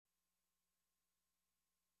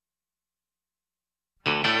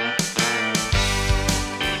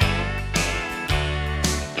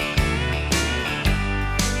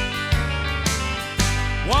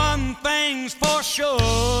North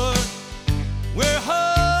Shore. We're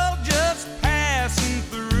all just passing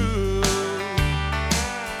through.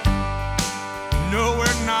 No,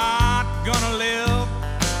 we're not gonna live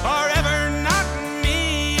forever, not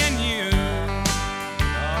me and you.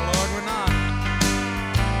 Oh, Lord, we're not.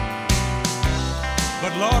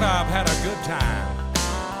 But Lord, I've had a good time.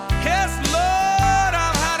 Yes, Lord,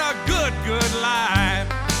 I've had a good life.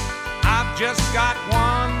 I've just got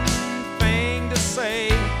one thing to say.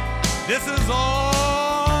 This is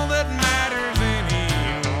all that matters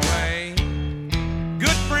anyway.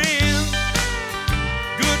 Good friends,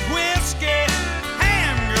 good whiskey,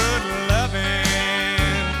 and good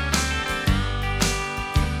loving.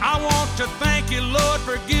 I want to thank you, Lord,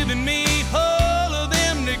 for giving me all of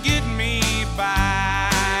them to get me by.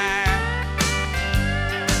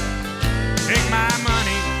 Take my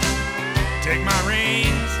money, take my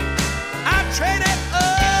rings, I trade it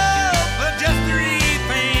all for just three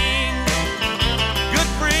things.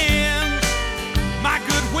 Good friends, my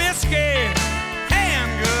good whiskey, and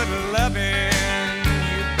good loving.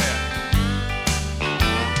 You bet.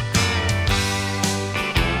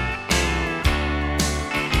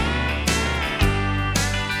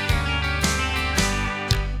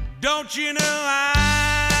 Don't you know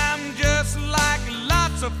I'm just like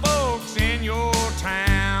lots of folks in your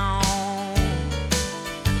town?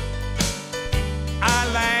 I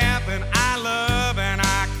laugh and I love and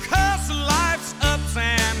I cuss life's ups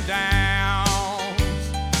and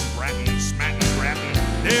downs. Ratting, smatting, rapping,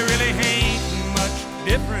 there really ain't much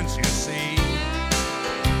difference, you see,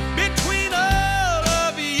 between all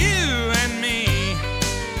of you and me.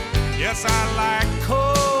 Yes, I like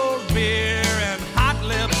cold beer and hot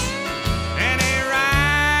lips and a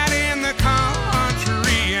ride in the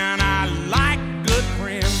country, and I like good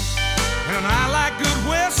friends, and I like good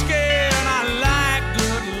whiskey, and I like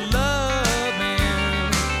good loving.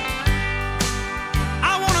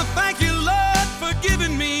 I want to thank you, Lord, for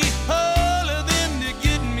giving me all of them to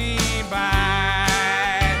get me by.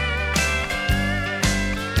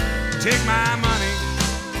 Take my money,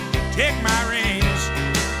 take my rings,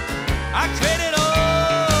 I trade it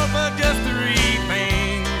all for just three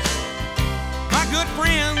things. My good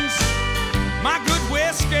friends, my good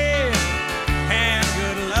whiskey, and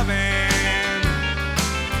good loving.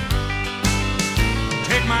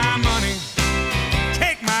 Take my money,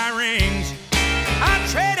 take my rings, I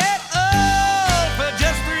trade it all for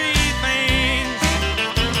just three things.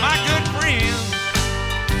 My good friends,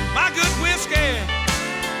 my good whiskey,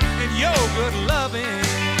 and your good loving.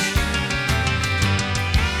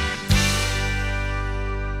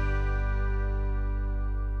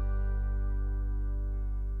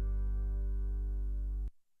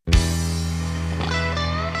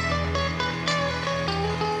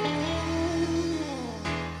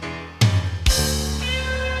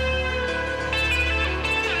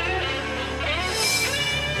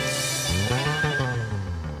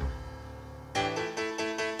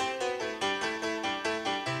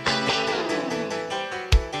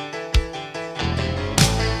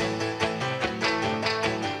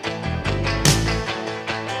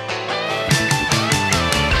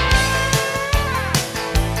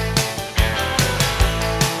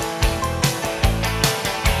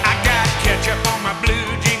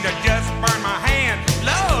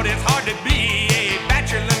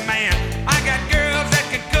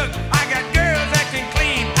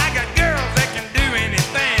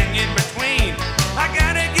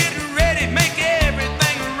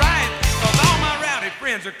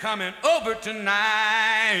 Coming over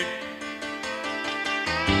tonight.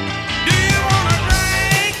 Do you wanna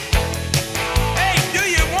drink? Hey, do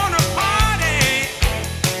you wanna party?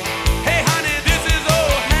 Hey, honey, this is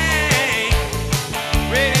old Hank,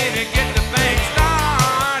 ready to get the thing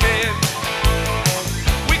started.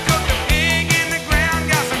 We cooked a pig in the ground,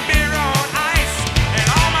 got some beer on ice, and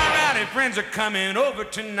all my rowdy friends are coming over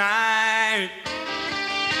tonight.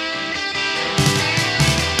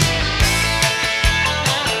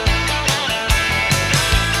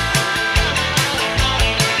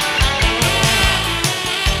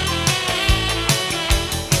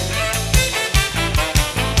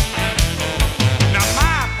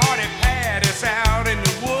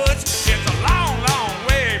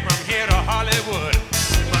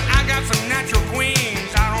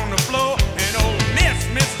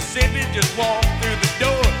 Just walk through the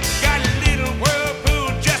door. Got a little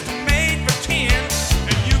whirlpool just made for 10,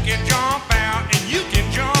 and you can jump out and you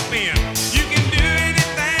can jump in. You can do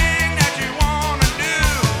anything that you wanna do,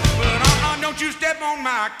 but don't you step on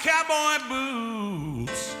my cowboy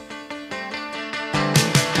boots.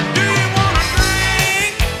 Do you wanna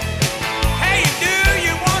drink? Hey, do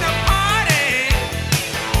you wanna party?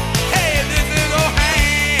 Hey, this is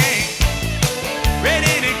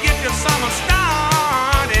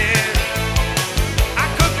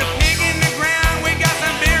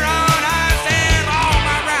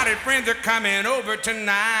coming over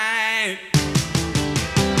tonight.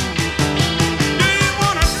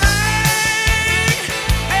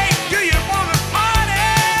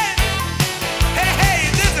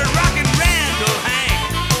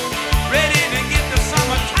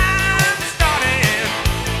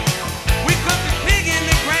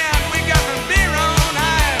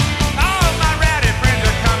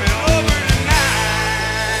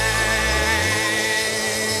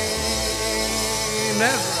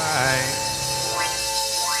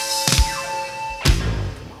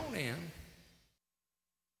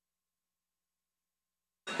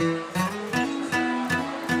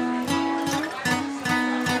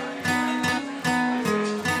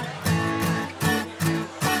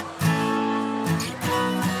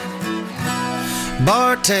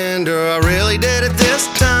 Bartender, I really did it this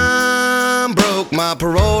time. Broke my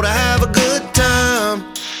parole to have a good time.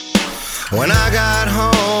 When I got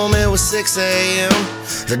home, it was 6 a.m.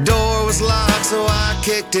 The door was locked, so I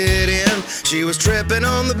kicked it in. She was tripping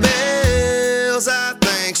on the bills. I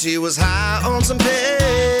think she was high on some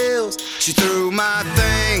pills. She threw my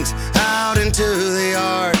things out into the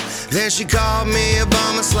yard. Then she called me a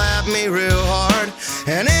bum and slapped me real hard.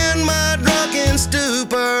 And in my drunken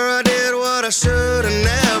stupor, I did what I should have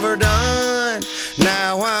never done.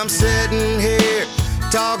 Now I'm sitting here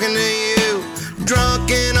talking to you, drunk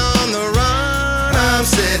and on the run. I'm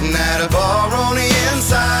sitting at a bar on the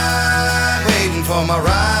inside, waiting for my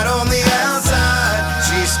ride on the outside.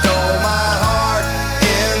 She stole my heart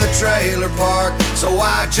in the trailer park, so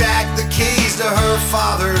I jacked the keys to her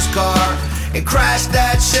father's car and crashed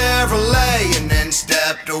that Chevrolet and then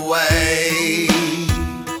stepped away.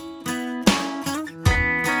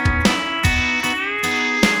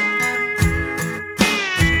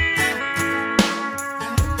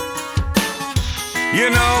 You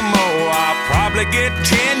know, Mo, I'll probably get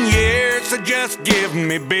 10 years, so just give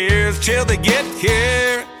me beers till they get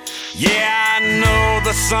here. Yeah, I know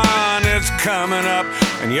the sun is coming up,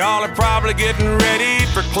 and y'all are probably getting ready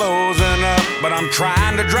for closing up. But I'm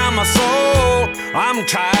trying to drown my soul. I'm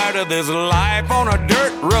tired of this life on a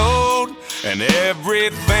dirt road, and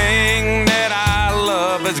everything that I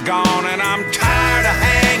love is gone, and I'm tired of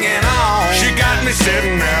hanging on. She got me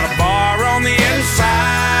sitting at a bar on the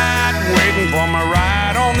inside, waiting for my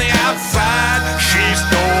ride on the outside. She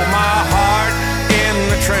stole my heart in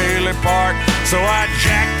the trailer park, so I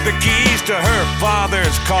jacked the keys to her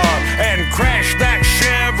father's car and crashed that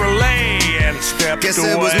Chevrolet and stepped Guess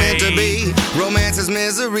away. it was meant to be. Romance is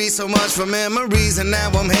misery, so much for memories. And now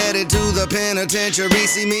I'm headed to the penitentiary.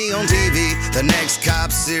 See me on TV, the next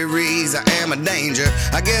cop series. I am a danger.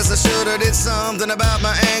 I guess I should've did something about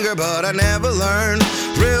my anger, but I never learned.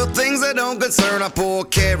 Real things that don't concern. I pour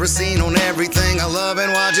kerosene on everything I love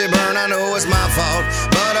and watch it burn. I know it's my fault,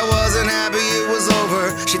 but I wasn't happy it was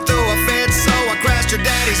over. She threw a fit, so I crashed her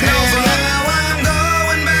daddy's Nova. And now I'm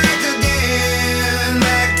going back again,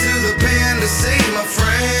 back to the pen to see my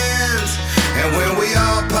friends. And when we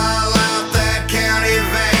all pile out that county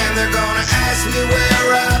van, they're gonna ask me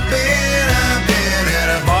where I've been. I've been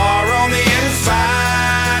at a bar on the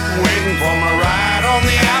inside, waiting for my ride on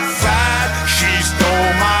the outside. She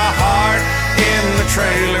stole my heart in the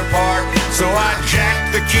trailer park, so I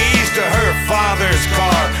jacked the keys to her father's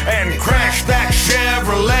car and crashed that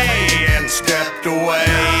Chevrolet and stepped away.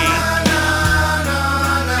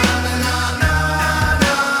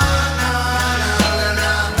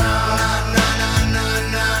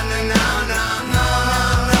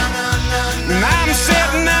 I'm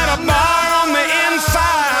sitting at a bar on the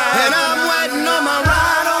inside, and I'm waiting on my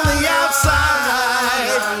ride on the outside.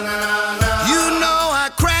 You know I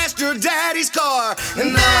crashed your daddy's car,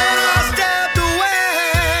 and then I stepped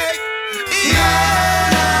away.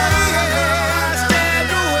 Yeah, I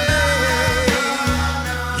stepped away.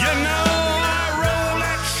 You know I rolled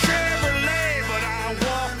that Chevrolet, but I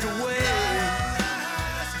walked away.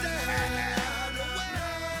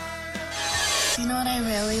 You know what I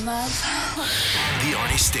really love? The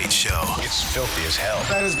Arnie State Show. It's filthy as hell.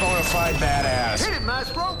 That is bona fide badass. Hit it,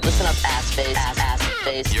 Maestro. Listen up, ass face, ass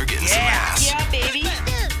face. You're getting some ass. Yeah, baby.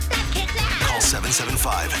 Call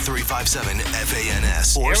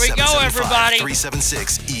 775-357-FANS or Here we go, everybody.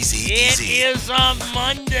 775-376-EASY. It is a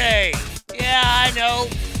Monday. Yeah, I know.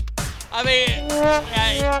 I mean, look,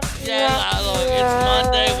 it's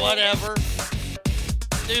Monday, whatever.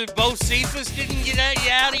 Dude, Bo Cephas didn't get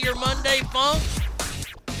you out of your Monday funk.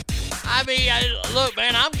 I mean, look,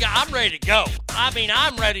 man, I'm ready to go. I mean,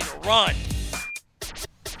 I'm ready to run.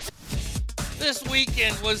 This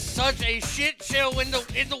weekend was such a shit show in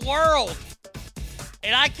the world,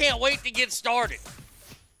 and I can't wait to get started.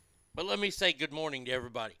 But let me say good morning to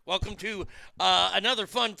everybody. Welcome to another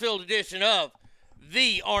fun-filled edition of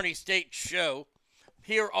the Arnie State Show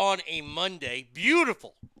here on a Monday.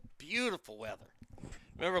 Beautiful, beautiful weather.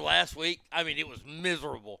 Remember last week? I mean, it was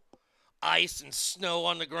miserable. Ice and snow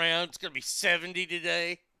on the ground. It's going to be 70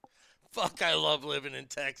 today. Fuck, I love living in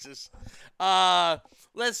Texas.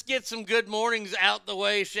 Let's get some good mornings out the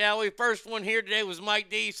way, shall we? First one here today was Mike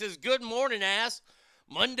D. He says, good morning, ass.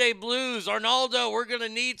 Monday blues. Arnaldo, we're going to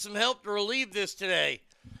need some help to relieve this today.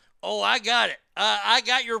 Oh, I got it. I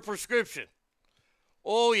got your prescription.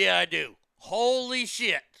 Oh, yeah, I do. Holy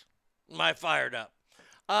shit. Am I fired up?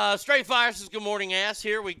 Straight Fire says, good morning, ass.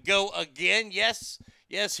 Here we go again. Yes,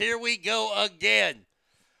 here we go again.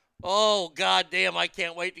 Oh, goddamn, I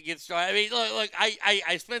can't wait to get started. I mean, look,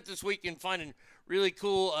 I spent this weekend finding really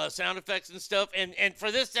cool sound effects and stuff. And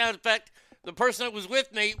for this sound effect, the person that was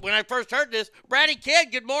with me when I first heard this, Brady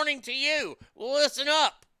Kidd, good morning to you. Listen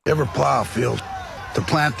up. You ever plow a field to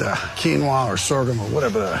plant the quinoa or sorghum or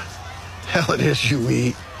whatever the hell it is you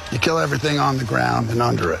eat? You kill everything on the ground and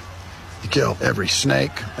under it. You kill every snake,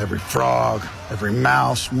 every frog, every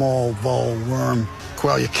mouse, mole, vole, worm,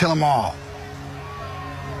 quail. You kill them all.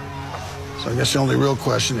 So I guess the only real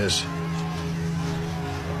question is,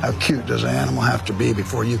 how cute does an animal have to be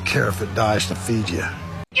before you care if it dies to feed you?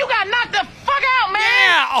 You got knocked the fuck out, man!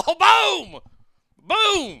 Yeah! Oh, boom!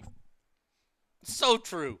 Boom! So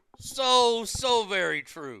true. So very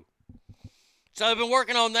true. So I've been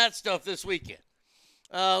working on that stuff this weekend.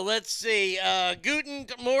 Let's see. Guten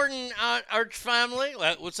Morgen, Arch family.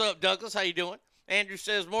 What's up, Douglas? How you doing? Andrew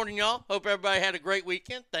says, morning, y'all. Hope everybody had a great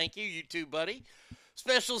weekend. Thank you. You too, buddy.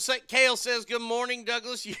 Special Kale says, good morning,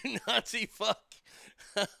 Douglas, you Nazi fuck.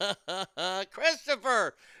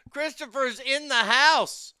 Christopher's in the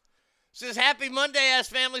house. Says, happy Monday, ass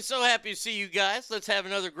family. So happy to see you guys. Let's have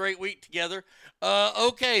another great week together.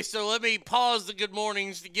 Okay, so let me pause the good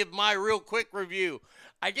mornings to give my real quick review.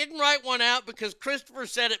 I didn't write one out because Christopher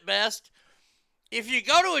said it best. If you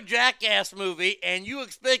go to a Jackass movie and you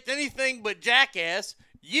expect anything but Jackass,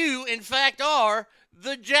 you, in fact, are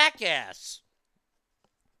the Jackass.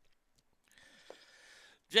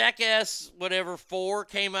 Jackass, 4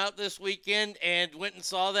 came out this weekend and went and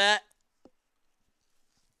saw that.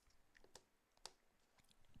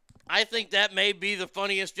 I think that may be the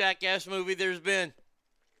funniest Jackass movie there's been.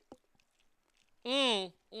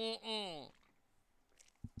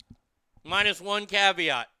 Minus one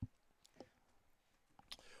caveat.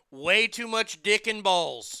 Way too much dick and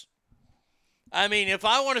balls. I mean, if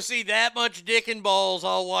I want to see that much dick and balls,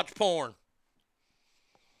 I'll watch porn.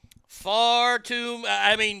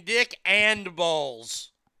 Dick and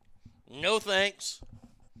balls. No thanks.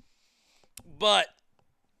 But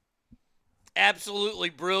absolutely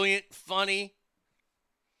brilliant, funny.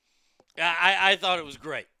 I thought it was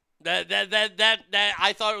great.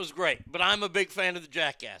 I thought it was great. But I'm a big fan of the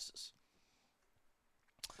Jackasses.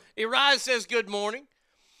 Eraz says good morning.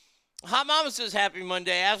 Hot Mama says happy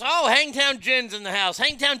Monday. Asks, Hangtown Jen's in the house.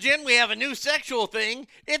 Hangtown Jen, we have a new sexual thing.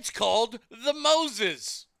 It's called the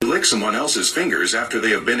Moses. Lick someone else's fingers after they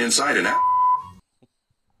have been inside an app.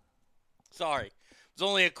 Sorry. It was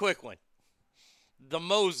only a quick one. The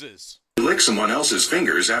Moses. Lick someone else's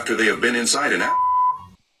fingers after they have been inside an app.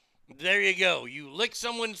 There you go. You lick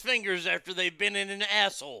someone's fingers after they've been in an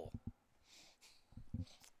asshole.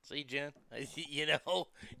 See, Jen? I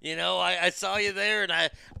saw you there and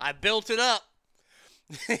I built it up.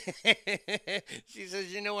 She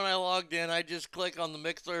says, when I logged in, I just click on the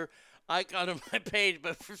Mixler icon of my page,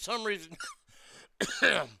 but for some reason,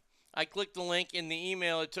 I clicked the link in the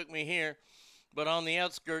email. It took me here, but on the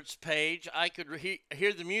Outskirts page, I could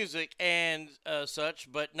hear the music and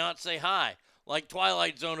such, but not say hi, like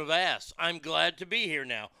Twilight Zone of Ass. I'm glad to be here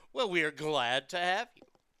now. Well, we are glad to have you.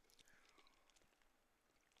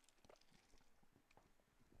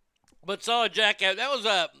 But saw a Jackass.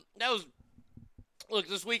 Look,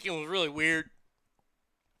 this weekend was really weird.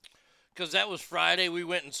 Because that was Friday, we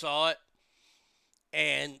went and saw it,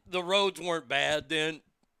 and the roads weren't bad then.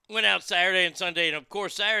 Went out Saturday and Sunday, and of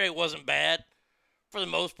course Saturday wasn't bad for the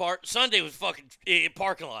most part. Sunday was fucking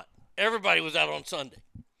parking lot. Everybody was out on Sunday.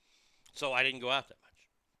 So I didn't go out that much.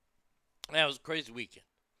 That was a crazy weekend.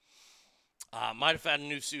 Might have found a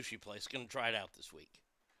new sushi place. Going to try it out this week.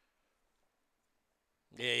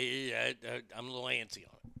 Yeah, I'm a little antsy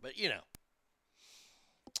on it. But,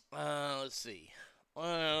 let's see.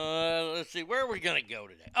 Where are we going to go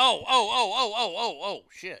today?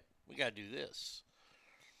 Shit. We got to do this.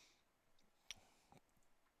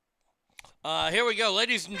 Here we go,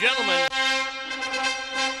 ladies and gentlemen.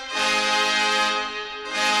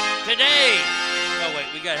 Today. Oh, wait,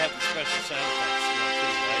 we got to have the special sound effects.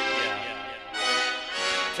 Right? Yeah.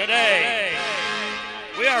 Today,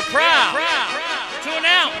 we are proud to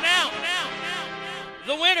announce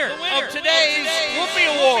the winner of today's Whoopi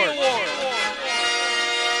Award,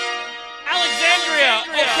 Alexandria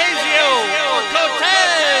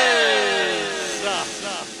Ocasio-Cortez.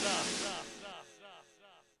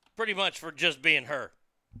 Pretty much for just being her.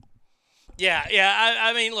 Yeah.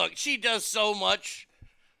 I mean, look, she does so much.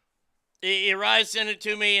 Uriah sent it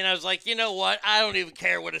to me, and I was like, you know what? I don't even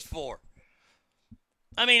care what it's for.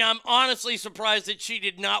 I mean, I'm honestly surprised that she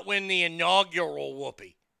did not win the inaugural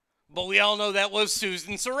Whoopi. But we all know that was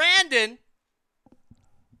Susan Sarandon.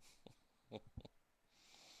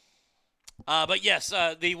 But yes,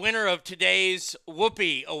 the winner of today's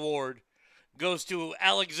Whoopi Award goes to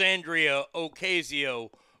Alexandria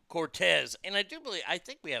Ocasio-Cortez. And I think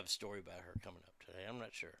we have a story about her coming up today. I'm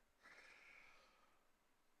not sure.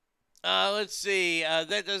 Let's see.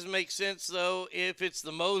 That doesn't make sense, though. If it's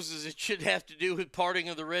the Moses, it should have to do with parting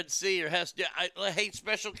of the Red Sea, or has to. I hate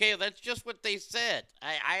Special K. That's just what they said.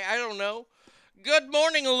 I don't know. Good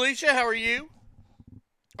morning, Alicia. How are you?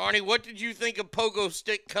 Arnie, what did you think of Pogo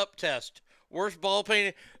Stick Cup Test? Worst ball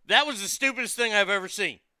painting? That was the stupidest thing I've ever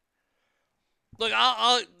seen. Look,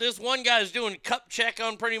 this one guy's doing cup check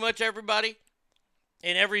on pretty much everybody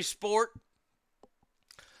in every sport.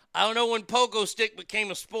 I don't know when Pogo Stick became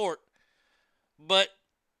a sport. But,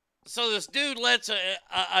 so this dude lets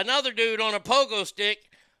another dude on a pogo stick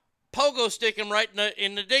him right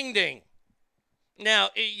in the ding-ding. Now,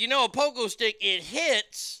 you know, a pogo stick, it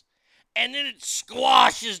hits, and then it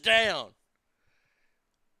squashes down.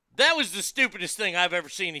 That was the stupidest thing I've ever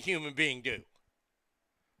seen a human being do.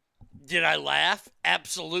 Did I laugh?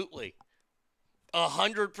 Absolutely.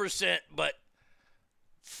 100%, but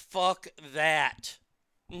fuck that.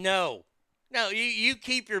 No, you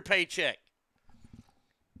keep your paycheck.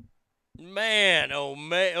 Man,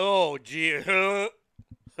 oh, gee. I'm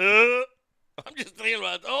just thinking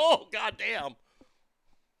about, goddamn.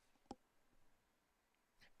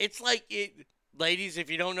 It's like, ladies,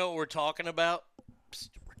 if you don't know what we're talking about,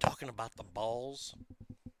 we're talking about the balls.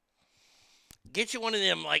 Get you one of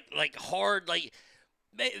them, like hard,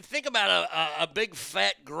 think about a big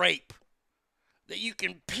fat grape that you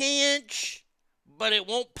can pinch, but it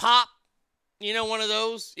won't pop. You know, one of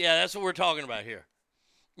those? Yeah, that's what we're talking about here.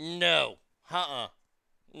 No.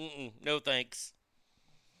 No thanks.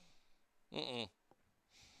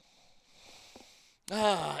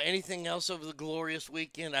 Anything else over the glorious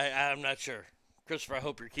weekend? I'm not sure. Christopher, I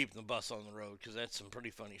hope you're keeping the bus on the road, because that's some pretty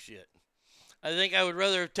funny shit. I think I would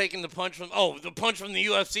rather have taken the punch from the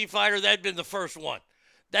UFC fighter. That'd been the first one.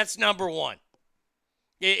 That's number one.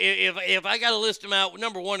 If I got to list them out,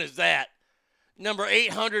 number one is that. Number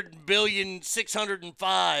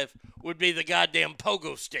 800,605,000,000 would be the goddamn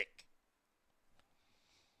pogo stick.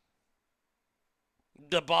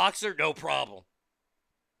 The boxer, no problem.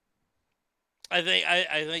 I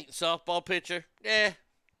think softball pitcher, yeah,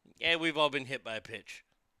 we've all been hit by a pitch.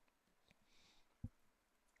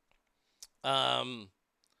 There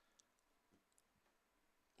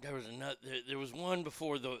was one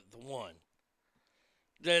before the one.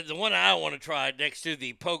 The one I want to try next to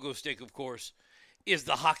the pogo stick, of course, is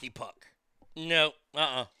the hockey puck. No,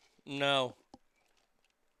 no.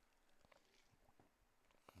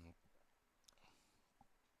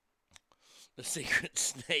 The secret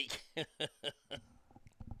snake.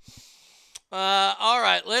 All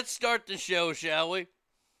right, let's start the show, shall we?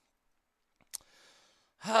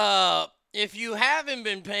 If you haven't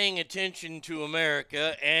been paying attention to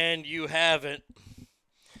America, and you haven't,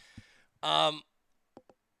 I'm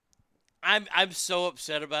so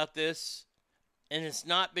upset about this, and it's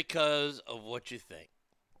not because of what you think.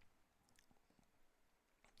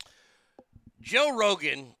 Joe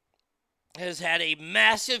Rogan has had a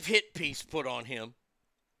massive hit piece put on him,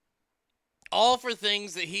 all for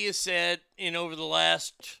things that he has said in over the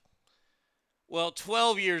last,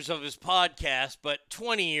 12 years of his podcast, but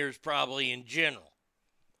 20 years probably in general.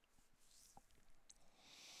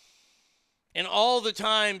 And all the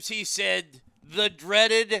times he said the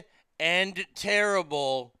dreaded and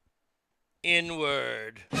terrible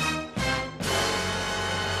N-word.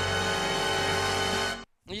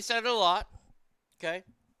 He said it a lot. Okay.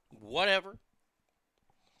 Whatever.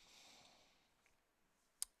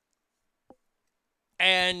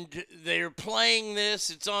 And they're playing this.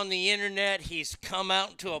 It's on the internet. He's come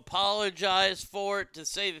out to apologize for it, to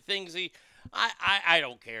say the things I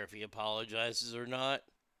don't care if he apologizes or not.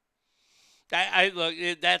 Look,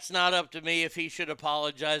 that's not up to me if he should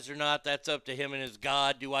apologize or not. That's up to him and his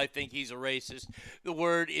God. Do I think he's a racist? The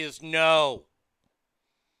word is no.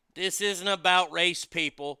 This isn't about race,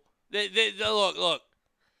 people. Look.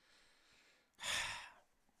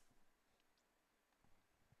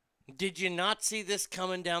 Did you not see this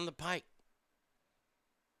coming down the pike?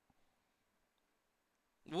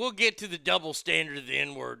 We'll get to the double standard of the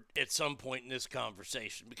N-word at some point in this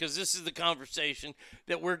conversation, because this is the conversation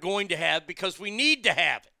that we're going to have because we need to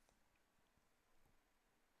have it.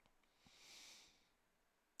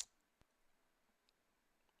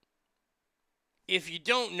 If you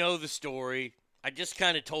don't know the story, I just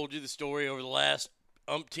kind of told you the story over the last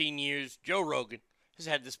umpteen years. Joe Rogan has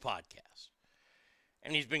had this podcast.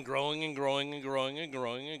 And he's been growing and growing and growing and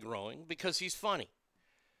growing and growing because he's funny.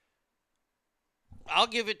 I'll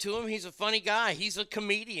give it to him. He's a funny guy. He's a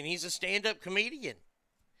comedian. He's a stand-up comedian.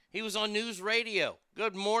 He was on news radio.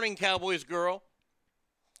 Good morning, Cowboys girl.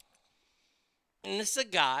 And this is a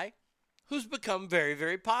guy who's become very,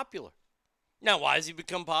 very popular. Now, why has he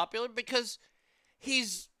become popular? Because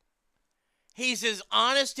he's as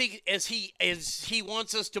honest as he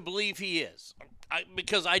wants us to believe he is.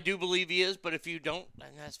 Because I do believe he is, but if you don't, then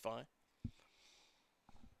that's fine.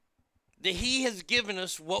 That he has given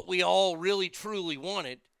us what we all really truly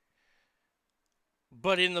wanted,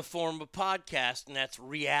 but in the form of podcast, and that's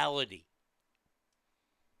reality.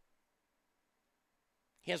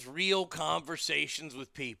 He has real conversations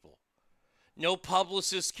with people. No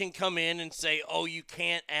publicist can come in and say, oh, you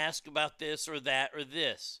can't ask about this or that or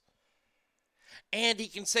this. And he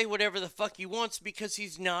can say whatever the fuck he wants because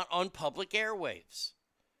he's not on public airwaves.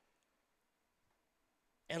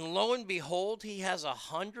 And lo and behold, he has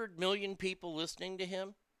 100 million people listening to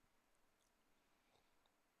him.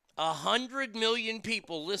 100 million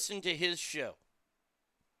people listen to his show.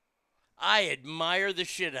 I admire the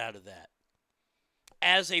shit out of that.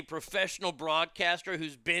 As a professional broadcaster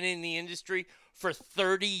who's been in the industry for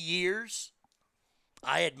 30 years,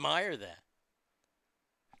 I admire that.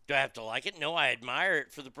 Do I have to like it? No, I admire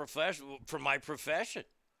it for my profession.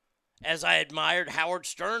 As I admired Howard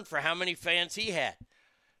Stern for how many fans he had.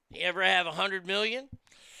 You ever have 100 million?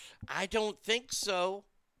 I don't think so.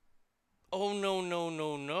 Oh, no, no,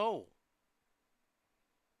 no, no.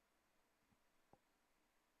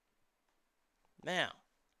 Now,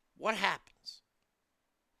 what happens?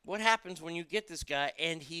 What happens when you get this guy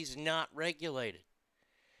and he's not regulated?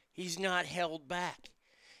 He's not held back.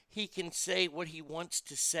 He can say what he wants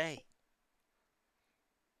to say.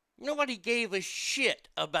 Nobody gave a shit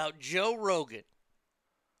about Joe Rogan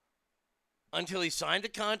until he signed a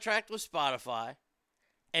contract with Spotify,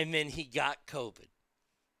 and then he got COVID.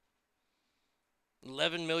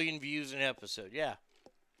 11 million views an episode, yeah.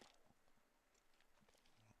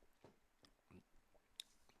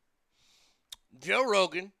 Joe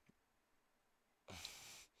Rogan.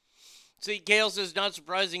 See, Gail says, not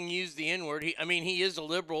surprising you use the N-word. He is a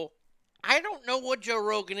liberal. I don't know what Joe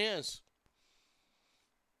Rogan is.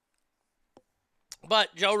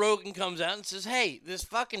 But Joe Rogan comes out and says, hey, this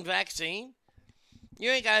fucking vaccine,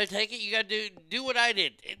 you ain't got to take it. You got to do what I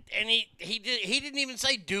did. And he didn't even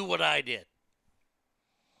say do what I did.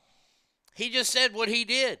 He just said what he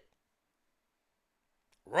did.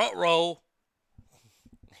 Ruh-roh.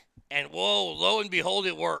 And whoa, lo and behold,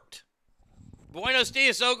 it worked. Buenos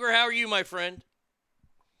dias, Ogre. How are you, my friend?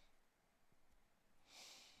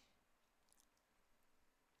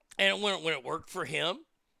 And when it worked for him,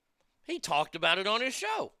 he talked about it on his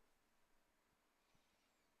show.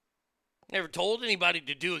 Never told anybody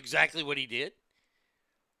to do exactly what he did.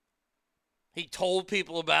 He told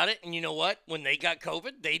people about it, and you know what? When they got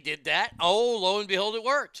COVID, they did that. Oh, lo and behold, it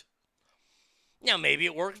worked. Now, maybe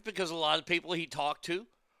it works because a lot of people he talked to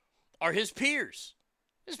are his peers.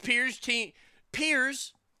 His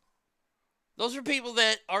peers, those are people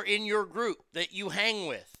that are in your group, that you hang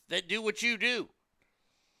with, that do what you do.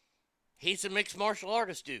 He's a mixed martial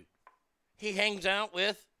artist dude. He hangs out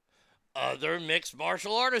with other mixed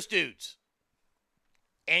martial artist dudes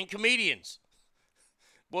and comedians.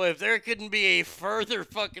 Boy, if there couldn't be a further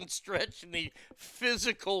fucking stretch in the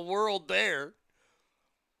physical world there.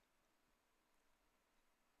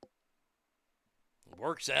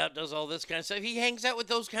 Works out, does all this kind of stuff. He hangs out with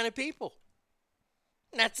those kind of people.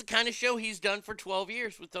 And that's the kind of show he's done for 12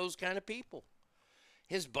 years with those kind of people.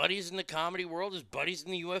 His buddies in the comedy world, his buddies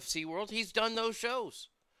in the UFC world, he's done those shows.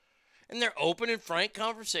 And they're open and frank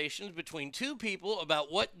conversations between two people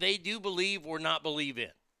about what they do believe or not believe in.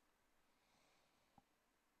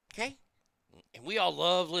 Okay? And we all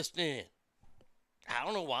love listening in. I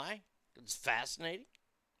don't know why. It's fascinating.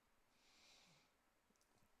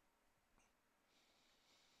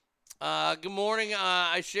 Good morning.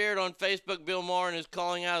 I shared on Facebook Bill Maher is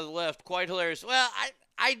calling out of the left. Quite hilarious. Well,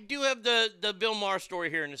 I do have the Bill Maher story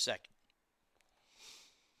here in a second.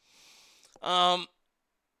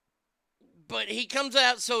 But he comes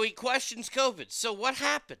out, so he questions COVID. So what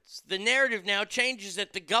happens? The narrative now changes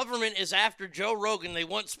that the government is after Joe Rogan. They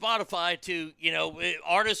want Spotify to,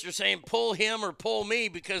 artists are saying pull him or pull me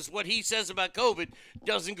because what he says about COVID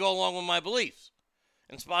doesn't go along with my beliefs.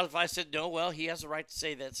 And Spotify said, no, well, he has the right to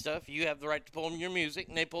say that stuff. You have the right to pull your music,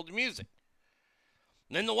 and they pulled the music.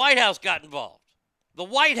 And then the White House got involved. The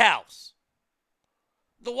White House,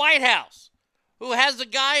 who has a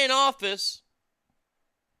guy in office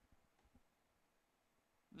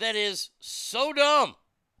that is so dumb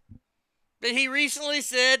that he recently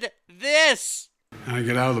said this. I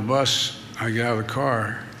get out of the bus, I get out of the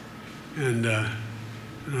car, and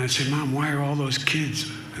I said, Mom, why are all those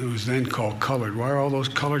kids, it was then called colored, why are all those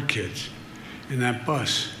colored kids in that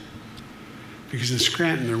bus? Because in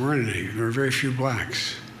Scranton, there weren't any. There were very few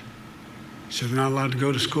blacks. So they're not allowed to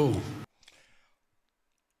go to school.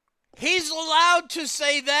 He's allowed to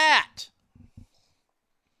say that.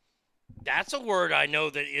 That's a word I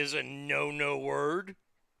know that is a no word.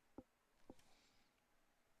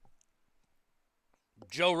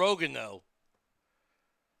 Joe Rogan, though,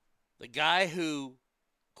 the guy who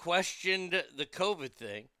questioned the COVID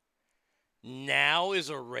thing, now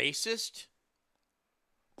is a racist?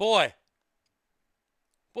 Boy,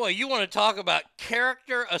 you want to talk about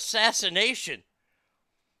character assassination.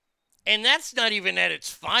 And that's not even at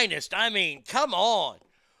its finest. I mean, come on.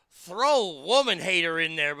 Throw woman hater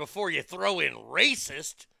in there before you throw in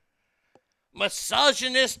racist.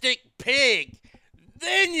 Misogynistic pig.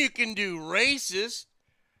 Then you can do racist.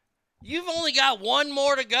 You've only got one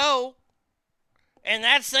more to go. And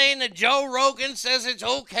that's saying that Joe Rogan says it's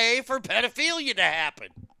okay for pedophilia to happen.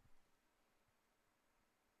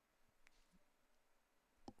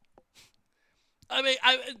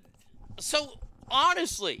 So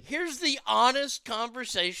honestly, here's the honest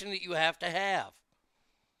conversation that you have to have.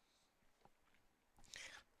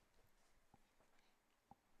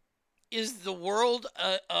 Is the world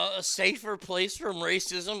a safer place from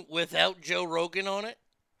racism without Joe Rogan on it?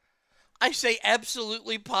 I say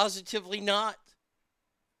absolutely, positively not.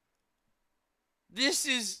 This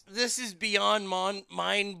is beyond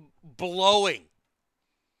mind-blowing.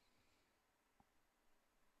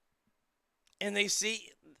 And they see,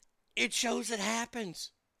 it shows it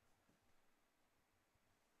happens.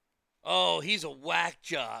 Oh, he's a whack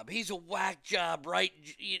job. He's a whack job, right?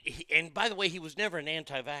 And by the way, he was never an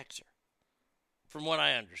anti-vaxxer, from what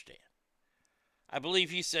I understand. I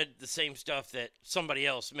believe he said the same stuff that somebody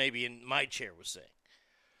else maybe in my chair was saying.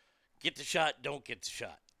 Get the shot, don't get the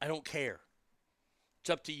shot. I don't care. It's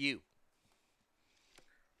up to you.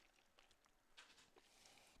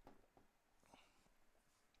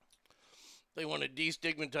 They want to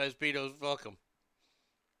destigmatize pedos. Fuck them.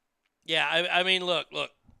 Yeah, I mean, look.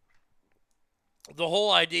 The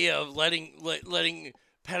whole idea of letting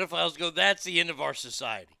pedophiles go, that's the end of our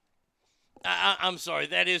society. I'm sorry,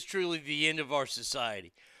 that is truly the end of our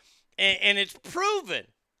society. And it's proven.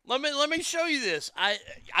 Let me show you this. I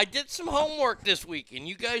did some homework this week, and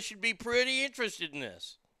you guys should be pretty interested in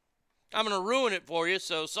this. I'm going to ruin it for you,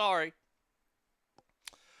 so sorry.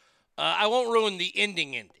 I won't ruin the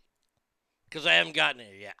ending, because I haven't gotten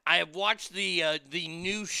it yet. I have watched the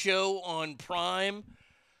new show on Prime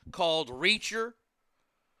called Reacher.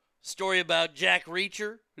 Story about Jack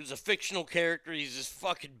Reacher, who's a fictional character. He's this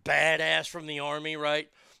fucking badass from the army, right?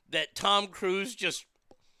 That Tom Cruise just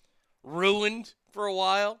ruined for a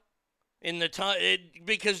while in the time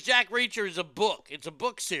because Jack Reacher is a book. It's a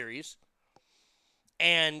book series,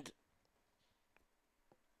 and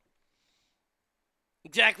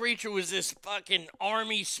Jack Reacher was this fucking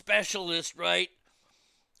army specialist, right?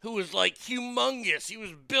 Who was like humongous. He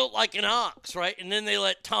was built like an ox, right? And then they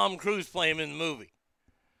let Tom Cruise play him in the movie.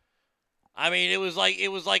 I mean, it was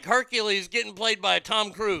like Hercules getting played by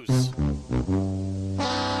Tom Cruise.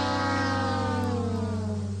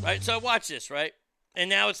 Right? So I watch this, right? And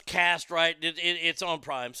now it's cast, right? It's on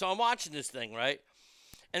Prime. So I'm watching this thing, right?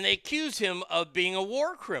 And they accuse him of being a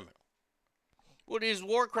war criminal. What is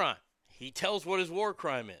war crime? He tells what his war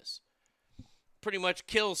crime is. Pretty much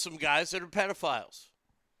kills some guys that are pedophiles.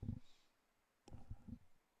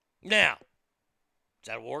 Now, is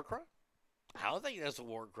that a war crime? I don't think that's a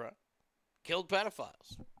war crime. Killed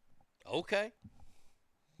pedophiles. Okay.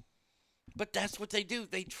 But that's what they do.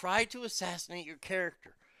 They try to assassinate your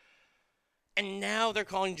character. And now they're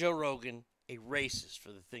calling Joe Rogan a racist for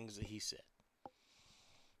the things that he said.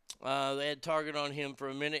 They had target on him for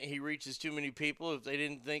a minute. He reaches too many people. If they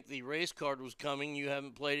didn't think the race card was coming, you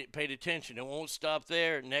haven't paid attention. It won't stop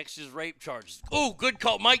there. Next is rape charges. Oh, good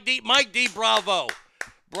call. Mike D, bravo.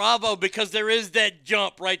 Bravo, because there is that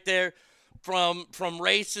jump right there from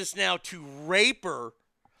racist now to raper.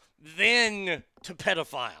 then to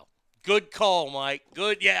pedophile. Good call, Mike.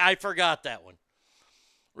 Good. Yeah, I forgot that one.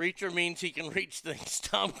 Reacher means he can reach things.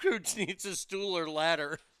 Tom Cruise needs a stool or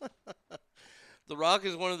ladder. The Rock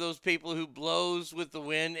is one of those people who blows with the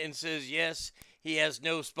wind and says, yes, he has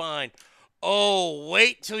no spine. Oh,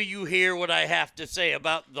 wait till you hear what I have to say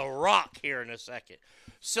about The Rock here in a second.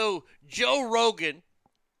 So, Joe Rogan,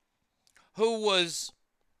 who was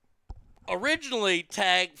originally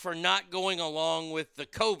tagged for not going along with the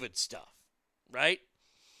COVID stuff, right?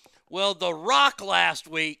 Well, The Rock last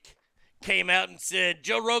week came out and said,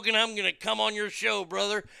 Joe Rogan, I'm going to come on your show,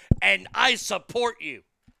 brother, and I support you.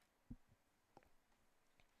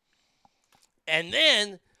 And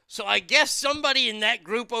then, so I guess somebody in that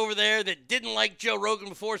group over there that didn't like Joe Rogan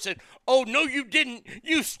before said, oh, no, you didn't.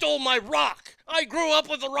 You stole my Rock. I grew up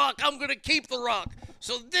with The Rock. I'm going to keep The Rock.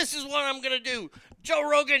 So this is what I'm going to do. Joe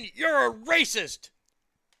Rogan, you're a racist.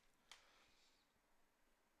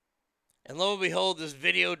 And lo and behold, this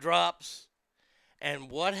video drops.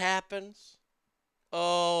 And what happens?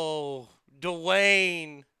 Oh,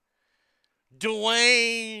 Dwayne,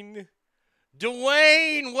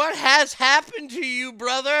 what has happened to you,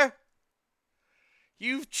 brother?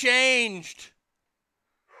 You've changed.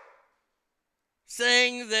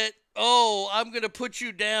 Saying that, oh, I'm going to put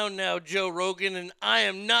you down now, Joe Rogan, and I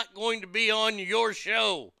am not going to be on your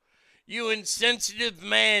show. You insensitive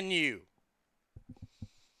man, you.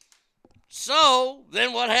 So,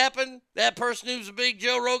 then what happened? That person who's a big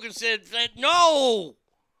Joe Rogan said, no,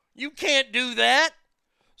 you can't do that.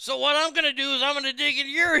 So what I'm going to do is I'm going to dig into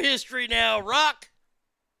your history now, Rock.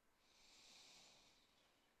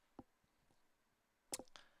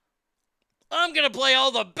 I'm going to play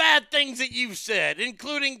all the bad things that you've said,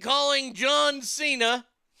 including calling John Cena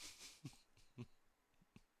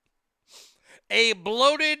a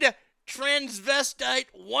bloated transvestite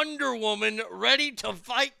Wonder Woman ready to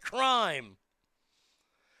fight crime.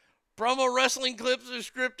 Promo wrestling clips are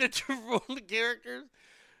scripted to ruin the characters.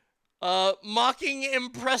 Mocking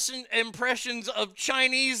impressions of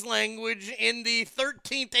Chinese language in the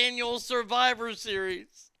 13th annual Survivor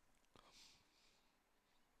Series.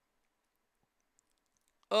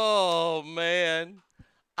 Oh, man.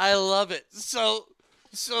 I love it. So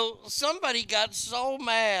somebody got so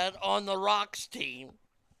mad on The Rock's team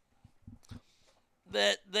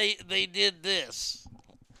that they did this.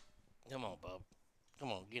 Come on, Bob.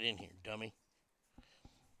 Come on, get in here, dummy.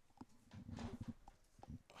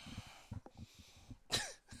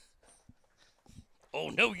 Oh,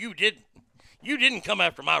 no, you didn't. You didn't come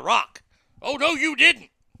after my Rock. Oh, no, you didn't.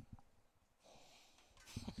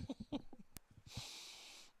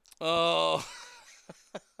 Oh.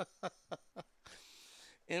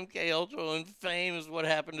 MK Ultra and Fame is what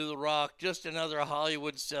happened to The Rock. Just another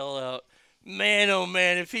Hollywood sellout. Man, oh,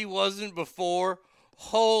 man, if he wasn't before,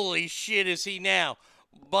 holy shit is he now.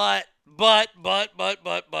 But.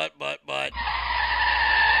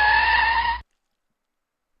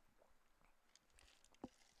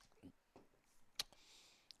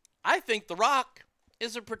 I think The Rock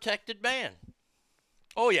is a protected man.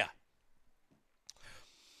 Oh, yeah.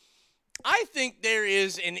 I think there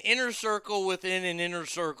is an inner circle within an inner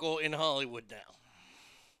circle in Hollywood now.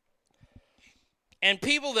 And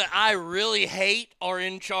people that I really hate are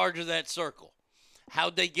in charge of that circle.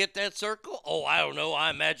 How'd they get that circle? Oh, I don't know.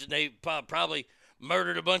 I imagine they probably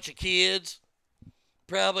murdered a bunch of kids.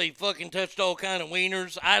 Probably fucking touched all kind of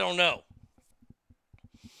wieners. I don't know.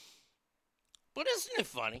 But isn't it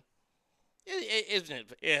funny?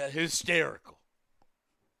 Isn't it hysterical?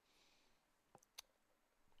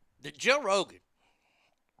 That Joe Rogan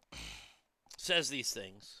says these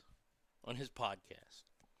things on his podcast,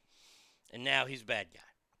 and now he's a bad guy.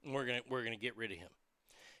 And we're gonna get rid of him.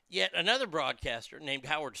 Yet another broadcaster named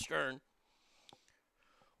Howard Stern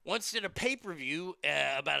once did a pay-per-view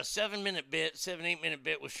about a 8 minute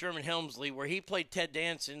bit with Sherman Hemsley where he played Ted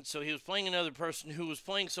Danson. So he was playing another person who was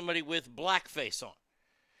playing somebody with blackface on.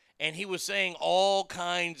 And he was saying all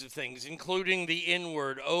kinds of things, including the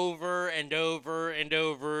N-word over and over and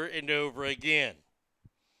over and over again.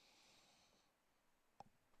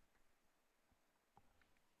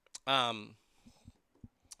 How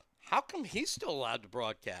come he's still allowed to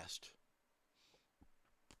broadcast?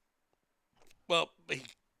 Well,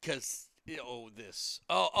 because, this.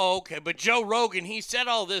 Oh, okay. But Joe Rogan, he said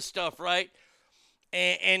all this stuff, right?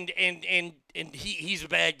 And he's a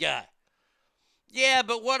bad guy. Yeah,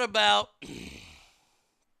 but what about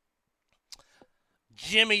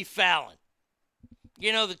Jimmy Fallon?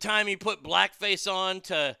 You know, the time he put blackface on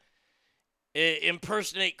to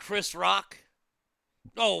impersonate Chris Rock?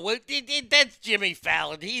 Oh, well, that's Jimmy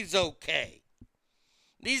Fallon. He's okay.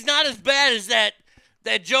 He's not as bad as that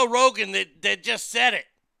That Joe Rogan that just said it.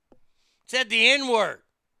 Said the N-word.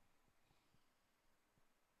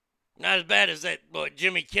 Not as bad as that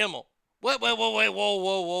Jimmy Kimmel. Wait,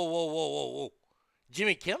 whoa.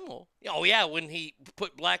 Jimmy Kimmel? Oh, yeah, when he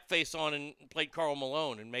put blackface on and played Karl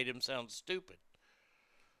Malone and made him sound stupid.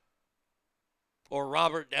 Or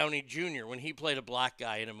Robert Downey Jr. when he played a black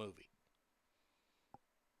guy in a movie.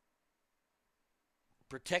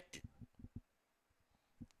 Protected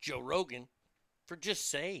Joe Rogan for just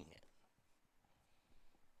saying it.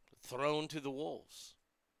 Thrown to the wolves.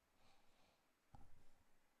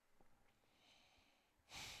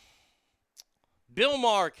 Bill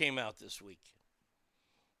Maher came out this week.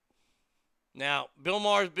 Now, Bill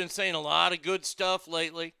Maher's been saying a lot of good stuff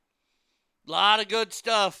lately. A lot of good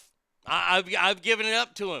stuff. I've given it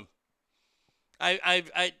up to him. I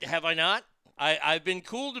have I not? I've been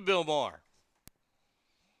cool to Bill Maher.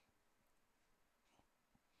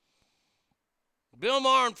 Bill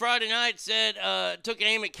Maher on Friday night said, took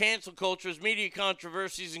aim at cancel culture as media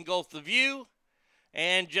controversies engulf The View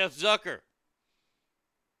and Jeff Zucker.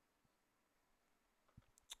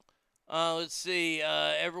 Let's see.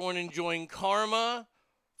 Everyone enjoying karma.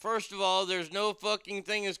 First of all, there's no fucking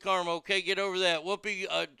thing as karma. Okay, get over that. Whoopi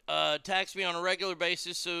attacks me on a regular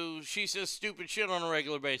basis, so she says stupid shit on a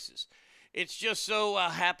regular basis. It's just so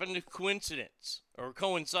happened to coincidence or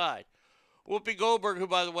coincide. Whoopi Goldberg, who,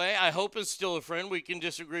 by the way, I hope is still a friend. We can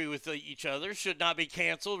disagree with each other. Should not be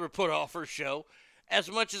canceled or put off her show. As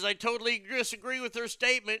much as I totally disagree with her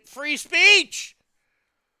statement, free speech.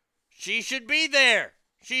 She should be there.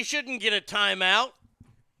 She shouldn't get a timeout.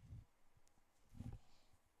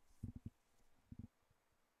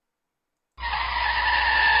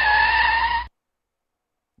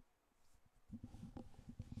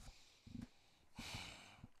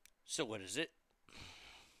 So what is it?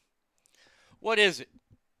 What is it?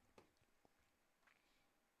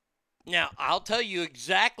 Now, I'll tell you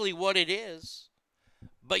exactly what it is,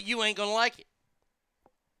 but you ain't going to like it.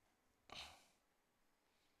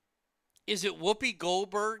 Is it Whoopi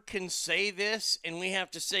Goldberg can say this and we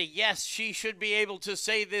have to say, yes, she should be able to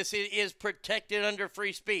say this. It is protected under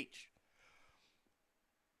free speech.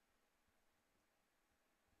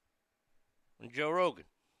 And Joe Rogan.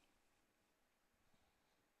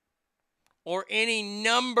 Or any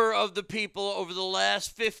number of the people over the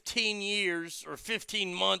last 15 years, or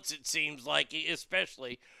 15 months it seems like,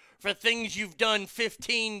 especially, for things you've done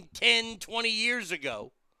 15, 10, 20 years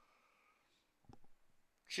ago.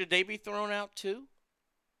 Should they be thrown out too?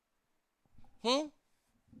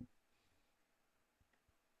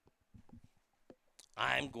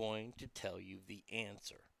 I'm going to tell you the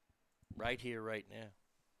answer right here, right now.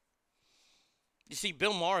 You see,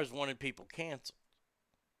 Bill Maher has wanted people canceled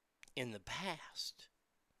in the past.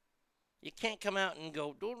 You can't come out and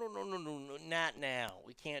go, no, not now.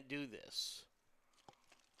 We can't do this.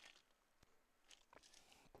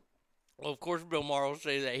 Well, of course, Bill Maher will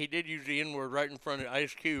say that he did use the N-word right in front of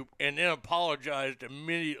Ice Cube and then apologized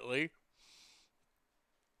immediately.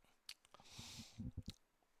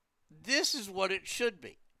 This is what it should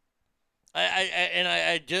be.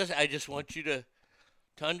 I just want you to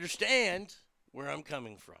understand where I'm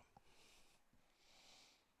coming from.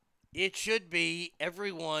 It should be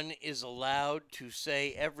everyone is allowed to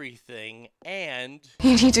say everything and...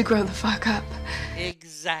 You need to grow the fuck up.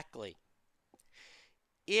 Exactly.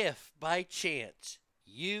 If, by chance,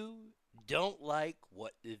 you don't like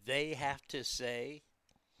what they have to say,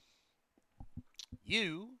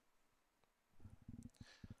 you...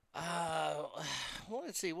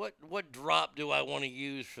 let's see, what drop do I want to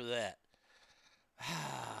use for that?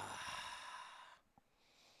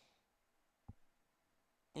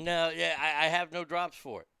 No, yeah, I have no drops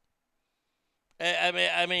for it.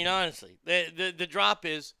 I mean, honestly, the drop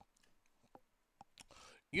is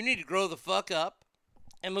you need to grow the fuck up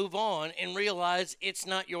and move on and realize it's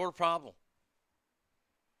not your problem.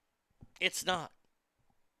 It's not.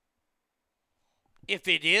 If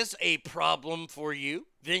it is a problem for you,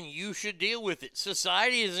 then you should deal with it.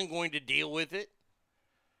 Society isn't going to deal with it.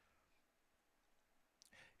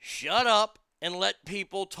 Shut up and let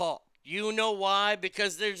people talk. You know why?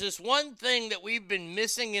 Because there's this one thing that we've been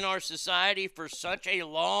missing in our society for such a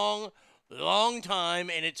long, long time,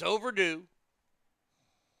 and it's overdue.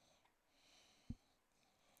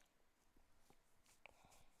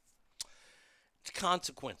 It's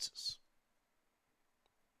consequences.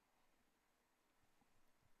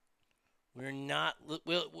 We're not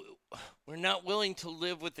willing to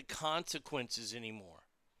live with the consequences anymore.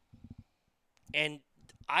 And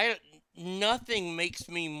nothing makes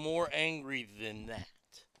me more angry than that.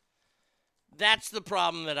 That's the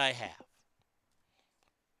problem that I have.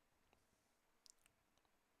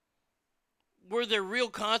 were there real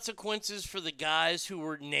consequences for the guys who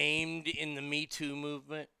were named in the Me Too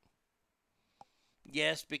movement?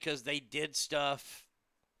 Yes, because they did stuff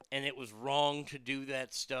and it was wrong to do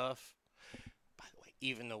that stuff. By the way,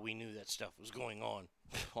 even though we knew that stuff was going on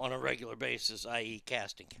a regular basis, i.e.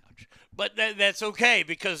 casting couch. But that's okay,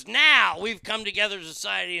 because now we've come together as a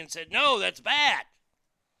society and said, no, that's bad.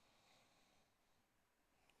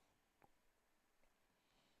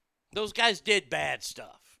 Those guys did bad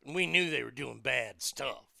stuff, and we knew they were doing bad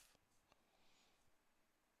stuff.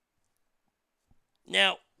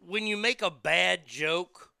 Now, when you make a bad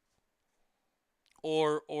joke,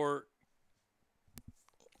 or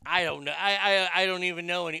I don't know, I don't even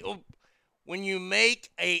know any. When you make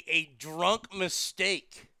a drunk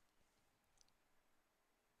mistake,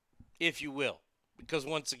 if you will, because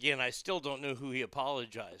once again, I still don't know who he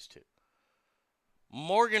apologized to.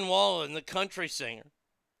 Morgan Wallen, the country singer,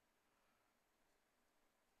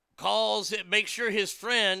 calls it, makes sure his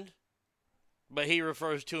friend, but he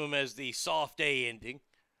refers to him as the soft A ending,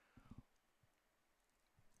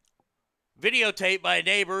 videotaped by a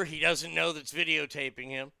neighbor he doesn't know that's videotaping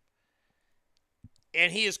him.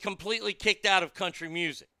 And he is completely kicked out of country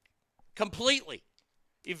music. Completely.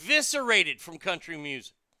 Eviscerated from country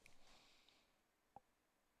music.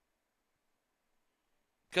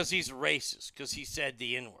 Because he's a racist. Because he said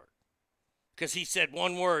the N-word. Because he said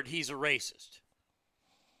one word, he's a racist.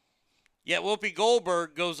 Yet Whoopi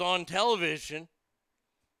Goldberg goes on television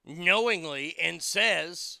knowingly and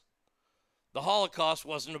says the Holocaust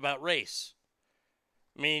wasn't about race.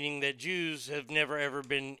 Meaning that Jews have never ever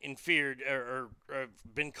been inferior or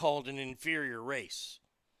been called an inferior race.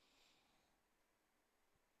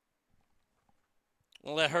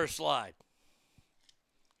 We'll let her slide.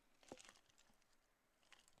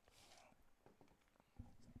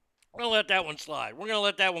 We're going to let that one slide. We're going to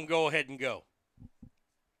let that one go ahead and go.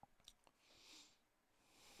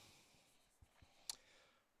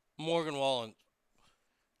 Morgan Wallen,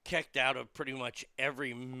 kicked out of pretty much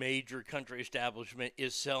every major country establishment,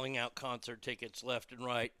 is selling out concert tickets left and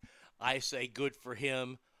right. I say good for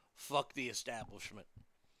him. Fuck the establishment.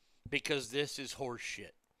 Because this is horse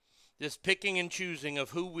shit. This picking and choosing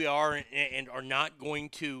of who we are and are not going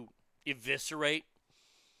to eviscerate,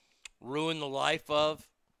 ruin the life of.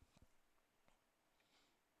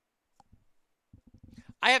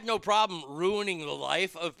 I have no problem ruining the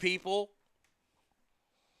life of people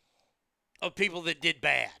that did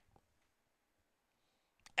bad.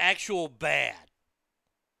 Actual bad.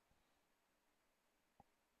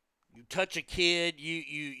 You touch a kid,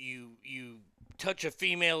 you touch a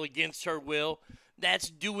female against her will, that's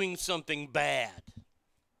doing something bad.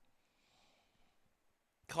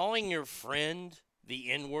 Calling your friend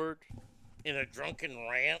the N-word in a drunken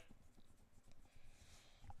rant,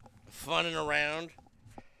 funning around.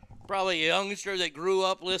 Probably a youngster that grew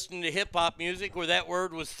up listening to hip-hop music where that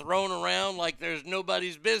word was thrown around like there's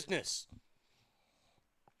nobody's business.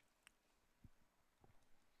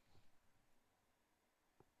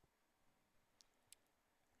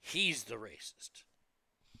 He's the racist.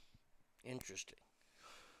 Interesting.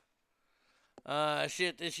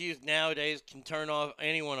 Shit, this youth nowadays can turn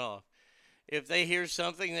anyone off. If they hear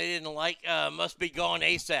something they didn't like, must be gone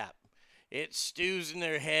ASAP. It stews in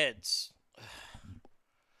their heads.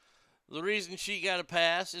 The reason she got a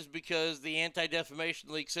pass is because the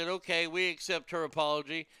Anti-Defamation League said, okay, we accept her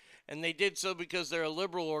apology. And they did so because they're a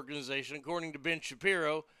liberal organization. According to Ben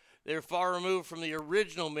Shapiro, they're far removed from the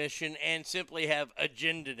original mission and simply have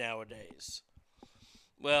agenda nowadays.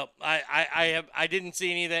 Well, I didn't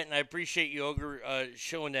see any of that, and I appreciate you, Ogre,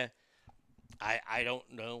 showing that. I don't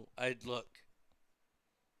know. Look.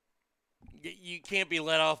 You can't be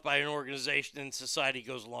let off by an organization and society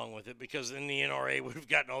goes along with it, because then the NRA would have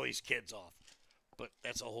gotten all these kids off. But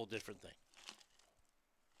that's a whole different thing.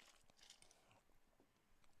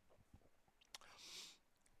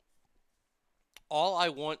 All I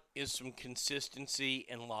want is some consistency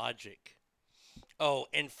and logic. Oh,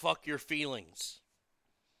 and fuck your feelings.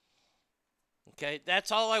 Okay,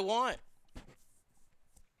 that's all I want.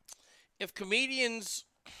 If comedians...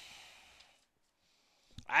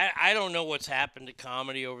 I don't know what's happened to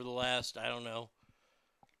comedy over the last,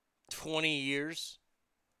 20 years,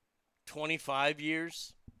 25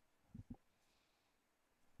 years.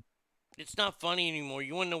 It's not funny anymore.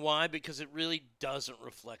 You want to know why? Because it really doesn't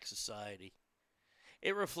reflect society.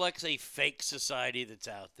 It reflects a fake society that's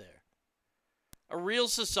out there. A real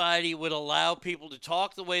society would allow people to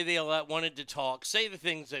talk the way they wanted to talk, say the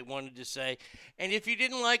things they wanted to say, and if you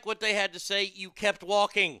didn't like what they had to say, you kept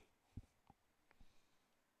walking.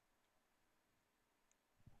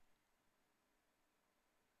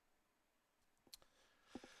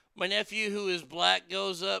 My nephew, who is black,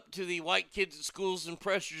 goes up to the white kids at schools and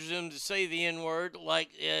pressures them to say the N-word.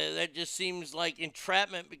 That just seems like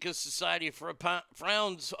entrapment because society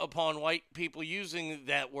frowns upon white people using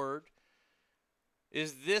that word.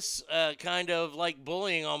 Is this kind of like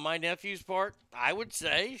bullying on my nephew's part? I would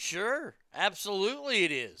say, sure. Absolutely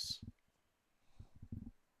it is.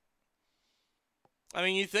 I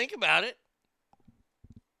mean, you think about it.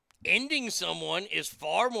 Ending someone is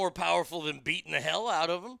far more powerful than beating the hell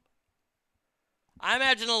out of them. I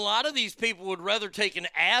imagine a lot of these people would rather take an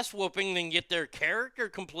ass whooping than get their character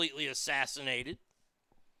completely assassinated.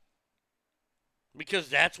 Because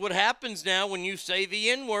that's what happens now when you say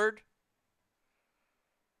the N-word.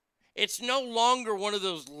 It's no longer one of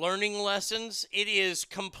those learning lessons. It is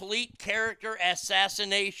complete character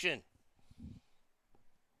assassination.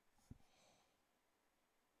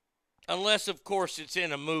 Unless, of course, it's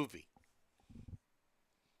in a movie.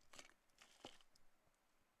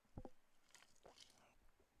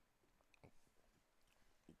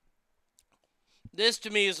 This, to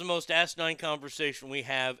me, is the most asinine conversation we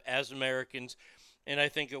have as Americans, and I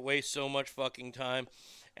think it wastes so much fucking time,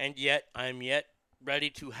 and yet I'm ready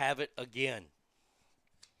to have it again.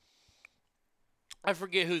 I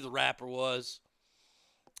forget who the rapper was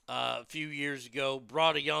a few years ago,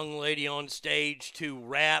 brought a young lady on stage to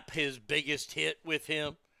rap his biggest hit with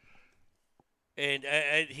him, and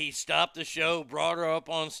he stopped the show, brought her up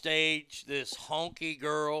on stage, this honky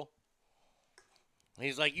girl.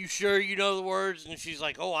 He's like, "You sure you know the words?" And she's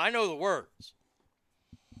like, "Oh, I know the words."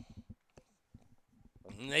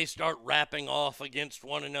 And they start rapping off against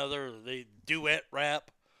one another. They duet rap,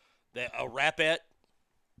 a rapette.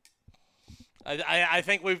 I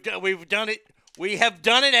think we've done it. We have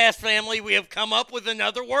done it, ass family. We have come up with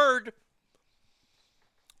another word.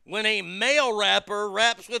 When a male rapper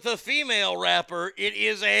raps with a female rapper, it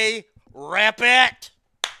is a rapette.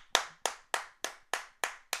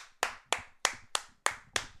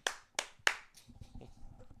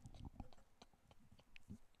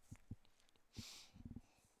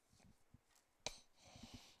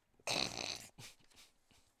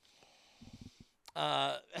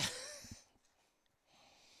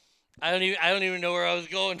 I don't even know where I was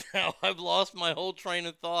going now. I've lost my whole train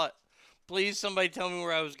of thought. Please, somebody tell me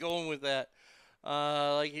where I was going with that.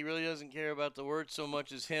 Like he really doesn't care about the word so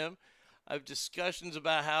much as him. I have discussions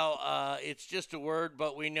about how it's just a word,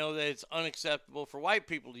 but we know that it's unacceptable for white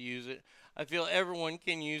people to use it. I feel everyone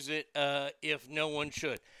can use it if no one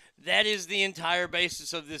should. That is the entire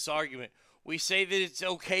basis of this argument. We say that it's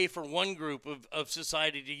okay for one group of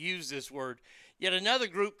society to use this word, yet another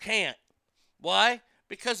group can't. Why?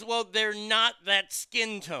 Because, well, they're not that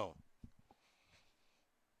skin tone.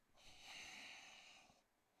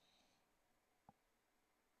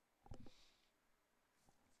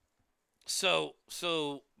 So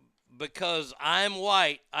because I'm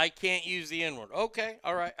white, I can't use the N-word. Okay,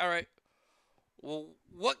 all right. Well,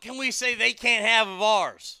 what can we say they can't have of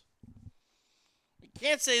ours? You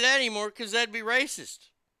can't say that anymore because that'd be racist.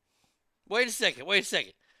 Wait a second.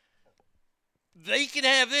 They can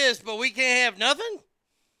have this, but we can't have nothing?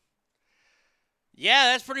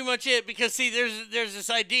 Yeah, that's pretty much it. Because, see, there's this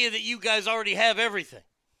idea that you guys already have everything.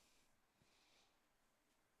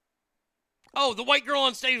 Oh, the white girl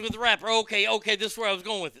on stage with the rapper. Okay, this is where I was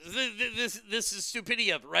going with it. This is stupidity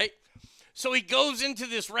of it, right? So he goes into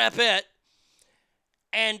this rapette,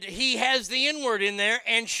 and he has the N-word in there,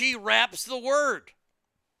 and she raps the word.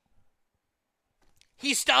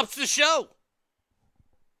 He stops the show.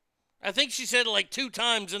 I think she said it like 2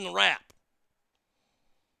 times in the rap.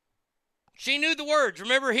 She knew the words.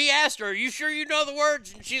 Remember, he asked her, "Are you sure you know the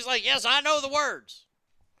words?" And she's like, "Yes, I know the words."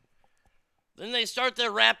 Then they start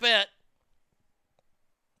their rapette.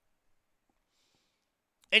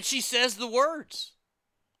 And she says the words.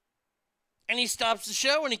 And he stops the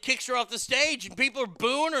show and he kicks her off the stage and people are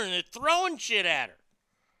booing her and they're throwing shit at her.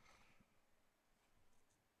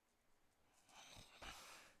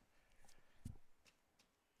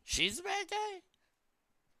 She's the bad guy?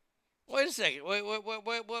 Wait a second.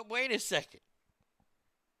 Wait a second.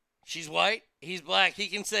 She's white. He's black. He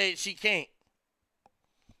can say it. She can't.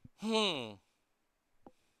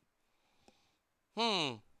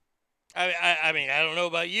 I mean, I don't know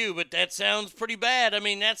about you, but that sounds pretty bad. I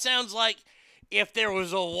mean, that sounds like if there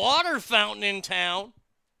was a water fountain in town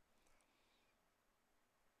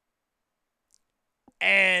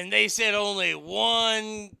and they said only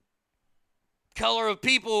one color of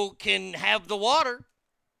people can have the water,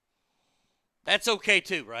 that's okay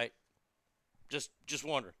too, right? Just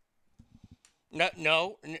wondering.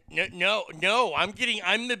 No.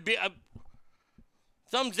 I'm the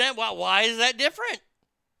thumbs down. Why is that different?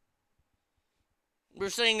 We're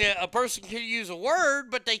saying that a person can use a word,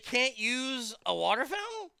 but they can't use a water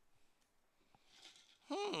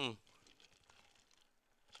fountain?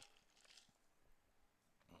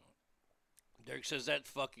 Derek says that's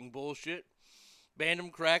fucking bullshit. Ban them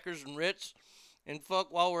crackers and Ritz. And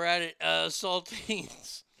fuck, while we're at it,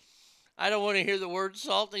 saltines. I don't want to hear the word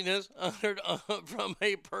saltiness uttered from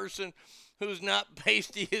a person who's not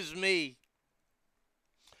pasty as me.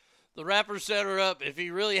 The rapper set her up. If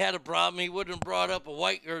he really had a problem, he wouldn't have brought up a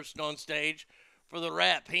white person on stage for the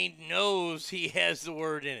rap. He knows he has the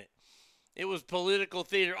word in it. It was political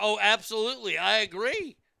theater. Oh, absolutely. I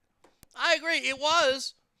agree. It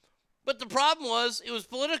was. But the problem was it was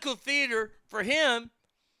political theater for him,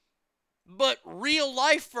 but real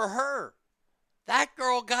life for her. That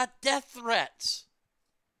girl got death threats.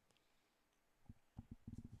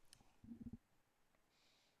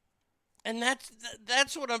 And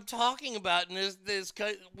that's what I'm talking about. And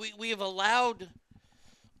we have allowed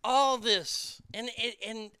all this, and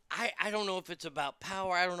I don't know if it's about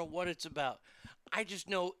power. I don't know what it's about. I just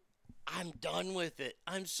know I'm done with it.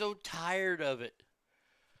 I'm so tired of it.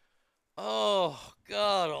 Oh,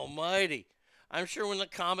 God almighty. I'm sure when the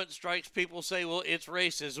comment strikes, people say, well, it's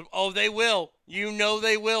racism. Oh, they will. You know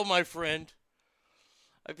they will, my friend.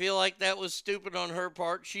 I feel like that was stupid on her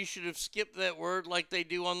part. She should have skipped that word like they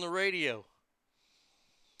do on the radio.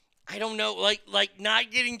 I don't know, like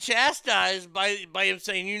not getting chastised by him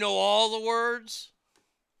saying, you know all the words.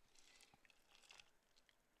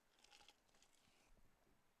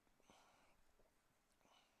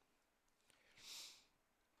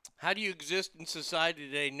 How do you exist in society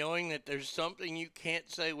today knowing that there's something you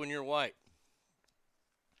can't say when you're white?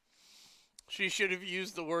 She should have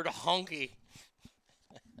used the word honky.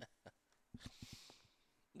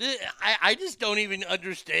 I just don't even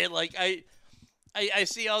understand. Like, I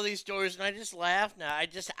see all these stories and I just laugh now. I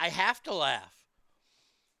have to laugh.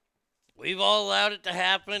 We've all allowed it to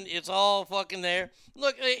happen. It's all fucking there.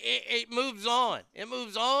 Look, it moves on. It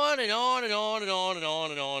moves on and on and on and on and on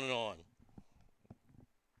and on and on.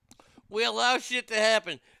 We allow shit to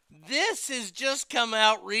happen. This has just come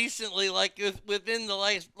out recently, like within the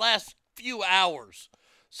last few hours.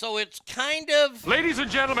 So it's kind of... Ladies and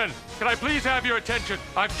gentlemen, can I please have your attention?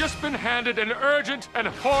 I've just been handed an urgent and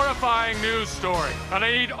horrifying news story. And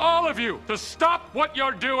I need all of you to stop what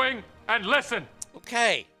you're doing and listen.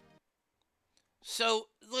 Okay. So,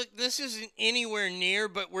 look, this isn't anywhere near,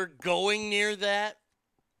 but we're going near that.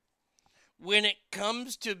 When it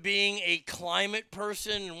comes to being a climate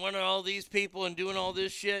person and one of all these people and doing all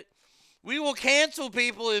this shit, we will cancel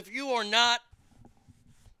people if you are not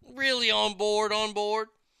really on board.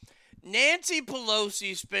 Nancy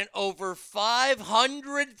Pelosi spent over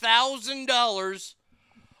 $500,000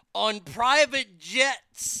 on private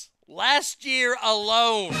jets last year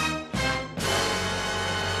alone.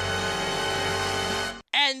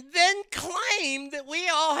 And then claim that we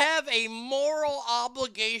all have a moral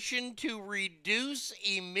obligation to reduce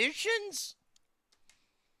emissions?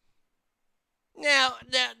 Now,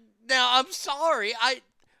 I'm sorry.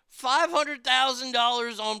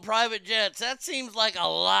 $500,000 on private jets, that seems like a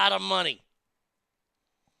lot of money.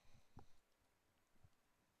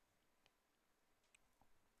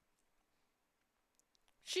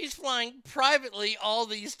 She's flying privately all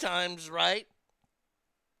these times, right?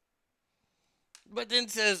 But then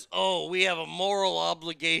says, oh, we have a moral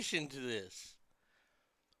obligation to this.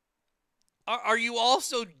 Are you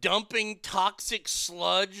also dumping toxic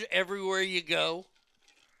sludge everywhere you go?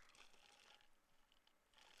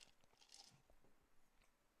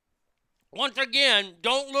 Once again,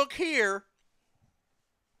 don't look here.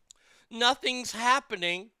 Nothing's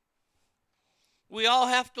happening. We all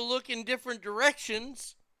have to look in different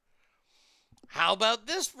directions. How about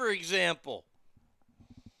this, for example?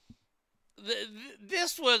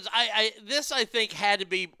 This I think had to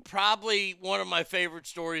be probably one of my favorite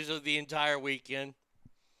stories of the entire weekend.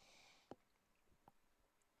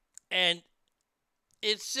 And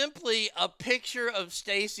it's simply a picture of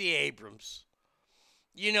Stacey Abrams.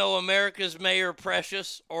 You know, America's Mayor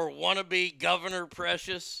Precious, or wannabe Governor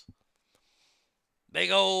Precious.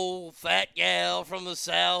 Big old fat gal from the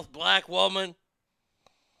South, black woman.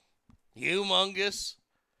 Humongous.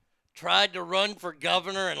 Tried to run for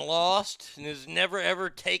governor and lost, and has never ever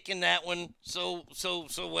taken that one so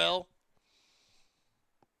well.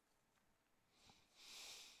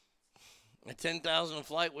 At 10,000 a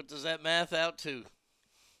flight, what does that math out to?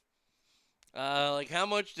 Like, how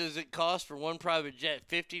much does it cost for one private jet?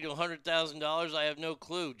 $50,000 to $100,000? I have no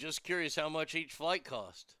clue. Just curious how much each flight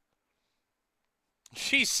cost.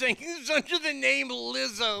 She sings under the name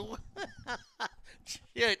Lizzo.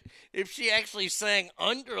 Shit, if she actually sang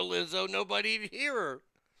under Lizzo, nobody'd hear her.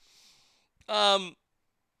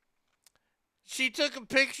 She took a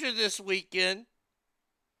picture this weekend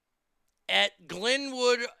at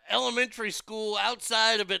Glenwood Elementary School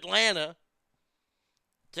outside of Atlanta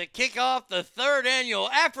to kick off the 3rd annual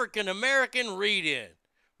African American Read-In,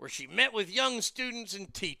 where she met with young students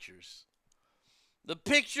and teachers. The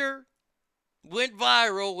picture went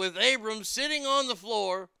viral with Abrams sitting on the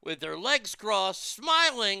floor with her legs crossed,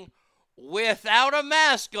 smiling without a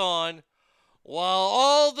mask on, while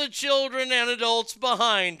all the children and adults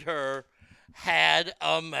behind her had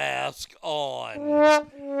a mask on.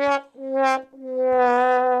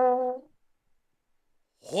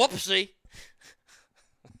 Whoopsie.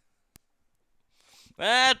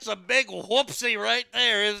 That's a big whoopsie right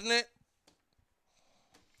there, isn't it?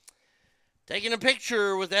 Taking a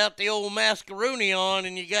picture without the old mascaroni on,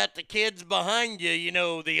 and you got the kids behind you, you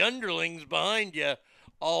know, the underlings behind you,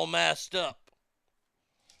 all masked up.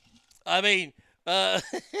 I mean, that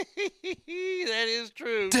is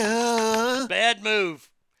true. Duh. Bad move.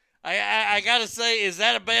 I gotta say, is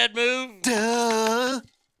that a bad move? Duh.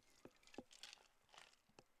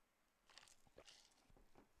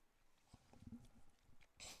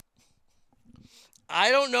 I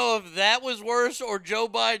don't know if that was worse or Joe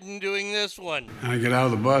Biden doing this one. I get out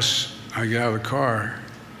of the bus, I get out of the car,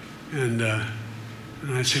 and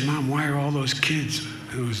I say, Mom, why are all those kids,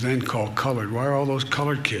 it was then called colored, why are all those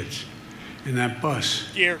colored kids in that bus?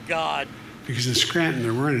 Dear God. Because in Scranton,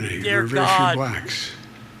 there weren't any. There Dear were very God. few blacks.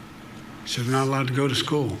 So they're not allowed to go to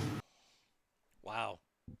school. Wow.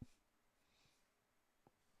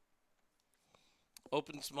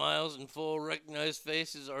 Open smiles and full recognized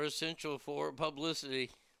faces are essential for publicity.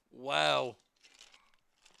 Wow.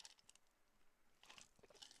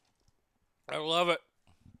 I love it.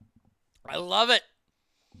 I love it.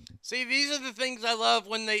 See, these are the things I love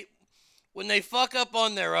when they fuck up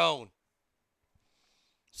on their own.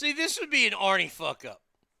 See, this would be an Arnie fuck up.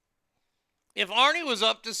 If Arnie was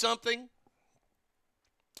up to something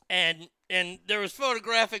and there was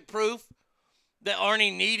photographic proof that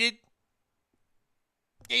Arnie needed,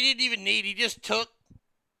 he didn't even need, he just took,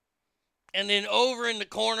 and then over in the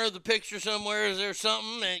corner of the picture somewhere is there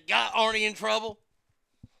something and it got Arnie in trouble.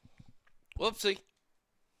 Whoopsie.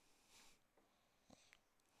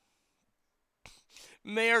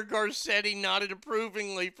 Mayor Garcetti nodded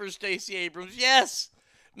approvingly for Stacey Abrams. Yes,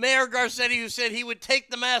 Mayor Garcetti, who said he would take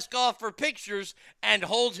the mask off for pictures and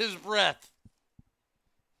hold his breath.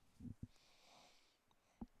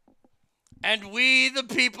 And we, the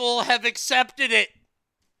people, have accepted it.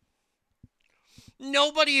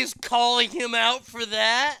 Nobody is calling him out for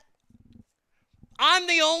that. I'm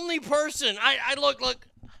the only person. I look,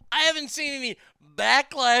 I haven't seen any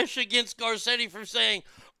backlash against Garcetti for saying,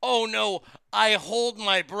 oh no, I hold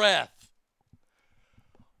my breath.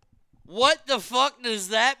 What the fuck does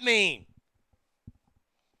that mean?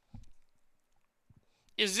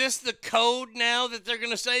 Is this the code now that they're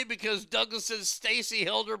going to say because Douglas says Stacey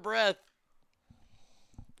held her breath?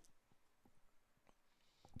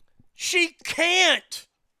 She can't.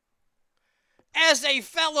 As a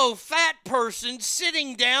fellow fat person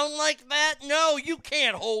sitting down like that, no, you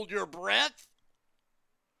can't hold your breath.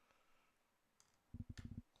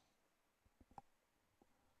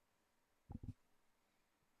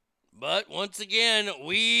 But once again,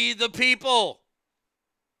 we the people.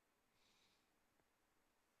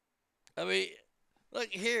 I mean, look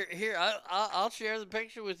here. I'll share the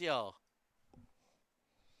picture with y'all.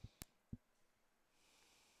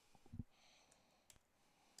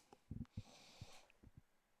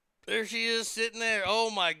 There she is sitting there.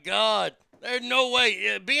 Oh my God. There's no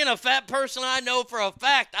way. Being a fat person, I know for a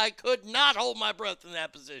fact I could not hold my breath in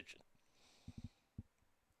that position.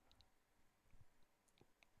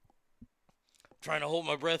 I'm trying to hold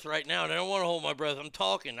my breath right now, and I don't want to hold my breath. I'm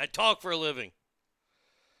talking. I talk for a living.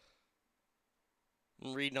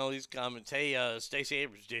 I'm reading all these comments. Hey, Stacey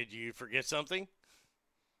Abrams, did you forget something?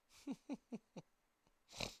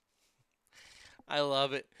 I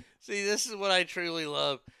love it. See, this is what I truly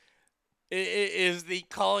love. It is the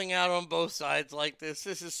calling out on both sides like this.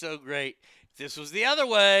 This is so great. If this was the other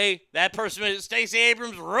way, that person, Stacey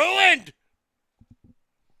Abrams, ruined.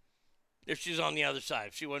 If she's on the other side,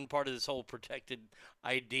 if she wasn't part of this whole protected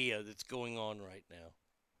idea that's going on right now.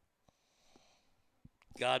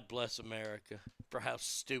 God bless America for how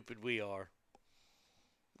stupid we are.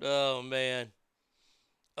 Oh, man.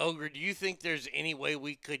 Ogre, do you think there's any way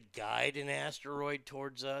we could guide an asteroid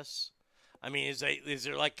towards us? I mean, is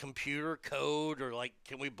there like computer code, or like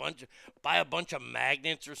can we buy a bunch of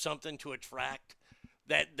magnets or something to attract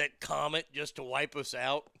that comet just to wipe us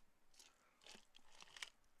out?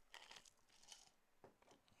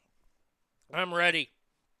 I'm ready.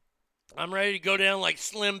 I'm ready to go down like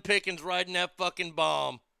Slim Pickens riding that fucking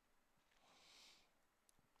bomb.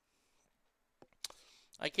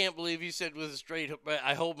 I can't believe he said with a straight,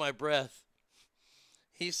 I hold my breath.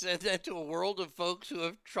 He said that to a world of folks who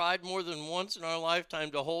have tried more than once in our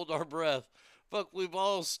lifetime to hold our breath. Fuck, we've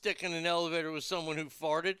all stuck in an elevator with someone who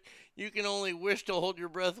farted. You can only wish to hold your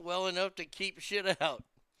breath well enough to keep shit out.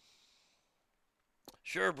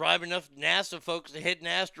 Sure, bribe enough NASA folks to hit an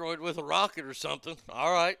asteroid with a rocket or something.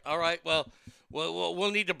 All right. Well,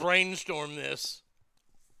 we'll need to brainstorm this.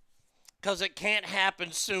 Because it can't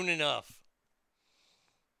happen soon enough.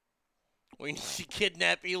 We need to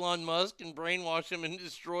kidnap Elon Musk and brainwash him into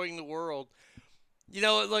destroying the world. You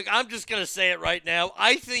know, look, I'm just going to say it right now.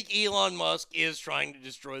 I think Elon Musk is trying to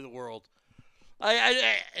destroy the world.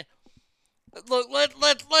 Look,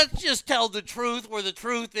 let's just tell the truth where the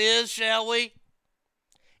truth is, shall we?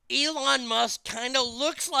 Elon Musk kind of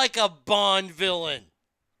looks like a Bond villain.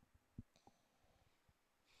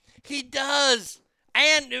 He does.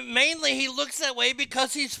 And mainly he looks that way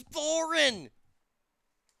because he's foreign.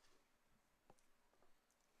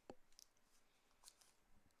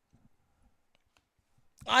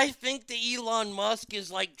 I think that Elon Musk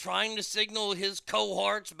is like trying to signal his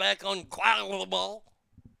cohorts back on Qualball.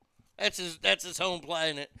 That's his home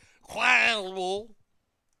planet. Qualball.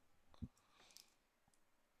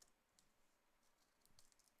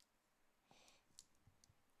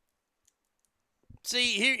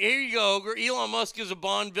 See, here you go, Ogre. Elon Musk is a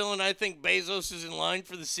Bond villain. I think Bezos is in line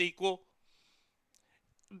for the sequel.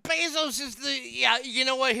 Bezos is you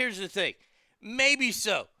know what? Here's the thing. Maybe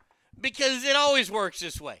so. Because it always works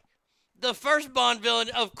this way. The first Bond villain,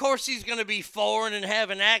 of course he's going to be foreign and have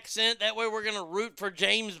an accent. That way we're going to root for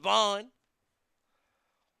James Bond.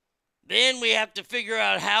 Then we have to figure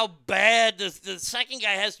out how bad. The second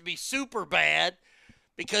guy has to be super bad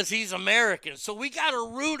because he's American. So we got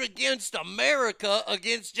to root against America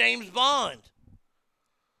against James Bond.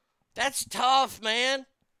 That's tough, man.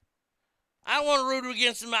 I want to root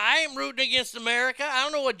against him. I ain't rooting against America. I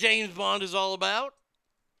don't know what James Bond is all about.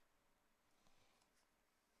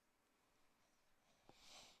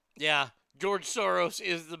 Yeah, George Soros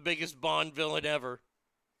is the biggest Bond villain ever.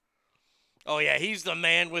 Oh yeah, he's the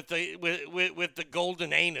man with the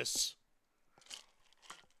golden anus.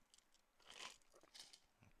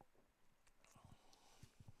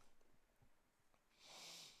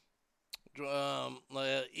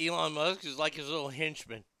 Elon Musk is like his little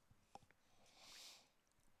henchman.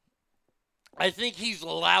 I think he's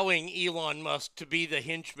allowing Elon Musk to be the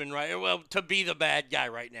henchman, right? Well, to be the bad guy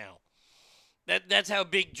right now. That's how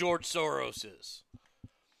big George Soros is.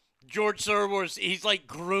 George Soros, he's like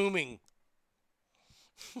grooming.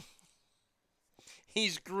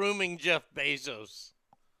 He's grooming Jeff Bezos.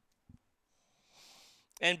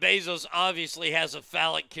 And Bezos obviously has a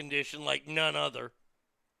phallic condition like none other.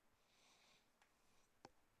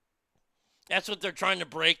 That's what they're trying to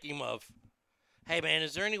break him of. Hey man,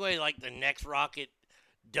 is there any way like the next rocket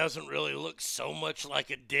doesn't really look so much like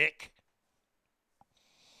a dick?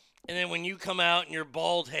 And then when you come out and your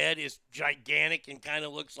bald head is gigantic and kind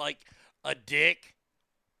of looks like a dick.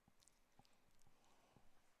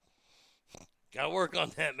 Gotta work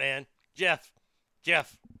on that, man. Jeff.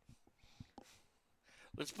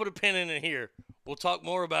 Let's put a pin in it here. We'll talk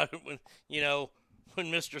more about it when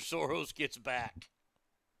Mr. Soros gets back.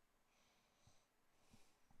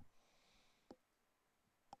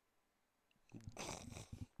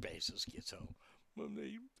 Bezos gets home. Mom,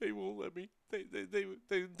 they won't let me.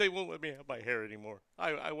 They won't let me have my hair anymore.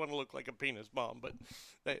 I want to look like a penis, Mom, but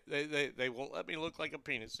they won't let me look like a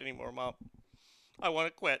penis anymore, Mom. I want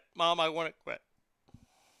to quit, Mom. I want to quit.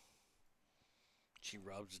 She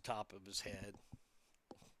rubs the top of his head.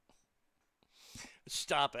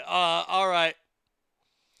 Stop it. All right.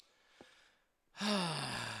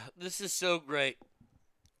 This is so great.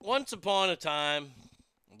 Once upon a time.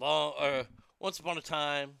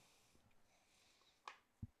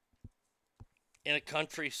 In a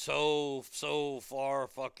country so far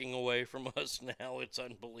fucking away from us now, it's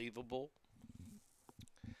unbelievable.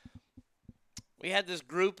 We had this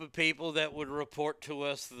group of people that would report to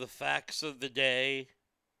us the facts of the day,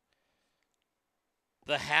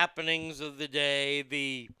 the happenings of the day,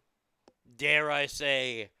 the, dare I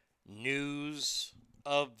say, news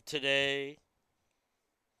of today.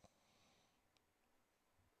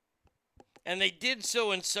 And they did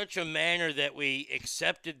so in such a manner that we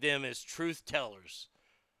accepted them as truth tellers.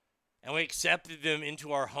 And we accepted them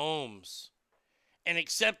into our homes. And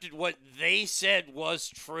accepted what they said was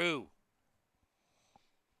true.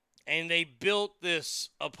 And they built this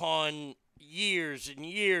upon years and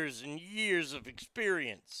years and years of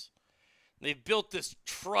experience. They've built this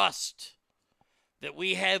trust that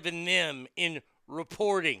we have in them in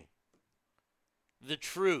reporting the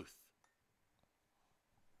truth.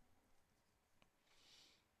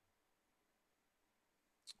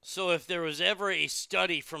 So if there was ever a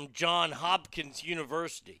study from Johns Hopkins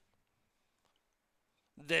University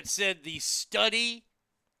that said the study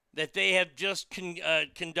that they have just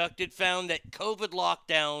conducted found that COVID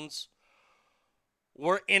lockdowns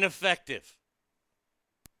were ineffective.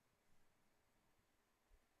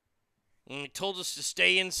 When they told us to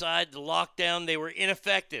stay inside the lockdown, they were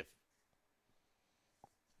ineffective.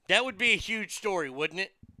 That would be a huge story, wouldn't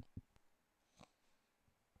it?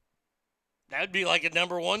 That would be like a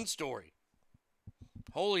number one story.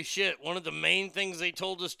 Holy shit, one of the main things they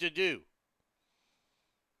told us to do.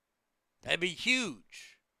 That'd be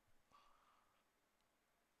huge.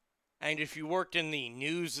 And if you worked in the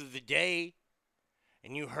news of the day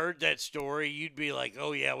and you heard that story, you'd be like,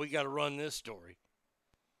 oh yeah, we got to run this story.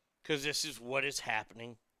 Because this is what is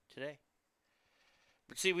happening today.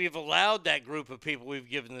 But see, we've allowed that group of people we've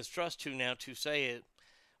given this trust to now to say it.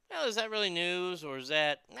 Well, is that really news, or is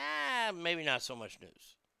that, maybe not so much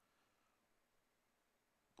news?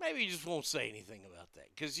 Maybe you just won't say anything about that,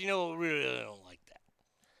 because we really don't like that.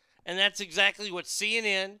 And that's exactly what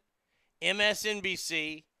CNN,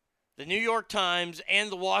 MSNBC, the New York Times,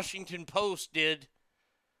 and the Washington Post did.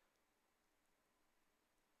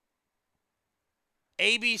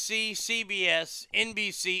 ABC, CBS,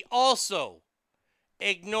 NBC also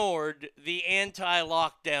ignored the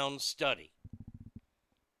anti-lockdown study.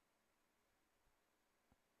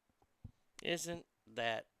 Isn't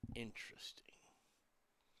that interesting?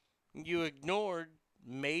 You ignored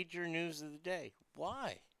major news of the day.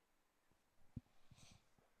 Why?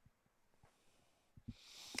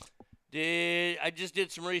 I just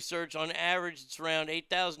did some research. On average, it's around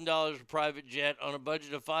 $8,000 for a private jet. On a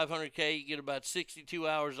budget of $500K, you get about 62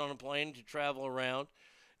 hours on a plane to travel around.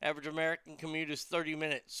 Average American commute is 30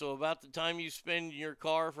 minutes. So about the time you spend in your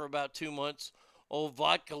car for about 2 months, old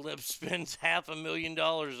Vodka Lips spends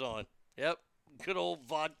 $500,000 on. Yep, good old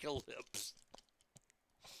Vodka Lips.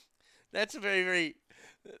 That's a very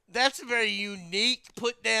unique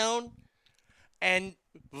put down. And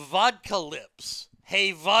Vodka Lips.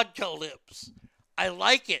 Hey, Vodka Lips. I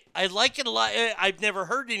like it. I like it a lot. I've never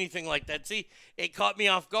heard anything like that. See, it caught me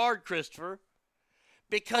off guard, Christopher,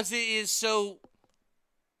 because it is so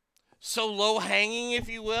low-hanging, if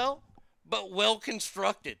you will, but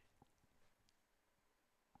well-constructed.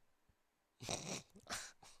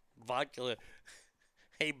 Vodka Lip.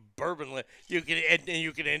 Hey, Bourbon Lip. You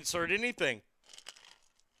can insert anything.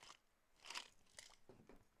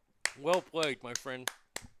 Well played, my friend.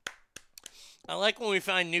 I like when we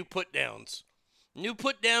find new put-downs. New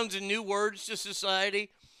put-downs and new words to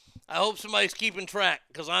society. I hope somebody's keeping track,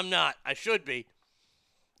 because I'm not. I should be.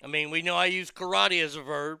 I mean, we know I use karate as a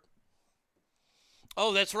verb.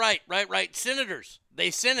 Oh, that's right. Right. Senators.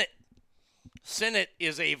 They Senate. Senate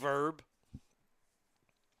is a verb.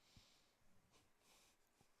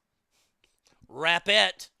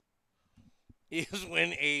 Rapette is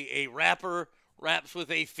when a rapper raps with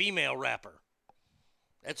a female rapper.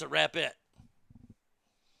 That's a rapette.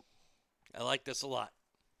 I like this a lot.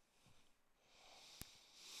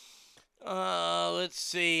 Let's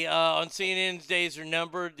see. On CNN's days are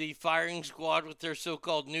numbered. The firing squad with their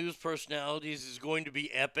so-called news personalities is going to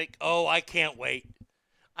be epic. Oh, I can't wait.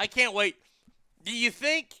 I can't wait. Do you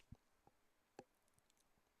think...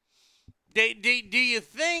 Do you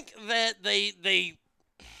think that they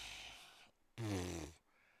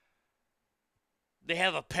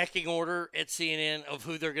have a pecking order at CNN of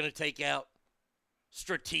who they're going to take out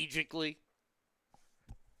strategically?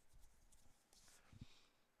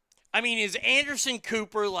 I mean, is Anderson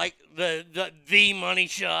Cooper like the money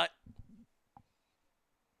shot?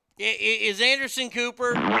 Is Anderson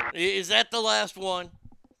Cooper, is that the last one?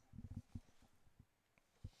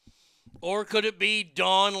 Or could it be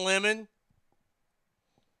Don Lemon?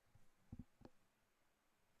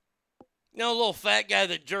 You know, a little fat guy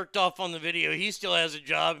that jerked off on the video, he still has a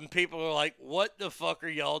job, and people are like, what the fuck are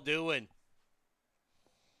y'all doing?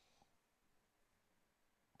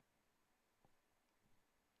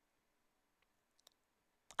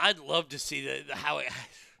 I'd love to see how it...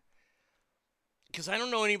 Because I don't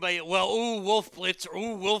know anybody... Well, Wolf Blitzer.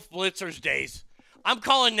 Wolf Blitzer's days. I'm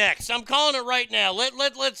calling next. I'm calling it right now.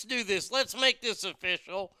 Let's do this. Let's make this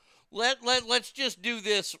official. Let's just do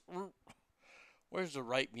this... Where's the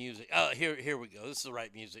right music? Oh, here we go. This is the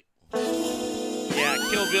right music. Yeah,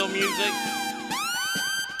 Kill Bill music.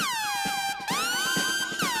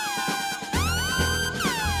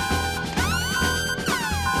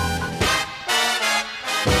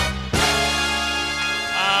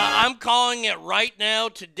 calling it right now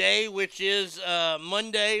today, which is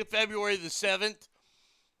Monday, February the 7th.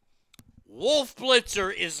 Wolf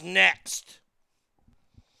Blitzer is next.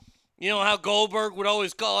 You know how Goldberg would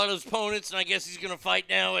always call out his opponents, and I guess he's going to fight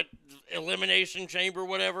now at Elimination Chamber,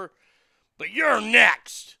 whatever. But you're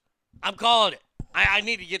next. I'm calling it. I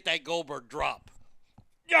need to get that Goldberg drop.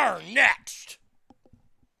 You're next.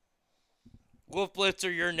 Wolf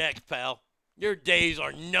Blitzer, you're next, pal. Your days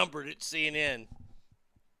are numbered at CNN.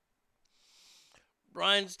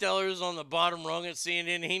 Brian Steller's on the bottom rung at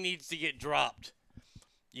CNN. He needs to get dropped.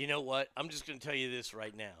 You know what? I'm just going to tell you this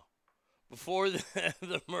right now. Before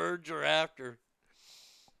the merge or after,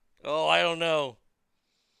 I don't know.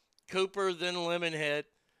 Cooper, then Lemonhead.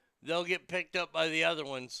 They'll get picked up by the other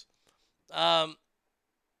ones. My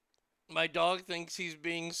dog thinks he's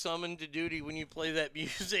being summoned to duty when you play that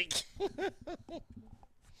music.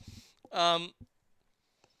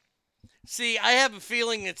 See, I have a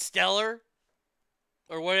feeling that Stellar,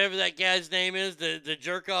 or whatever that guy's name is, the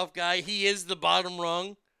jerk-off guy, he is the bottom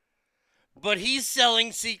rung. But he's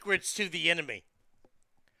selling secrets to the enemy.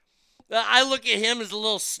 I look at him as a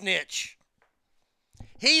little snitch.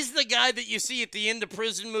 He's the guy that you see at the end of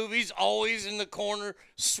prison movies, always in the corner,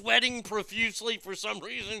 sweating profusely for some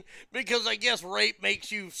reason, because I guess rape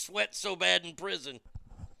makes you sweat so bad in prison.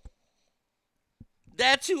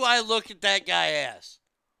 That's who I look at that guy as.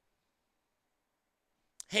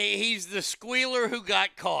 Hey, he's the squealer who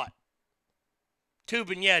got caught.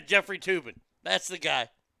 Toobin, yeah, Jeffrey Toobin. That's the guy.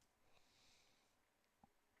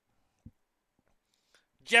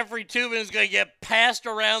 Jeffrey Toobin is going to get passed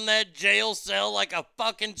around that jail cell like a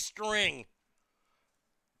fucking string.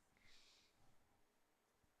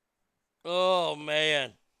 Oh,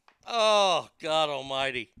 man. Oh, God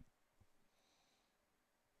almighty.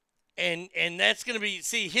 And that's going to be,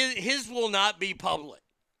 see, his will not be public.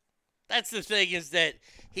 That's the thing, is that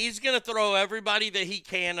he's going to throw everybody that he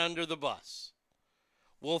can under the bus.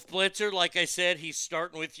 Wolf Blitzer, like I said, he's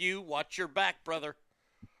starting with you. Watch your back, brother.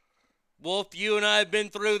 Wolf, you and I have been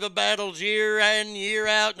through the battles year in, year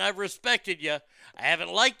out, and I've respected you. I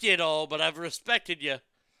haven't liked you at all, but I've respected you.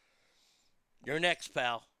 You're next,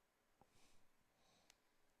 pal.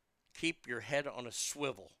 Keep your head on a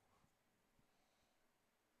swivel.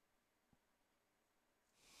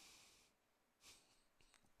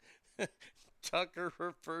 Tucker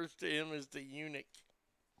refers to him as the eunuch.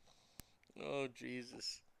 Oh,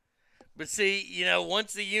 Jesus. But see, you know,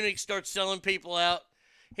 once the eunuch starts selling people out,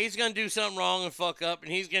 he's going to do something wrong and fuck up,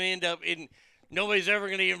 and he's going to end up in, nobody's ever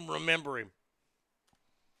going to even remember him.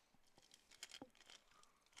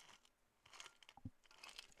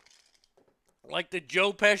 Like the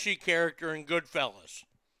Joe Pesci character in Goodfellas.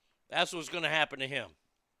 That's what's going to happen to him.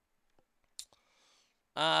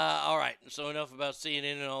 All right, so enough about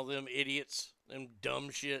CNN and all them idiots, them dumb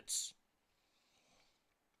shits.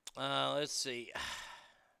 Let's see. I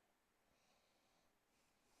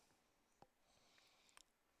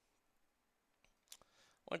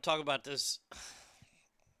want to talk about this.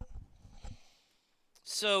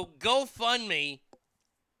 So GoFundMe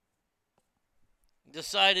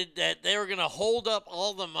decided that they were going to hold up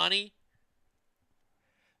all the money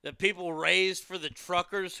that people raised for the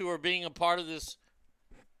truckers who are being a part of this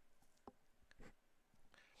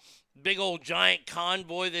big old giant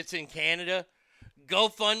convoy that's in Canada.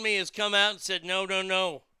 GoFundMe has come out and said, no.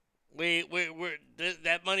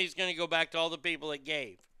 That money's going to go back to all the people that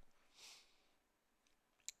gave.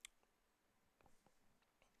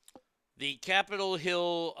 The Capitol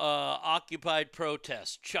Hill occupied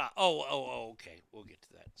protest. Okay. We'll get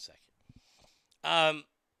to that in a second.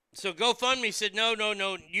 So GoFundMe said,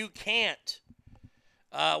 no, you can't.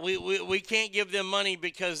 We can't give them money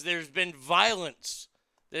because there's been violence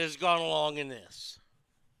that has gone along in this.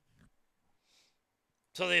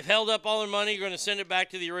 So they've held up all their money, going to send it back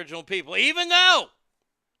to the original people, even though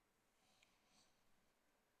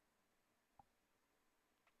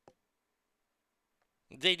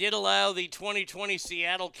they did allow the 2020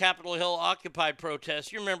 Seattle Capitol Hill Occupy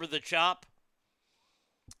protest. You remember the CHOP?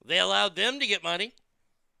 They allowed them to get money.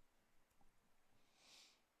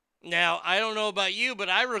 Now, I don't know about you, but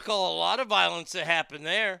I recall a lot of violence that happened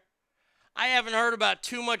there. I haven't heard about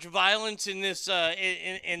too much violence in this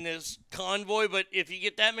in this convoy, but if you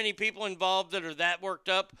get that many people involved that are that worked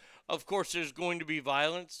up, of course there's going to be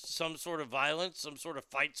violence, some sort of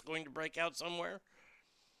fight's going to break out somewhere.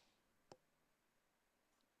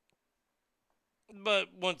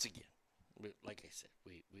 But once again, like I said,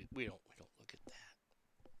 we don't look at that.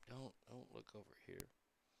 Don't look over here.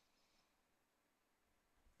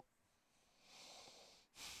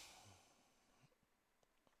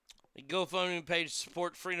 The GoFundMe page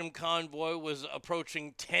Support Freedom Convoy was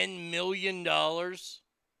approaching $10 million.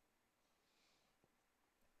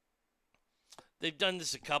 They've done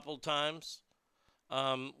this a couple times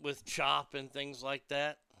with CHOP and things like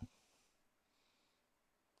that.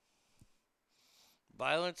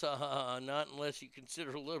 Violence? Not unless you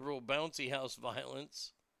consider liberal bouncy house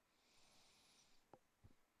violence.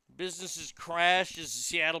 Businesses crashed as the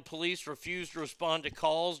Seattle police refused to respond to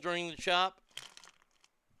calls during the CHOP.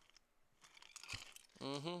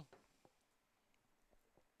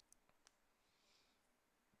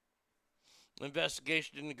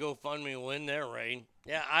 Investigation into GoFundMe will end their reign.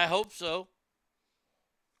 Yeah, I hope so.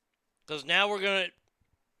 Because now we're going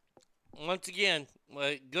to, once again,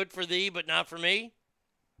 good for thee, but not for me.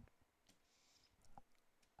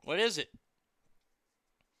 What is it?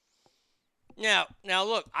 Now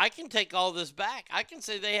look, I can take all this back. I can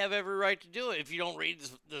say they have every right to do it if you don't read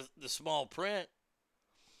the small print.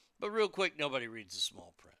 But real quick, nobody reads the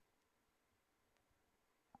small print.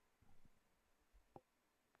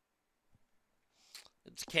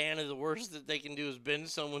 It's kind of the worst that they can do is bend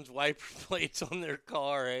someone's wiper plates on their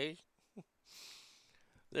car, eh?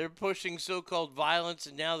 They're pushing so-called violence,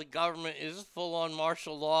 and now the government is full-on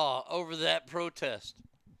martial law over that protest.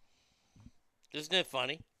 Isn't it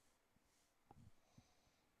funny?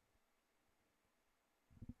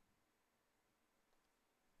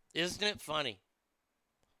 Isn't it funny?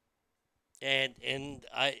 And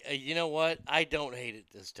I you know what? I don't hate it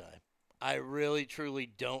this time. I really, truly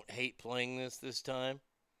don't hate playing this time.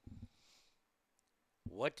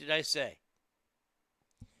 What did I say?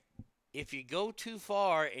 If you go too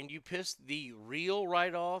far and you piss the real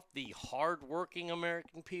right off, the hard-working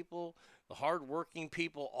American people, the hard-working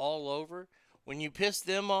people all over, when you piss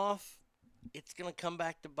them off, it's going to come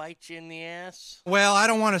back to bite you in the ass. Well, I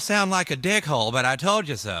don't want to sound like a dickhole, but I told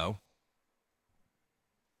you so.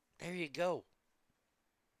 There you go.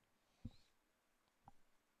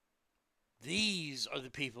 These are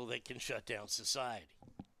the people that can shut down society.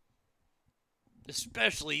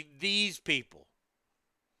 Especially these people.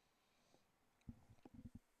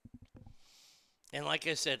 And like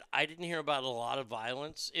I said, I didn't hear about a lot of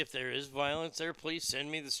violence. If there is violence there, please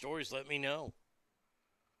send me the stories. Let me know.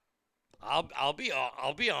 I'll be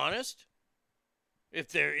honest.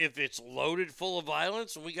 If it's loaded full of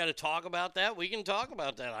violence and we got to talk about that, we can talk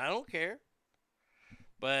about that. I don't care.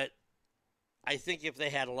 But I think if they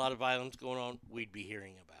had a lot of violence going on, we'd be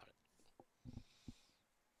hearing about it.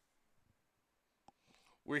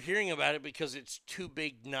 We're hearing about it because it's too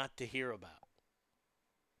big not to hear about.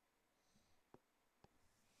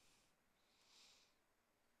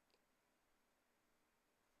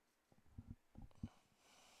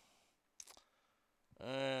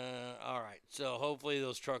 All right. So hopefully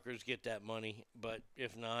those truckers get that money, but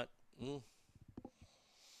if not,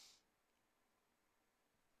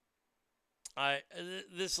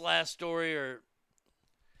 this last story,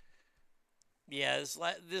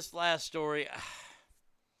 this last story,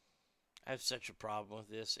 I have such a problem with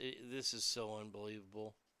this. This is so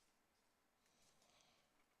unbelievable.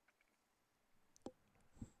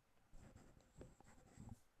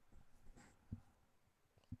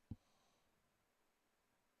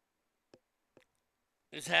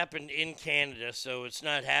 This happened in Canada, so it's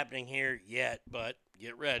not happening here yet, but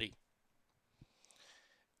get ready.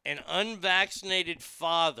 An unvaccinated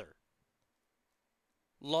father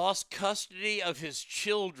lost custody of his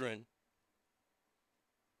children,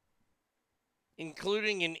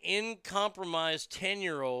 including an uncompromised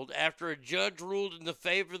 10-year-old, after a judge ruled in the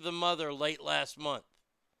favor of the mother late last month.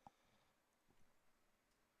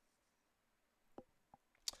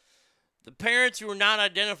 The parents, who were not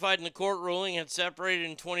identified in the court ruling, had separated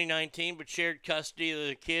in 2019 but shared custody of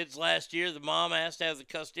the kids last year. The mom asked to have the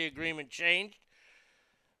custody agreement changed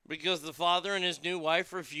because the father and his new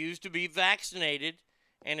wife refused to be vaccinated,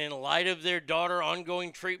 and in light of their daughter's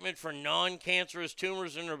ongoing treatment for non-cancerous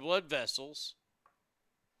tumors in her blood vessels,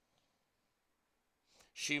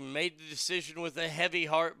 she made the decision with a heavy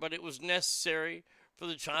heart, but it was necessary for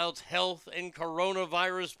the child's health and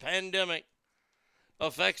coronavirus pandemic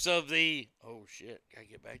effects of the, oh shit, gotta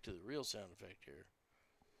get back to the real sound effect here.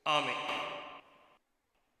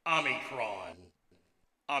 Omicron.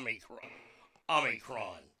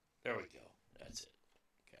 There we go. That's it.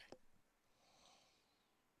 Okay.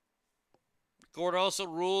 The court also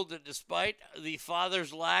ruled that despite the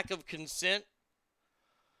father's lack of consent,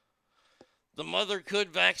 the mother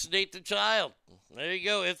could vaccinate the child. There you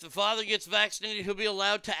go. If the father gets vaccinated, he'll be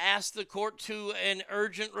allowed to ask the court to an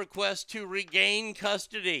urgent request to regain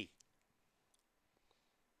custody.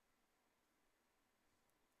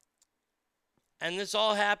 And this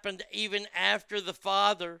all happened even after the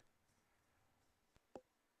father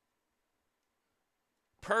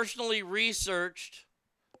personally researched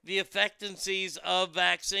the effectiveness of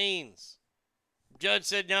vaccines. Judge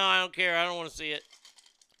said, no, I don't care. I don't want to see it.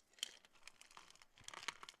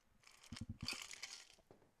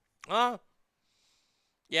 Huh?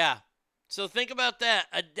 Yeah. So think about that.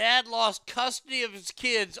 A dad lost custody of his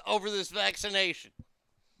kids over this vaccination.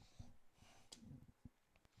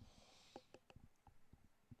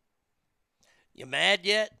 You mad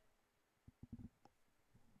yet?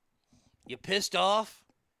 You pissed off?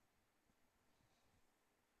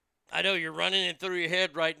 I know you're running it through your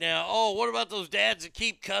head right now. Oh, what about those dads that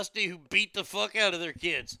keep custody who beat the fuck out of their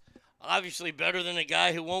kids? Obviously better than a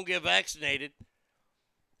guy who won't get vaccinated.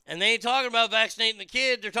 And they ain't talking about vaccinating the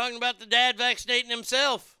kid. They're talking about the dad vaccinating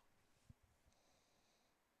himself.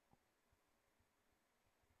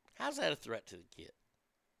 How's that a threat to the kid?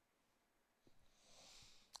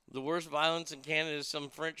 The worst violence in Canada is some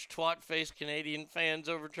French twat-faced Canadian fans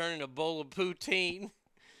overturning a bowl of poutine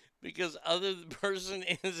because other person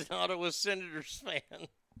is an Ottawa Senators fan.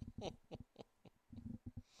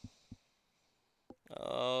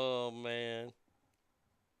 Oh, man.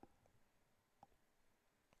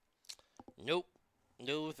 Nope.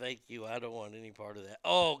 No, thank you. I don't want any part of that.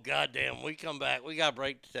 Oh, goddamn. We come back. We got a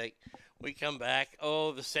break to take. We come back.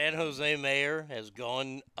 Oh, the San Jose mayor has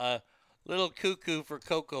gone a little cuckoo for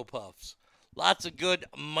Cocoa Puffs. Lots of good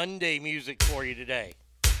Monday music for you today.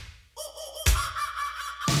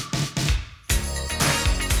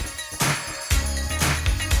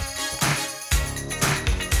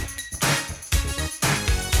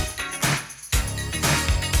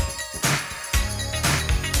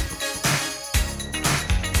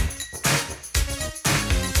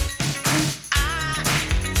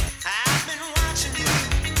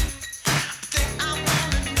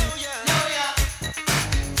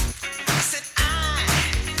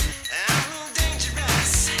 Dangerous.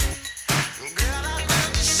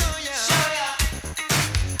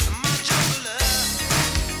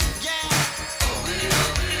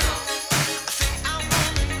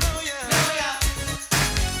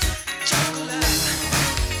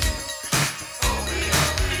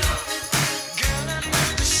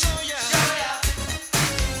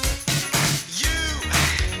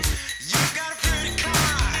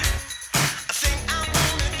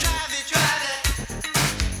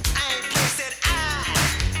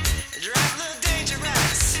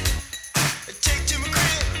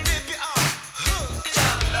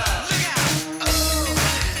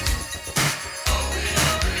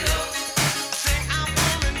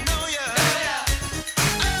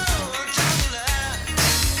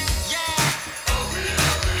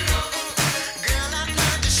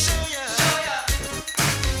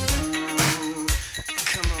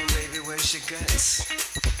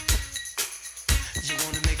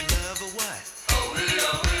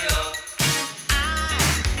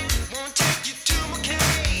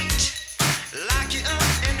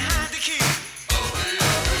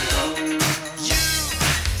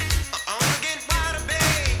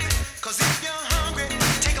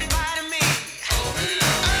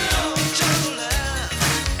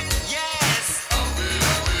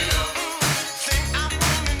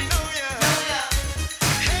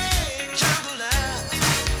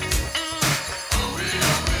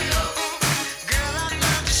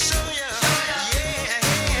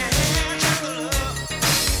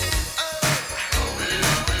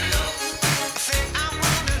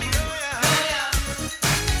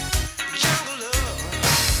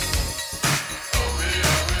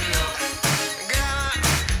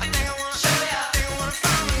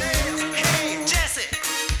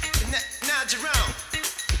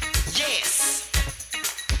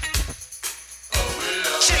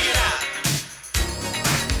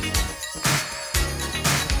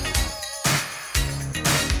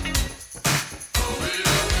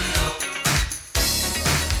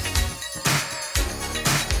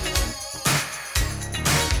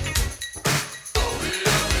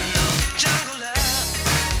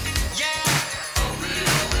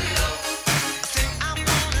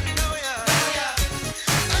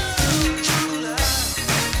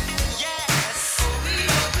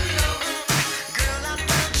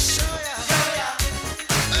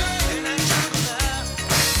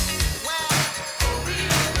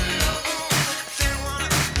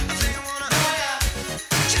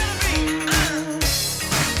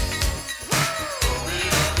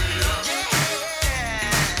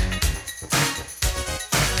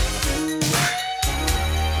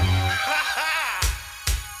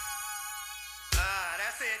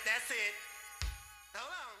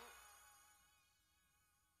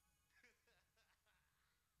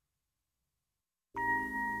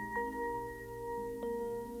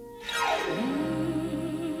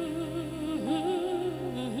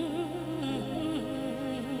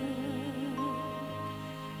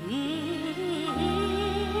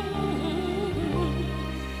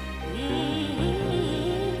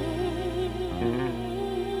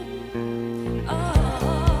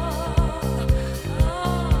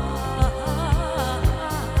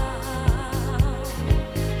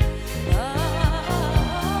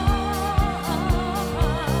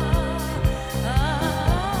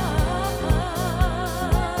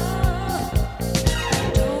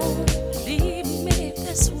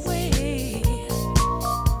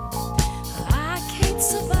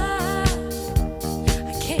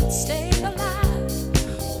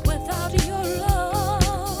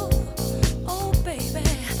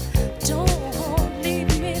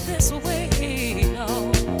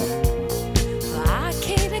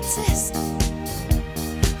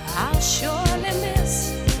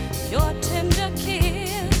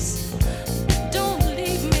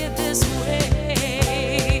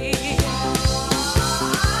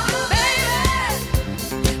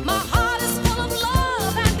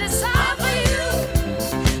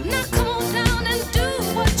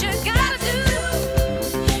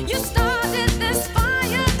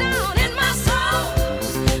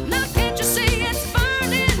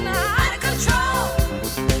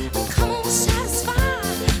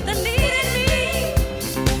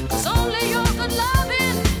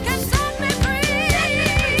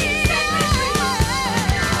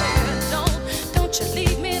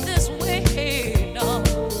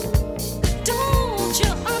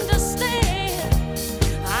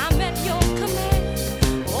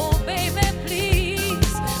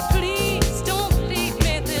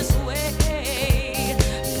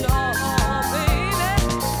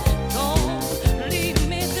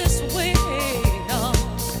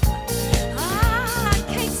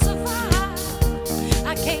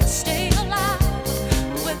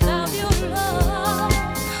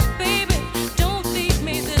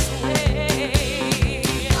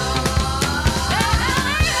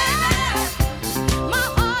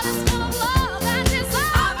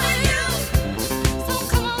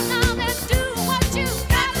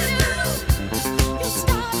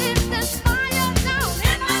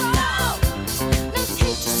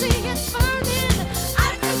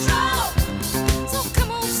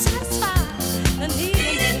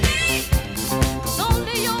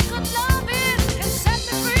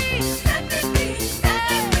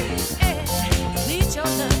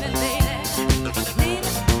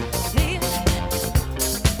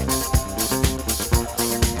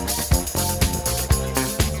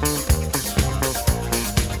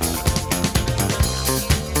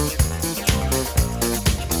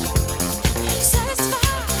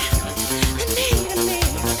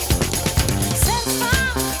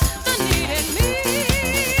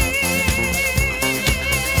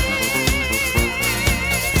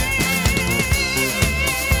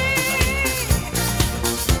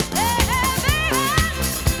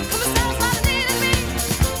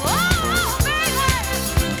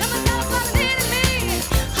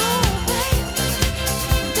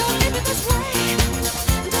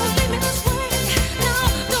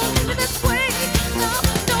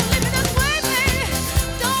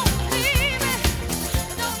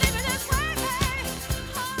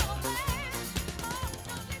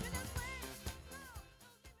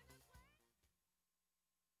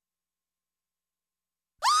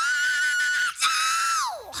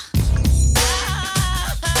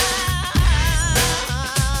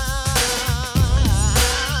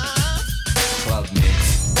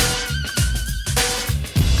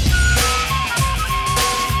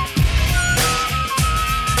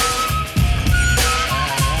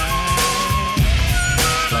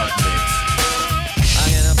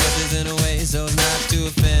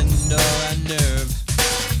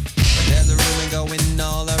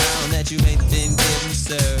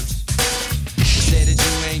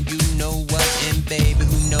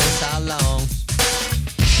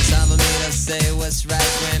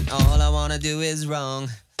 wanna do is wrong.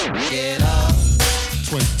 Get up.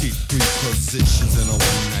 23 positions in a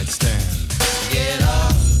one-night stand. Get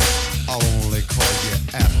up. I'll only call you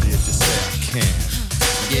after if you say I can.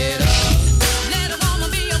 Get up. Let a woman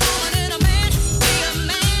be a woman and a man be a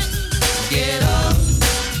man. Get up.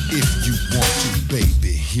 If you want to,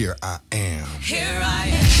 baby, here I am. Here I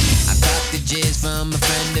am. I got the jizz from a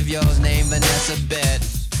friend of yours named Vanessa Bett.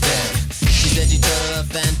 She said you told her a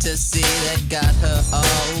fantasy that got her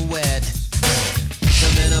all wet.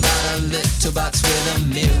 Something about a little box with a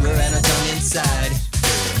mirror and a tongue inside.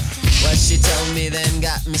 What she told me then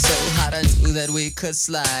got me so hot I knew that we could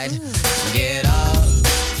slide. Get up.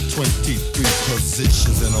 23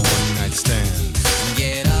 positions in a one-night stand.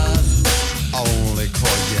 Get up. I'll only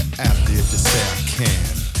call you after if you say I can.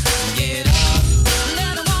 Get up.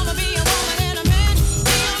 Let a woman be a woman and a man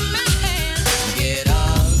be a man. Get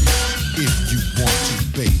up. If you want to,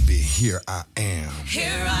 baby, here I am.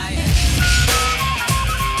 Here I am.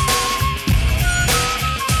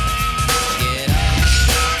 Get up.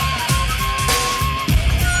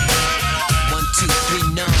 1, 2,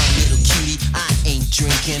 3, no, little cutie, I ain't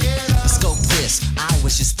drinking. Scope this, I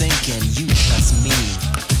was just thinking, you plus me,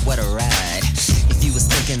 what a ride. If you was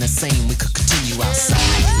thinking the same, we could continue outside.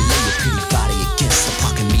 Lay your pretty body against the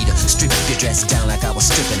parking meter. Strip your dress down like I was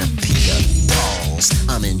stripping a Peter. Pause,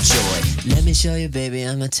 I'm in joy. Let me show you, baby,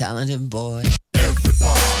 I'm a talented boy.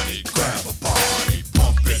 Everybody grab a body,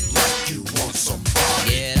 pump it like you want somebody.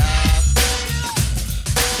 Get up.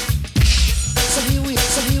 So here we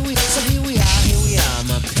are,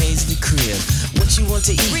 my paisley crib. What you want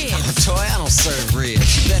to eat? I'm a toy, I don't serve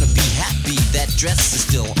ribs. You better be happy that dress is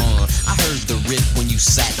still on. I heard the rip when you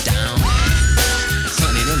sat down.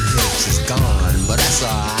 Honey, them hips is gone, but that's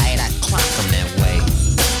alright, I clock them that way.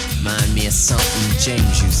 Mind me of something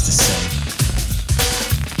James used to say.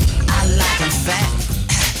 I like them fat,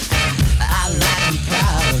 I like them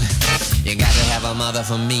proud. You got to have a mother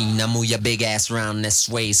for me. Now move your big ass round this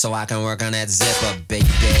way so I can work on that zipper, baby.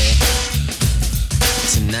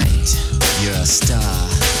 Tonight, you're a star,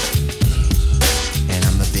 and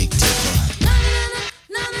I'm the Big Dipper.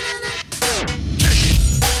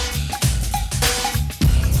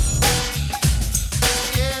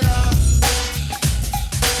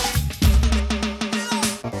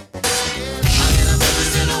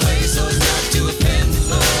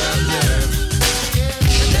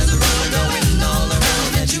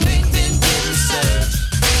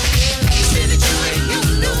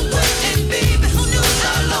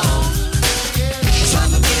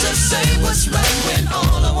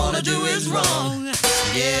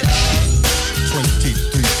 Get up.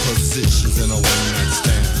 23 positions in a one-night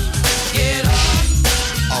stand. Get up.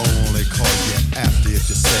 I'll only call you after if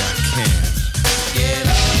you say I can. Get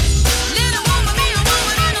up. Let a woman be a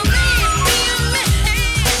woman and a man be a man.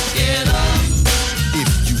 Get up.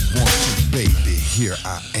 If you want to, baby, here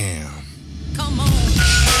I am. Come on.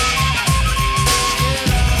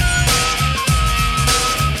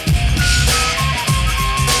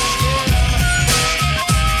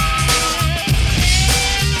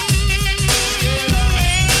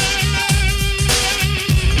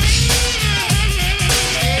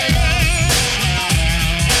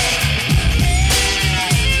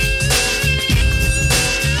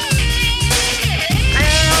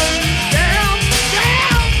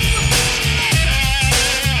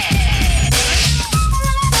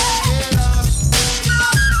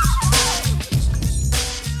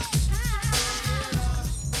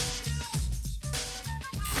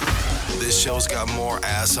 This show's got more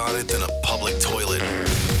ass on it than a public toilet.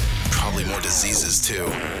 Probably more diseases, too.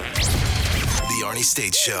 The Arnie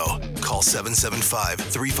State Show. Call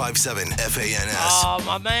 775-357-FANS. Oh,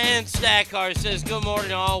 my man Stackar says, good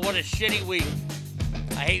morning, all. What a shitty week.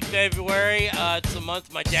 I hate February. It's the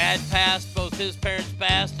month my dad passed. Both his parents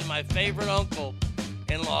passed, and my favorite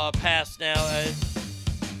uncle-in-law passed now.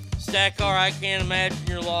 Stackar, I can't imagine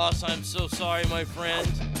your loss. I'm so sorry, my friend.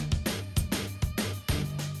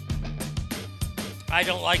 I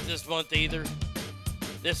don't like this month either.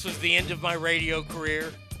 This was the end of my radio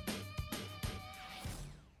career.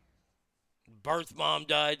 Birth mom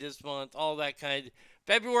died this month, all that kind of...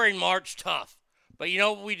 February and March, tough. But you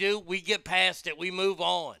know what we do? We get past it. We move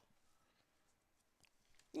on.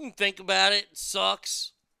 You can think about it. It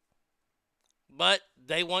sucks. But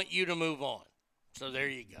they want you to move on. So there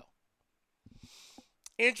you go.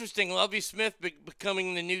 Interesting. Lovie Smith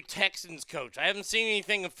becoming the new Texans coach. I haven't seen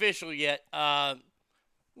anything official yet.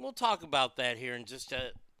 We'll talk about that here in just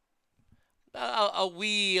a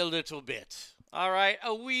wee little bit. All right?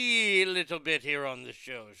 A wee little bit here on the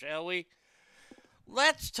show, shall we?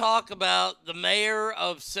 Let's talk about the mayor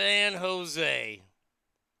of San Jose.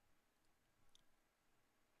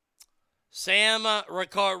 Sam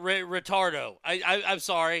Ricardo. I'm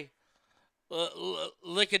sorry.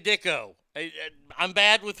 Licadico. I'm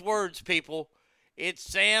bad with words, people. It's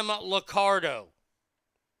Sam Liccardo.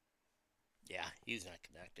 Yeah, he's not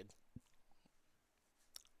connected.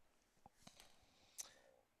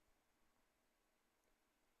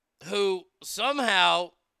 Who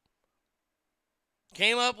somehow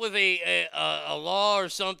came up with a law or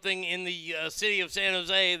something in the city of San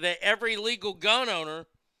Jose that every legal gun owner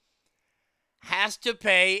has to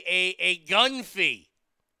pay a gun fee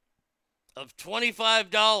of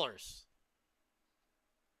 $25.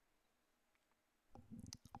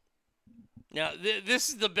 Now, this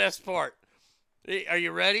is the best part. Are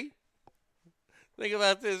you ready? Think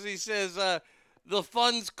about this. He says the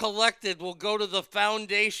funds collected will go to the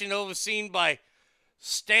foundation overseen by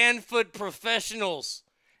Stanford professionals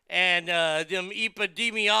and them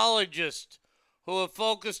epidemiologists who have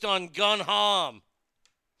focused on gun harm,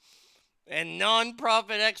 and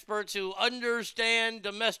nonprofit experts who understand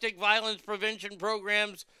domestic violence prevention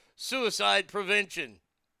programs, suicide prevention.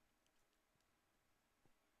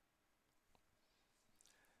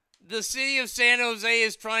 The city of San Jose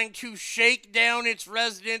is trying to shake down its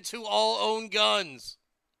residents who all own guns.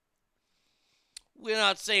 We're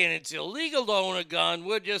not saying it's illegal to own a gun.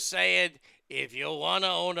 We're just saying if you want to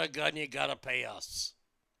own a gun, you got to pay us.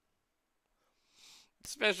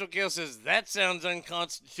 Special Kill says, that sounds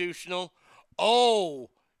unconstitutional. Oh,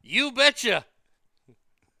 you betcha.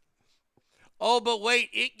 Oh, but wait,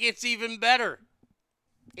 it gets even better.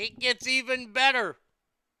 It gets even better.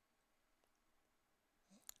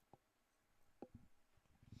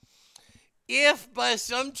 If by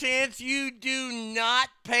some chance you do not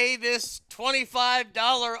pay this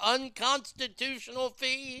 $25 unconstitutional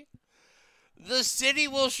fee, the city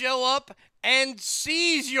will show up and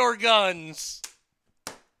seize your guns.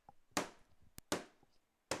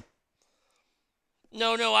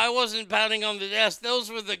 No, I wasn't pounding on the desk. Those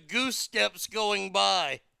were the goose steps going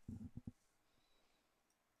by.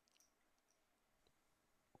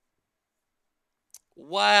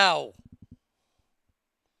 Wow.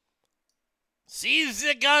 Seize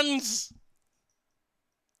the guns.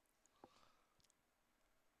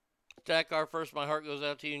 Jack R. First, my heart goes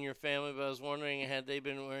out to you and your family, but I was wondering, had they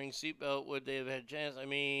been wearing seatbelt, would they have had a chance? I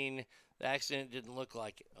mean, the accident didn't look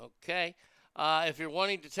like it. Okay. If you're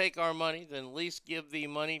wanting to take our money, then at least give the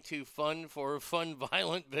money to Fund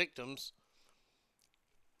Violent Victims.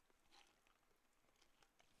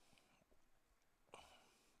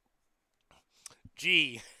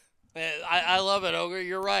 Gee, I love it, Ogre.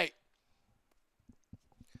 You're right.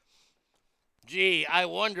 Gee, I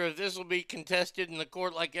wonder if this will be contested in the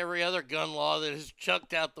court like every other gun law that is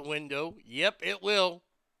chucked out the window. Yep, it will.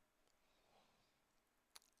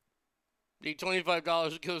 The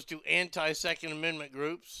 $25 goes to anti-Second Amendment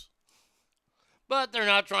groups. But they're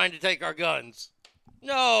not trying to take our guns.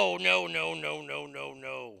 No.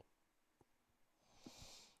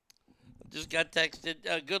 Just got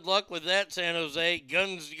texted, good luck with that, San Jose.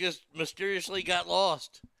 Guns just mysteriously got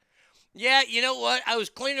lost. Yeah, you know what? I was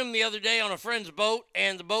cleaning them the other day on a friend's boat,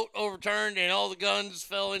 and the boat overturned, and all the guns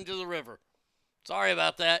fell into the river. Sorry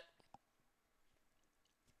about that.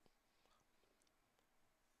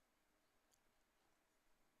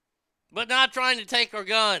 But not trying to take our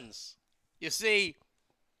guns. You see,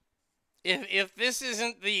 if this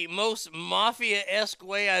isn't the most mafia-esque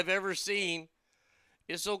way I've ever seen,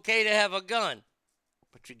 it's okay to have a gun,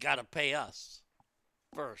 but you gotta pay us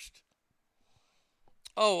first.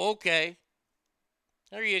 Oh, okay.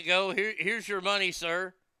 There you go. Here's your money,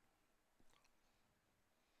 sir.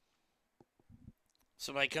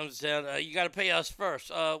 Somebody comes down. You got to pay us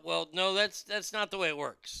first. Well, no, that's not the way it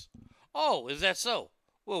works. Oh, is that so?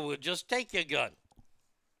 Well, we'll just take your gun.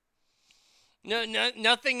 No,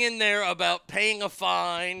 nothing in there about paying a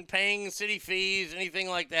fine, paying city fees, anything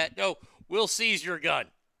like that. No, we'll seize your gun.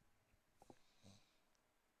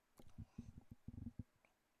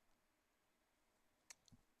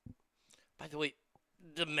 By the way,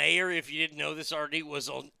 the mayor, if you didn't know this already,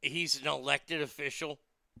 he's an elected official.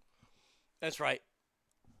 That's right.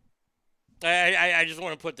 I just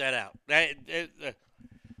want to put that out.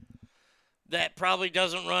 That probably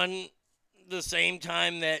doesn't run the same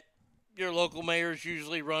time that your local mayors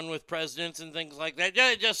usually run with presidents and things like that.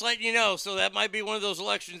 Just letting you know. So that might be one of those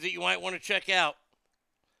elections that you might want to check out.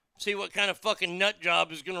 See what kind of fucking nut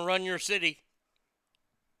job is going to run your city.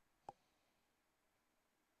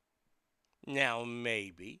 Now,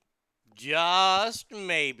 maybe, just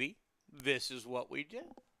maybe, this is what we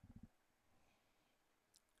do.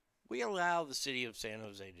 We allow the city of San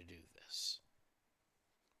Jose to do this.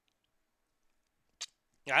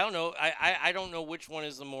 I don't know. I don't know which one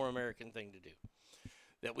is the more American thing to do.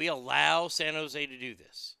 That we allow San Jose to do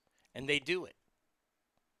this, and they do it.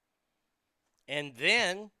 And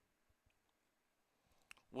then,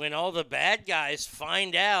 when all the bad guys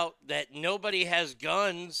find out that nobody has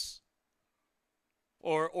guns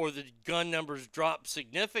or the gun numbers drop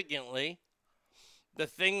significantly, the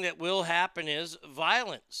thing that will happen is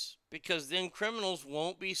violence, because then criminals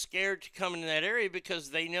won't be scared to come into that area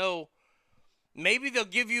because they know maybe they'll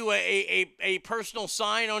give you a personal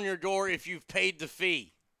sign on your door if you've paid the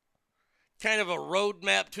fee. Kind of a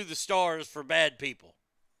roadmap to the stars for bad people.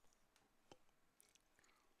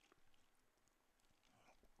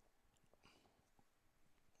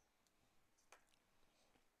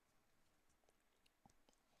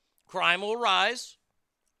 Crime will rise.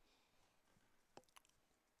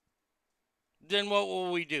 Then what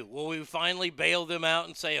will we do? Will we finally bail them out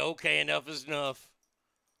and say, okay, enough is enough?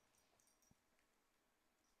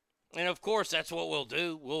 And of course, that's what we'll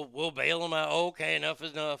do. We'll bail them out. Okay, enough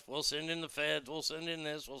is enough. We'll send in the feds. We'll send in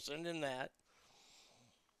this. We'll send in that.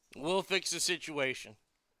 We'll fix the situation.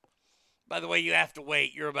 By the way, you have to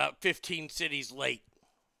wait. You're about 15 cities late.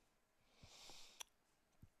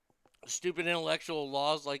 Stupid intellectual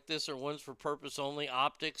laws like this are ones for purpose only.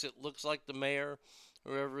 Optics, it looks like the mayor,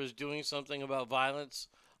 whoever is doing something about violence.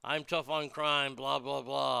 I'm tough on crime, blah, blah,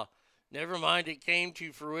 blah. Never mind, it came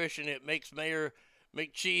to fruition. It makes Mayor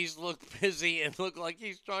McCheese look busy and look like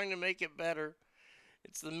he's trying to make it better.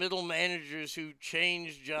 It's the middle managers who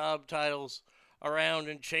change job titles around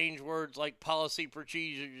and change words like policy,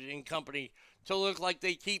 procedures, and company to look like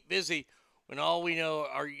they keep busy when all we know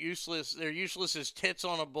are useless. They're useless as tits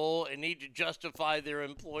on a bull and need to justify their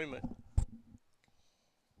employment.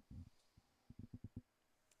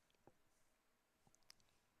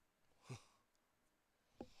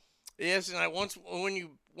 Yes, and once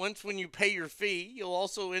when you pay your fee, you'll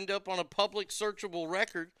also end up on a public searchable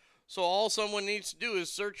record. So all someone needs to do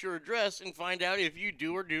is search your address and find out if you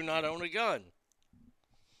do or do not own a gun.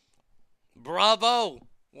 Bravo!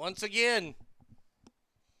 Once again.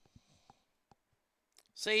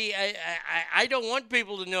 See, I don't want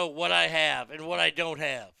people to know what I have and what I don't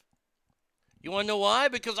have. You want to know why?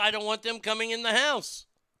 Because I don't want them coming in the house.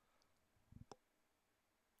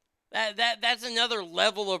 That's another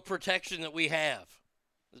level of protection that we have.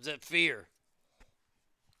 Is that fear.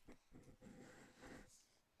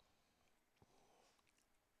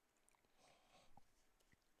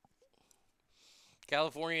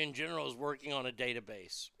 California in general is working on a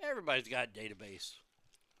database. Everybody's got a database.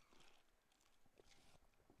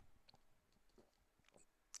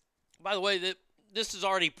 By the way, this is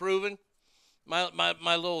already proven. My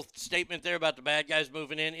little statement there about the bad guys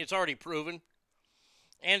moving in, it's already proven.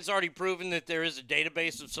 And it's already proven that there is a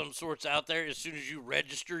database of some sorts out there as soon as you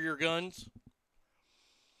register your guns.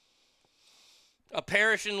 A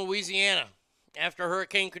parish in Louisiana, after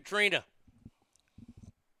Hurricane Katrina,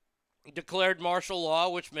 declared martial law,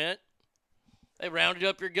 which meant they rounded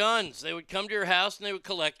up your guns. They would come to your house and they would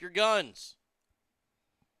collect your guns.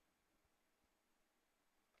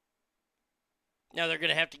 Now they're going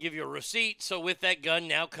to have to give you a receipt, so with that gun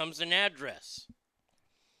now comes an address.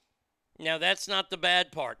 Now, that's not the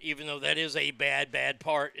bad part, even though that is a bad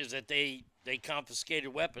part, is that they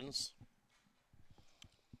confiscated weapons.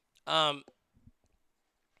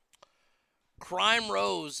 Crime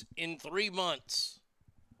rose in 3 months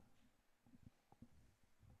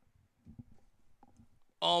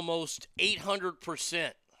almost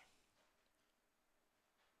 800%.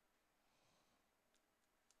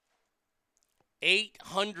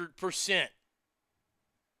 %800%.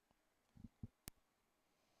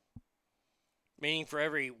 Meaning for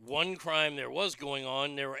every one crime there was going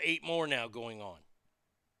on, there were 8 more now going on.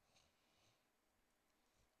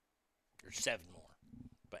 Or 7 more,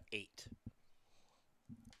 but 8.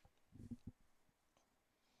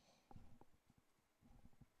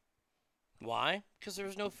 Why? Because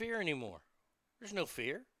there's no fear anymore. There's no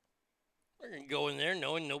fear. They're going to go in there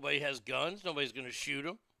knowing nobody has guns, nobody's going to shoot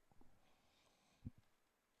them.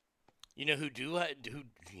 You know who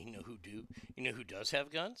does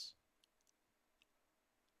have guns?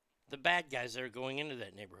 The bad guys that are going into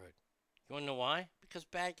that neighborhood. You want to know why? Because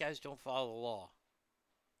bad guys don't follow the law.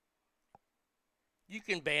 You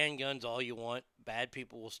can ban guns all you want. Bad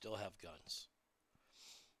people will still have guns.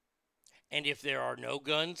 And if there are no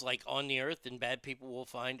guns, like on the earth, then bad people will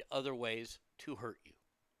find other ways to hurt you.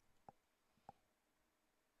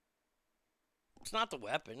 It's not the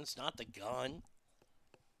weapon. It's not the gun.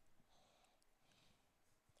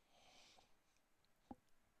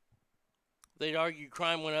 They'd argue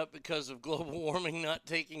crime went up because of global warming not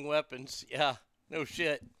taking weapons. Yeah, no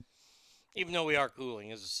shit. Even though we are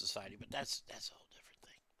cooling as a society, but that's a whole different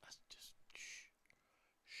thing. Let's just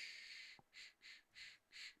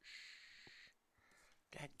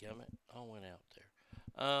dadgummit, I went out there.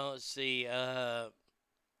 Let's see. I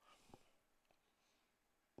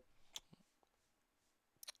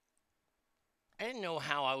didn't know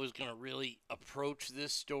how I was going to really approach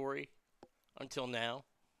this story until now.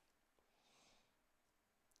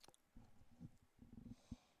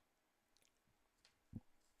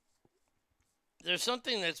 There's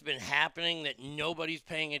something that's been happening that nobody's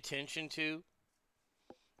paying attention to.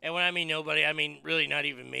 And when I mean nobody, I mean really not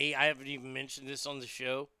even me. I haven't even mentioned this on the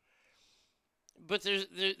show. But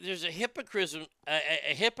there's a hypocritism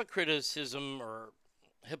or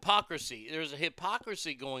hypocrisy. There's a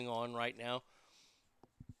hypocrisy going on right now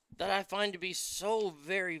that I find to be so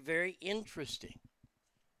very, very interesting.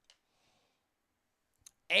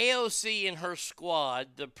 AOC and her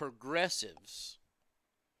squad, the progressives,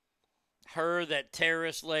 her, that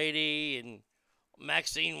terrorist lady, and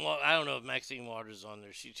Maxine, I don't know if Maxine Waters is on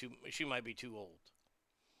there. She might be too old.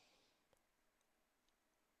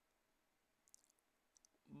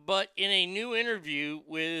 But in a new interview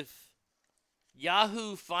with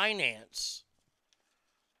Yahoo Finance,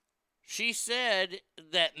 she said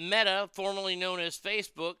that Meta, formerly known as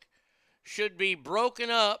Facebook, should be broken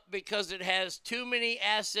up because it has too many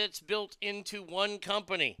assets built into one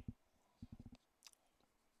company.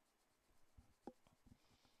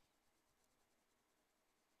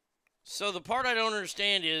 So the part I don't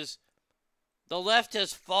understand is the left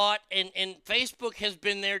has fought, and Facebook has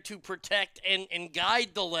been there to protect and guide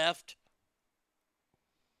the left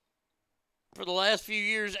for the last few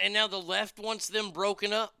years, and now the left wants them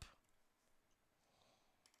broken up.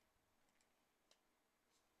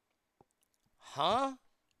 Huh?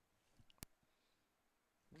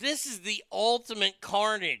 This is the ultimate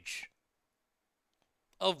carnage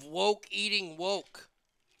of woke eating woke.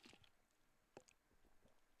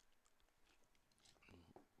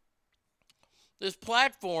 This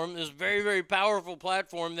platform, this very, very powerful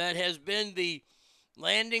platform that has been the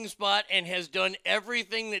landing spot and has done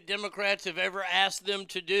everything that Democrats have ever asked them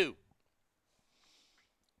to do.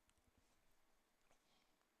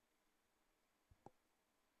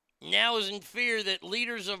 Now is in fear that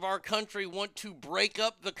leaders of our country want to break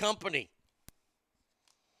up the company.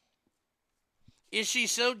 Is she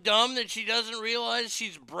so dumb that she doesn't realize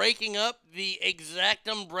she's breaking up the exact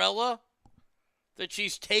umbrella that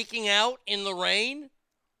she's taking out in the rain?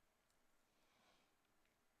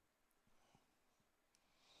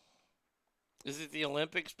 Is it the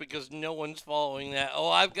Olympics? Because no one's following that. Oh,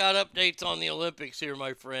 I've got updates on the Olympics here,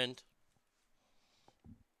 my friend.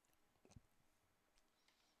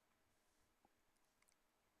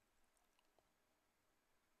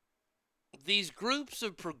 These groups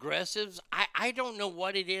of progressives, I don't know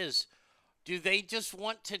what it is. Do they just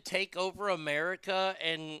want to take over America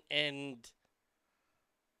and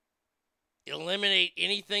eliminate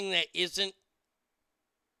anything that isn't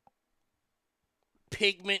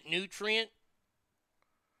pigment nutrient?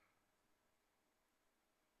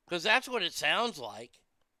 Because that's what it sounds like.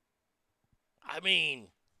 I mean,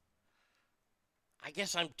 I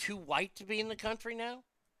guess I'm too white to be in the country now?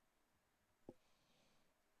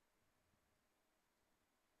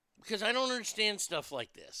 Because I don't understand stuff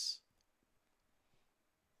like this.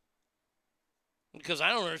 Because I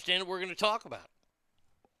don't understand what we're going to talk about.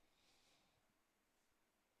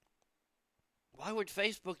 Why would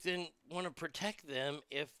Facebook then want to protect them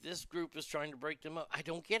if this group is trying to break them up? I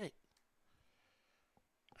don't get it.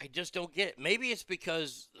 I just don't get it. Maybe it's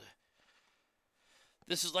because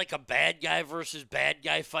this is like a bad guy versus bad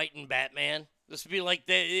guy fighting Batman. This would be like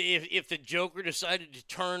if the Joker decided to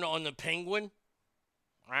turn on the Penguin.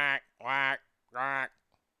 Whack, whack, whack.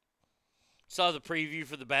 Saw the preview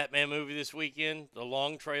for the Batman movie this weekend, the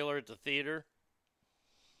long trailer at the theater.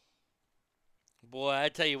 Boy, I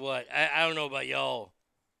tell you what, I don't know about y'all.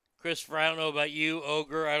 Christopher, I don't know about you.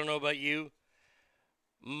 Ogre, I don't know about you.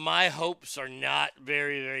 My hopes are not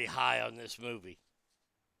very, very high on this movie.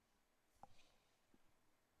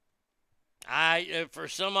 For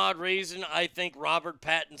some odd reason, I think Robert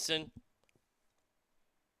Pattinson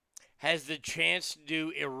has the chance to do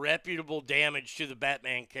irreparable damage to the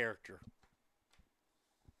Batman character.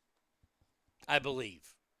 I believe.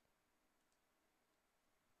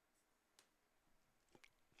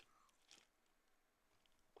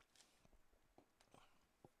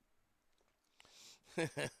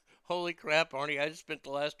 Holy crap, Arnie. I just spent the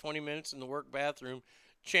last 20 minutes in the work bathroom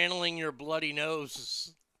channeling your bloody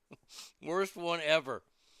nose. Worst one ever.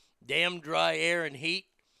 Damn dry air and heat.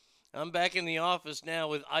 I'm back in the office now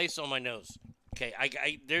with ice on my nose. Okay,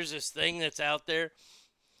 there's this thing that's out there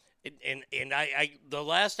And I the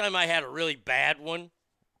last time I had a really bad one,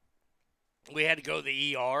 we had to go to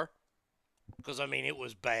the ER because, I mean, it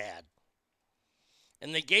was bad.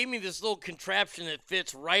 And they gave me this little contraption that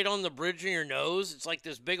fits right on the bridge of your nose. It's like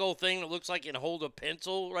this big old thing that looks like it can hold a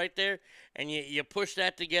pencil right there. And you push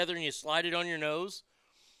that together and you slide it on your nose.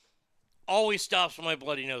 Always stops my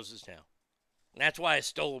bloody noses now. And that's why I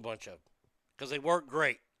stole a bunch of them. Because they work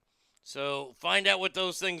great. So find out what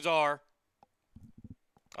those things are.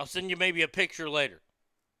 I'll send you maybe a picture later.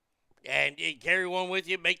 And carry one with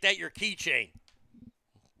you. Make that your keychain.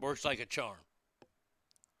 Works like a charm.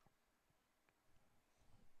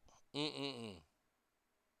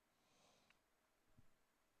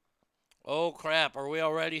 Oh, crap. Are we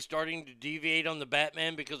already starting to deviate on the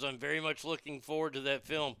Batman? Because I'm very much looking forward to that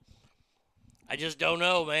film. I just don't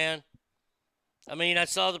know, man. I mean, I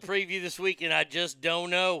saw the preview this week, and I just don't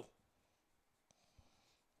know.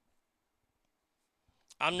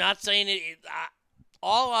 I'm not saying it.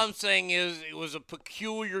 All I'm saying is it was a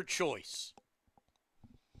peculiar choice.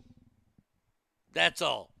 That's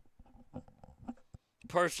all.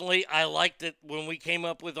 Personally, I liked it when we came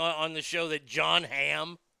up with on the show that John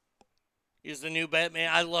Hamm is the new Batman.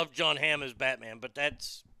 I love John Hamm as Batman, but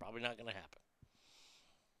that's probably not going to happen.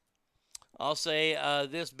 I'll say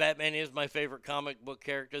this Batman is my favorite comic book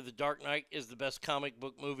character. The Dark Knight is the best comic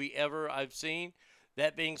book movie ever I've seen.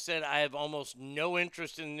 That being said, I have almost no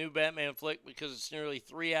interest in the new Batman flick because it's nearly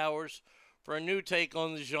 3 hours for a new take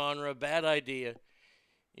on the genre. Bad idea.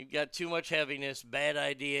 You've got too much heaviness. Bad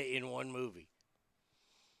idea in one movie.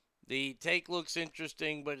 The take looks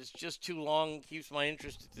interesting, but it's just too long. It keeps my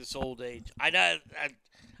interest at this old age.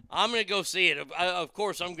 I'm going to go see it. Of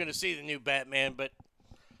course, I'm going to see the new Batman, but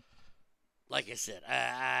like I said,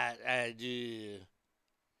 I do.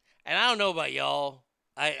 And I don't know about y'all.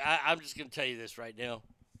 I'm just going to tell you this right now.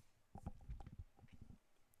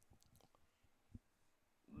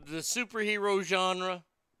 The superhero genre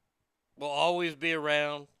will always be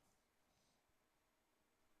around.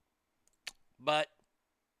 But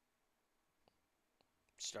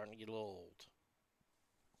it's starting to get a little old.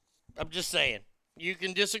 I'm just saying. You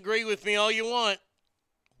can disagree with me all you want.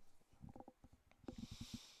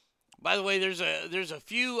 By the way, there's a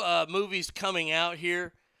few movies coming out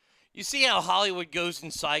here. You see how Hollywood goes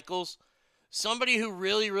in cycles? Somebody who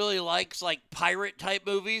really, really likes like pirate type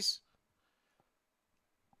movies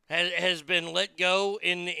has been let go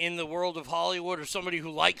in the world of Hollywood, or somebody who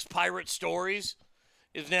likes pirate stories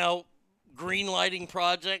is now greenlighting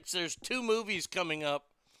projects. There's 2 movies coming up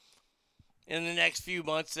in the next few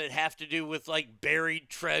months that have to do with like buried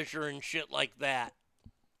treasure and shit like that.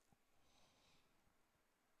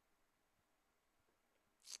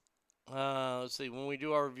 Let's see. When we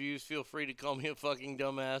do our reviews, feel free to call me a fucking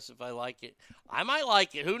dumbass if I like it. I might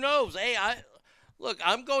like it. Who knows? Hey,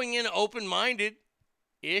 I'm going in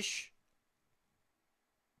open-minded-ish.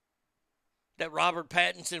 That Robert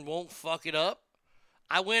Pattinson won't fuck it up.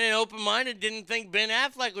 I went in open-minded, didn't think Ben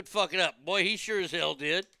Affleck would fuck it up. Boy, he sure as hell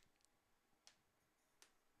did.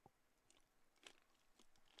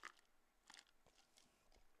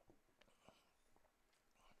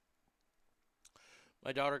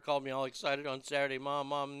 My daughter called me all excited on Saturday. Mom,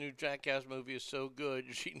 the new Jackass movie is so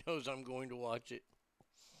good. She knows I'm going to watch it.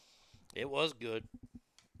 It was good.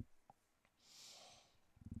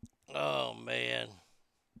 Oh, man.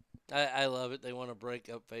 I love it. They want to break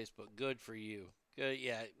up Facebook. Good for you. Good.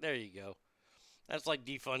 Yeah, there you go. That's like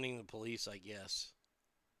defunding the police, I guess.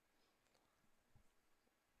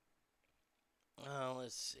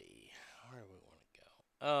 Let's see. Where do we want to go?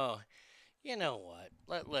 Oh, you know what?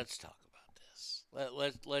 Let's talk about this.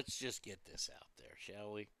 Let's just get this out there,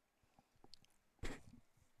 shall we?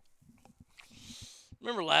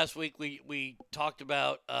 Remember last week we talked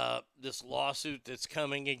about this lawsuit that's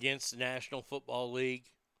coming against the National Football League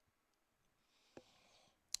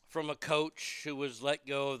from a coach who was let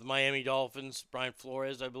go of the Miami Dolphins, Brian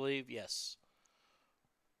Flores, I believe. Yes.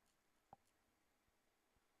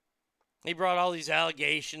 He brought all these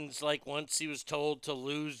allegations, like once he was told to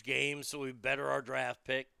lose games so we better our draft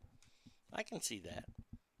pick. I can see that.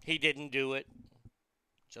 He didn't do it,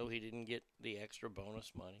 so he didn't get the extra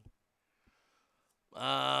bonus money.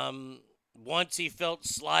 Once he felt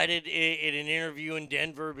slighted in an interview in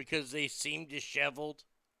Denver because they seemed disheveled.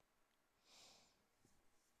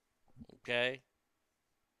 Okay.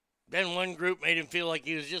 Then one group made him feel like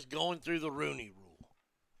he was just going through the Rooney Rule.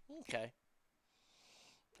 Okay.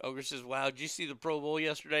 Ogre says, wow, did you see the Pro Bowl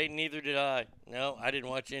yesterday? Neither did I. No, I didn't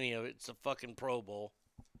watch any of it. It's a fucking Pro Bowl.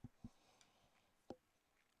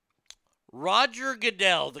 Roger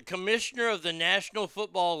Goodell, the commissioner of the National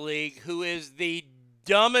Football League, who is the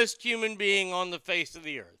dumbest human being on the face of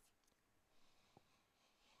the earth.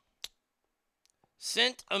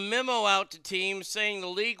 sent a memo out to teams saying the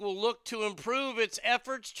league will look to improve its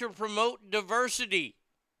efforts to promote diversity,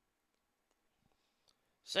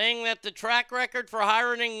 saying that the track record for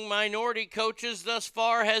hiring minority coaches thus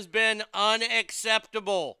far has been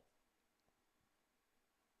unacceptable.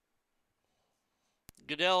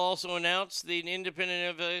 Goodell also announced the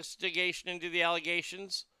independent investigation into the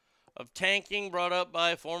allegations of tanking brought up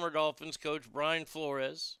by former Dolphins coach Brian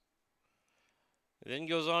Flores. It then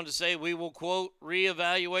goes on to say, we will, quote,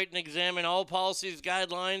 reevaluate and examine all policies,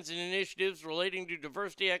 guidelines, and initiatives relating to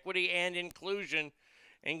diversity, equity, and inclusion,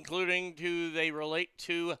 including they relate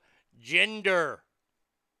to gender.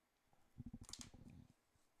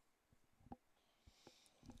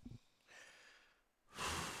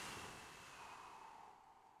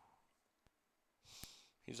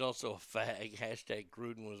 He's also a fag. Hashtag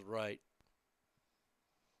Gruden was right.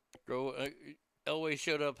 Elway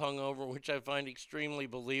showed up hungover, which I find extremely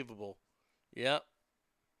believable. Yep.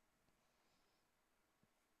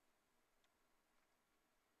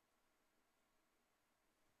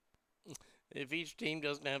 If each team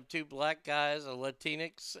doesn't have 2 black guys, a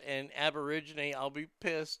Latinx, and Aborigine, I'll be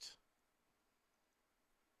pissed.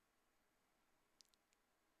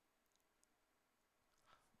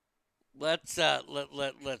 Let's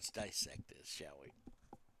dissect this, shall we?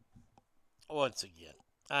 Once again,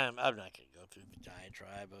 I'm not going to go through the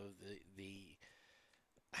diatribe of the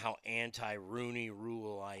how anti-Rooney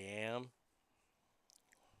Rule I am.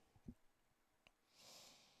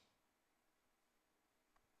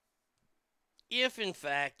 If, in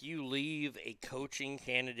fact, you leave a coaching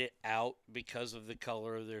candidate out because of the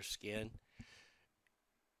color of their skin,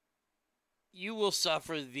 you will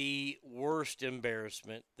suffer the worst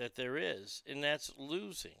embarrassment that there is, and that's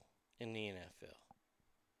losing in the NFL.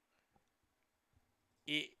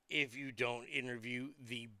 If you don't interview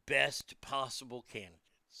the best possible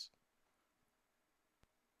candidates.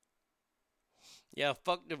 Yeah,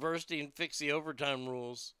 fuck diversity and fix the overtime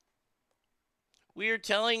rules. We are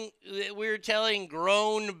telling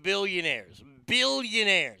grown billionaires.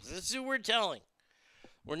 This is who we're telling.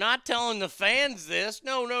 We're not telling the fans this.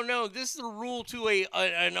 No. This is the rule to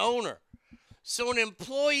an owner. So an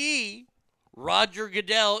employee, Roger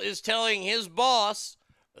Goodell, is telling his boss,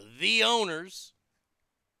 the owners,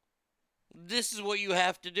 this is what you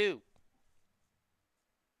have to do.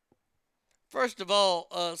 First of all,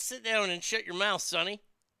 sit down and shut your mouth, Sonny.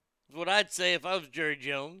 Is what I'd say if I was Jerry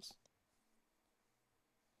Jones.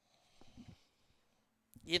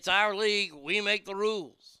 It's our league. We make the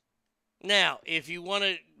rules. Now, if you want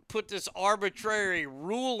to put this arbitrary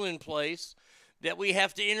rule in place that we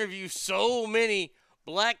have to interview so many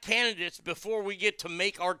black candidates before we get to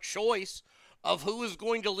make our choice of who is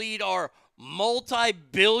going to lead our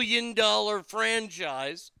multi-billion-dollar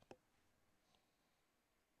franchise,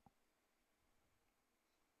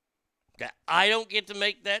 that I don't get to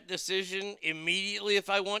make that decision immediately if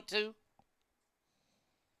I want to.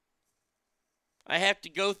 I have to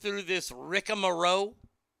go through this rigmarole.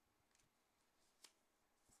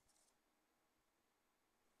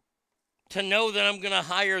 To know that I'm going to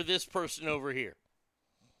hire this person over here.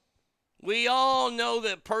 We all know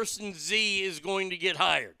that person Z is going to get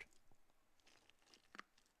hired.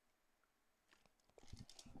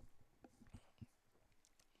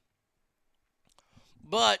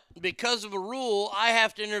 But because of a rule, I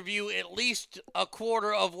have to interview at least a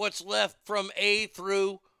quarter of what's left from A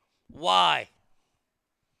through Y.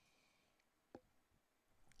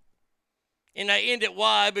 And I end at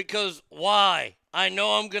Y because Y. I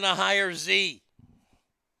know I'm going to hire Z.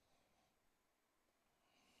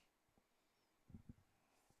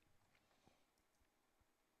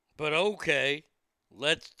 But okay,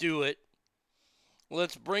 let's do it.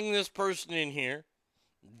 Let's bring this person in here.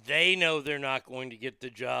 They know they're not going to get the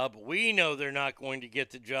job. We know they're not going to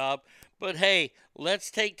get the job. But hey,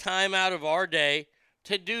 let's take time out of our day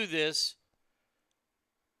to do this,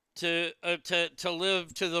 to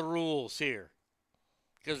live to the rules here.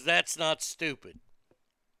 Because that's not stupid.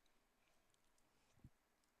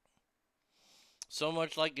 So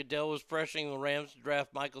much like Goodell was pressuring the Rams to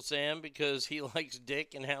draft Michael Sam because he likes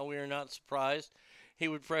dick, and how we are not surprised he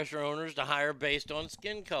would pressure owners to hire based on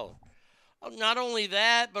skin color. Not only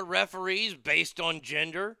that, but referees based on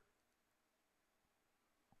gender.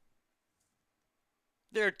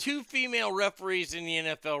 There are 2 female referees in the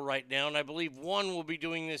NFL right now, and I believe one will be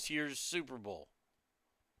doing this year's Super Bowl.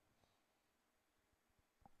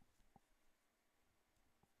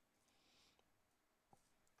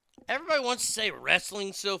 Everybody wants to say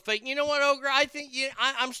wrestling's so fake. You know what, Ogre? I think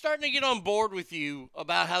I'm starting to get on board with you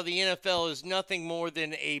about how the NFL is nothing more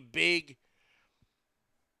than a big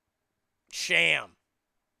sham.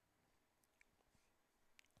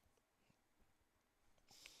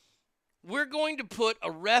 We're going to put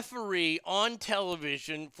a referee on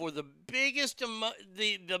television for the biggest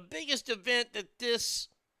the biggest event that this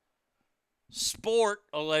sport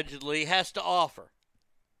allegedly has to offer.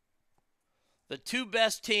 The two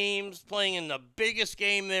best teams playing in the biggest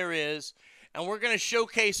game there is, and we're going to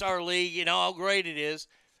showcase our league, you know how great it is,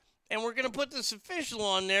 and we're going to put this official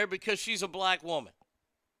on there because she's a black woman.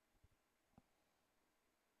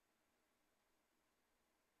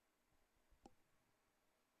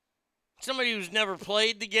 Somebody who's never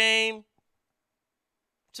played the game.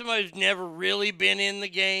 Somebody who's never really been in the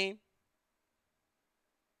game.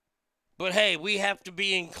 But hey, we have to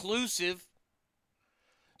be inclusive.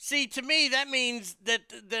 See, to me, that means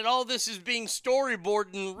that all this is being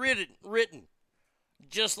storyboarded and written.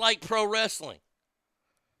 Just like pro wrestling.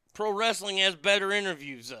 Pro wrestling has better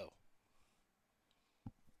interviews, though.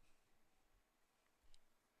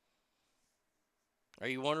 Are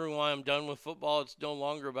you wondering why I'm done with football? It's no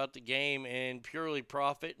longer about the game and purely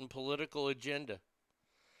profit and political agenda.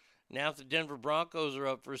 Now if the Denver Broncos are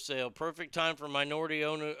up for sale, perfect time for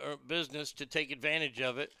minority-owned business to take advantage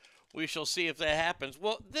of it. We shall see if that happens.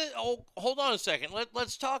 Well, hold on a second.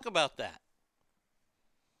 Let's talk about that.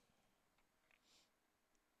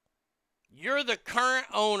 You're the current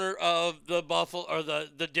owner of the Buffalo or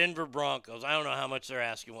the Denver Broncos. I don't know how much they're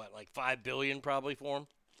asking. What, like $5 billion probably for them?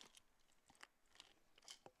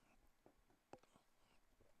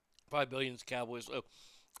 $5 billion is Cowboys. So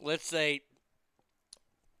let's say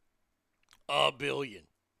 $1 billion.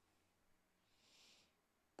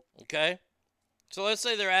 Okay? So let's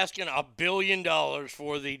say they're asking $1 billion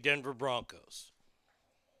for the Denver Broncos.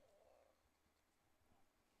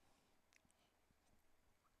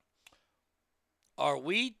 Are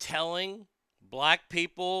we telling black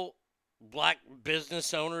people, black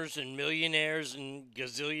business owners and millionaires and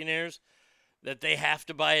gazillionaires that they have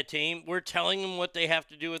to buy a team? We're telling them what they have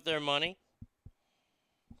to do with their money?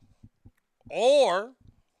 Or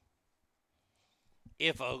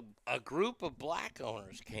if a group of black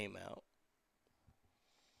owners came out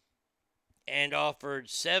and offered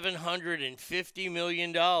 $750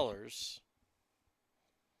 million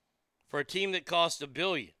for a team that cost $1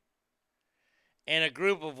 billion, and a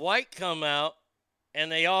group of white come out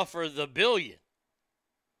and they offer the $1 billion,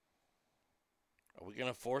 are we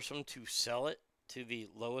going to force them to sell it to the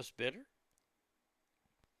lowest bidder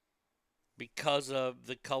because of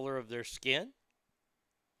the color of their skin?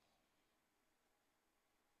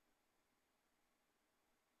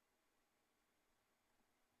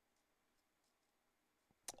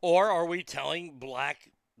 Or are we telling black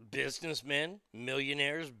businessmen,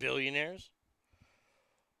 millionaires, billionaires,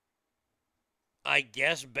 I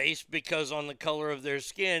guess based because on the color of their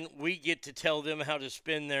skin, we get to tell them how to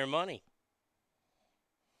spend their money?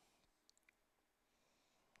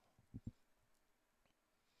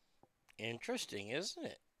 Interesting, isn't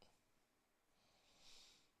it?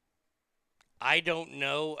 I don't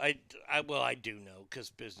know. I do know because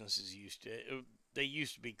businesses they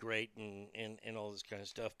used to be great and all this kind of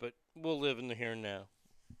stuff, but we'll live in the here and now,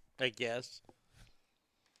 I guess.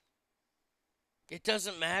 It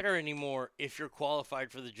doesn't matter anymore if you're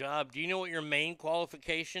qualified for the job. Do you know what your main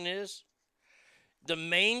qualification is? The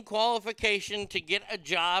main qualification to get a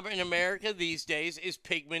job in America these days is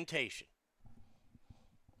pigmentation.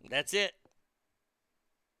 That's it.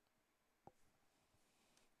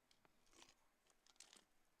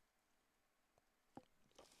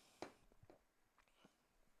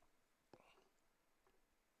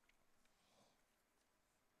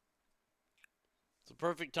 It's the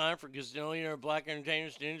perfect time for gazillionaire black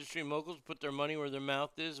entertainers and industry moguls to put their money where their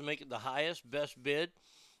mouth is and make it the highest, best bid,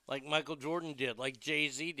 like Michael Jordan did, like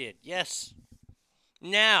Jay-Z did. Yes.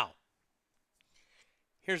 Now,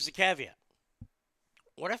 here's the caveat.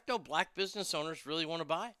 What if no black business owners really want to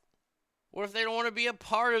buy it? What if they don't want to be a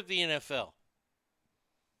part of the NFL?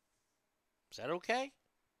 Is that okay?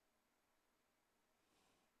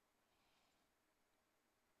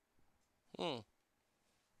 I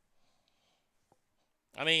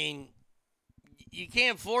mean, you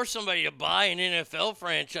can't force somebody to buy an NFL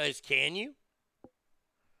franchise, can you?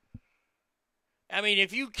 I mean,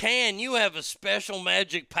 if you can, you have a special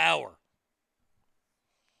magic power.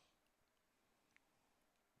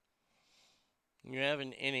 You have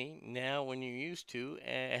an innie now when you used to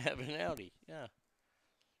have an outie. Yeah.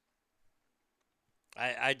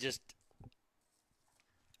 I just...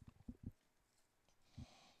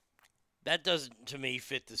 That doesn't, to me,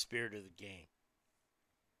 fit the spirit of the game.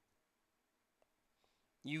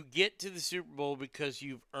 You get to the Super Bowl because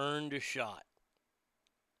you've earned a shot.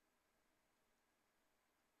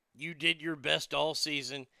 You did your best all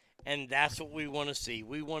season, And that's what we want to see.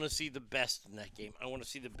 We want to see the best in that game. I want to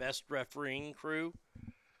see the best refereeing crew.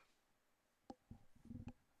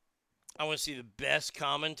 I want to see the best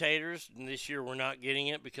commentators. And this year we're not getting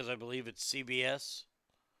it because I believe it's CBS.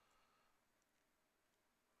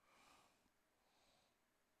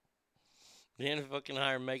 The NFL can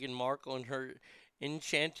hire Meghan Markle and her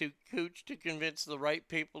Enchanto Cooch to convince the right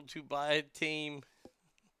people to buy a team.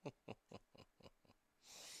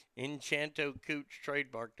 Enchanto Cooch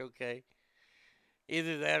trademarked, okay.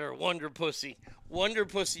 Either that or Wonder Pussy. Wonder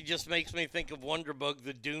Pussy just makes me think of Wonder Bug,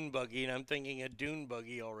 the Dune Buggy, and I'm thinking a Dune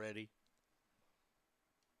Buggy already.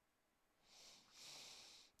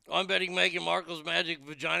 I'm betting Meghan Markle's magic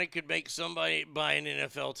vagina could make somebody buy an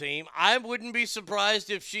NFL team. I wouldn't be surprised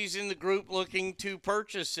if she's in the group looking to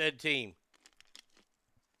purchase said team.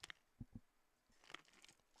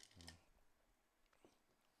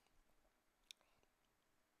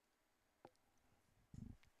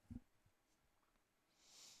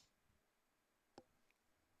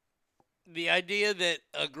 The idea that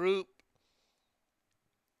a group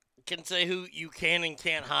can say who you can and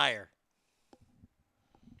can't hire.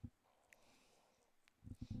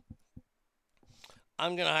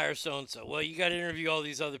 I'm going to hire so-and-so. Well, you got to interview all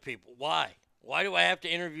these other people. Why? Why do I have to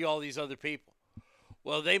interview all these other people?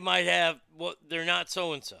 Well, they might have, well, they're not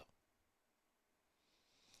so-and-so.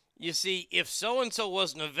 You see, if so-and-so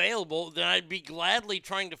wasn't available, then I'd be gladly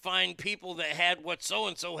trying to find people that had what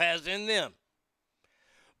so-and-so has in them.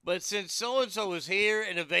 But since so-and-so is here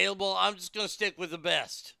and available, I'm just going to stick with the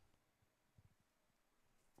best.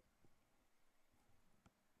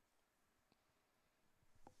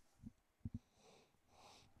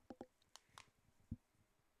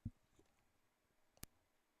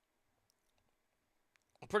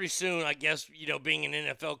 Pretty soon, I guess, being an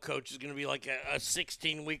NFL coach is going to be like a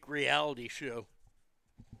 16-week reality show.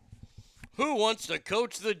 Who wants to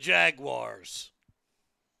coach the Jaguars?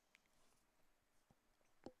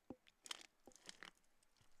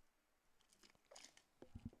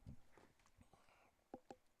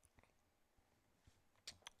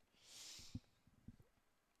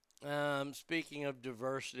 Speaking of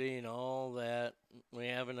diversity and all that, we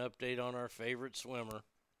have an update on our favorite swimmer.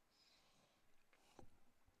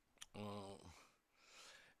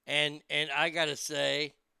 And I gotta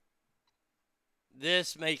say,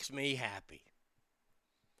 this makes me happy.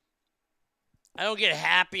 I don't get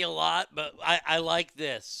happy a lot, but I like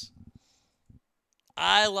this.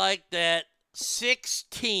 I like that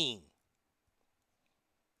 16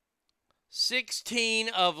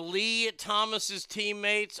 of Lee Thomas's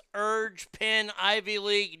teammates urged Penn Ivy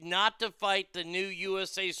League not to fight the new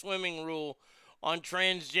USA Swimming rule on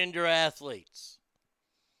transgender athletes.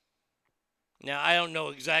 Now, I don't know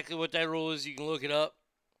exactly what that rule is. You can look it up.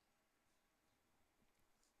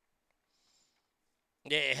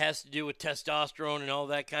 Yeah, it has to do with testosterone and all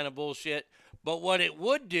that kind of bullshit. But what it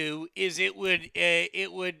would do is it would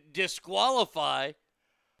disqualify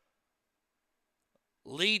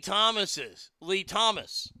Lee Thomas.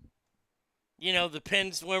 You know, the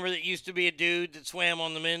Penn swimmer that used to be a dude that swam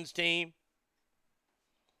on the men's team.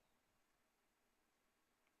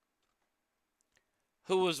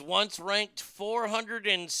 Who was once ranked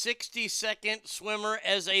 462nd swimmer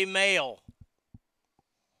as a male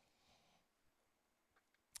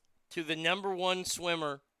to the number one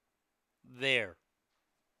swimmer there.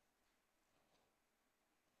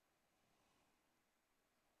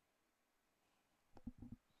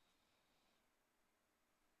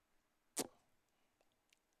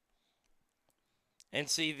 And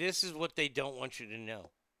see, this is what they don't want you to know.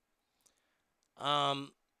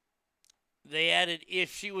 They added,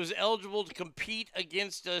 if she was eligible to compete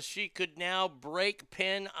against us, she could now break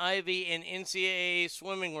Penn, Ivy, and NCAA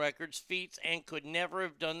swimming records, feats, and could never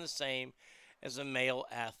have done the same as a male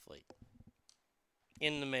athlete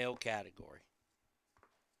in the male category.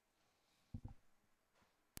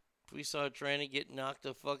 If we saw a tranny get knocked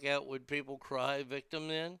the fuck out, would people cry victim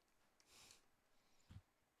then?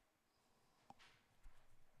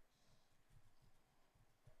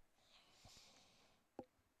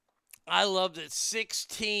 I love that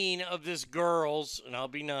 16 of this girl's, and I'll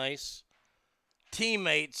be nice,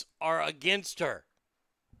 teammates are against her.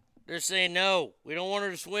 They're saying, no, we don't want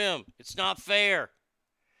her to swim. It's not fair.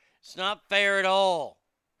 It's not fair at all.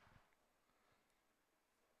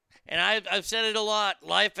 And I've said it a lot.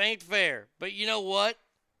 Life ain't fair. But you know what?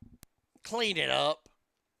 Clean it up.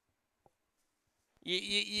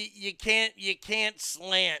 You can't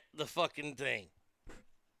slant the fucking thing.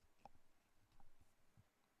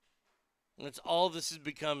 And that's all this has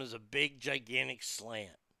become, is a big, gigantic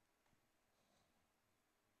slant.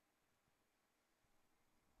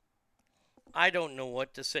 I don't know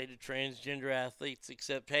what to say to transgender athletes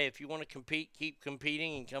except, hey, if you want to compete, keep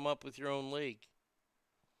competing and come up with your own league.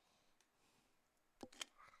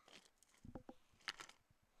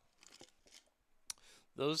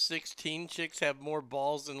 Those 16 chicks have more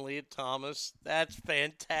balls than Leah Thomas. That's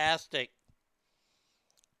fantastic.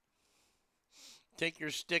 Take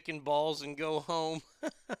your stick and balls and go home.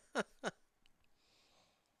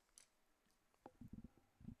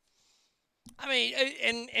 I mean,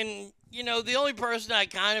 and you know, the only person I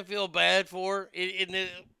kind of feel bad for,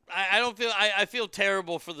 I feel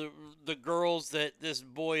terrible for the girls that this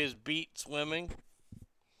boy has beat swimming.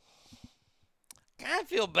 I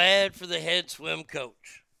feel bad for the head swim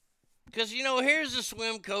coach. Because, you know, here's a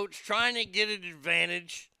swim coach trying to get an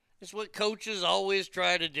advantage. It's what coaches always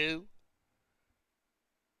try to do.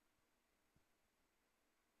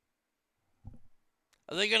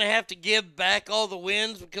 Are they going to have to give back all the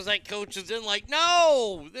wins because that coach is in like,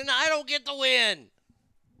 no, then I don't get the win.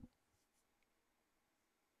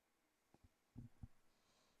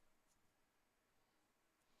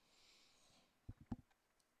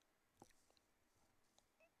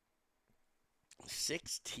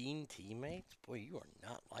 "16 teammates? Boy, you are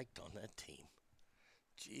not liked on that team.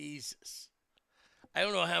 Jesus. I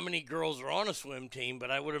don't know how many girls are on a swim team,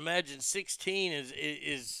 but I would imagine 16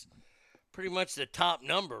 is pretty much the top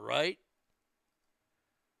number, right?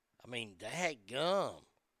 I mean, dadgum.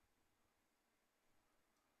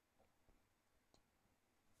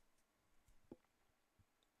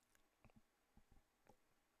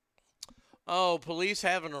 Oh, police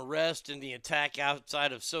have an arrest in the attack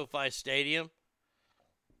outside of SoFi Stadium.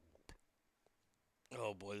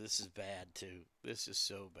 Oh, boy, this is bad, too. This is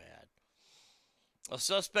so bad. A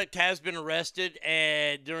suspect has been arrested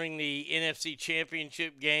during the NFC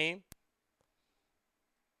Championship game.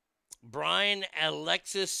 Brian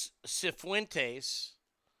Alexis Cifuentes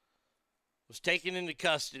was taken into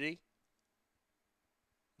custody.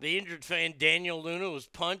 The injured fan, Daniel Luna, was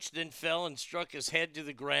punched, then fell and struck his head to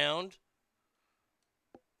the ground.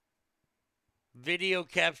 Video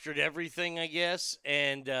captured everything, I guess,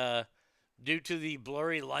 and due to the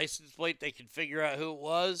blurry license plate, they could figure out who it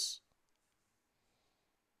was.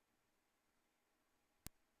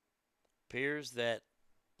 Appears that,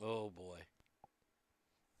 oh boy.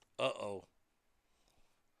 Uh-oh.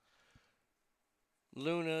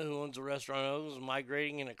 Luna, who owns a restaurant, was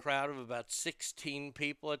migrating in a crowd of about 16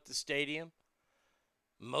 people at the stadium.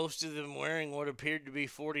 Most of them wearing what appeared to be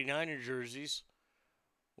 49er jerseys,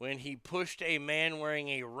 when he pushed a man wearing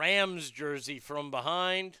a Rams jersey from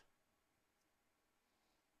behind.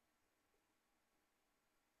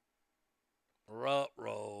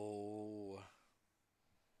 Ruh-roh.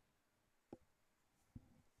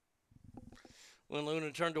 When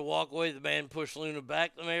Luna turned to walk away, the man pushed Luna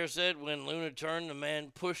back, the mayor said. When Luna turned, the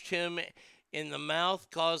man pushed him in the mouth,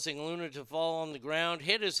 causing Luna to fall on the ground,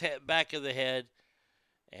 hit his back of the head,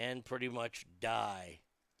 and pretty much die.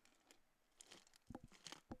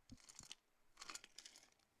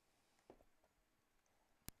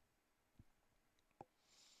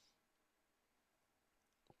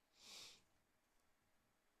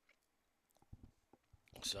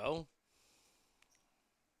 So,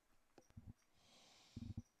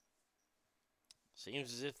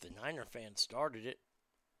 seems as if the Niner fans started it.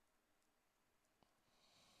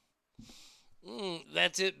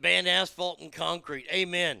 That's it. Ban asphalt and concrete.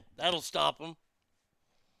 Amen. That'll stop them.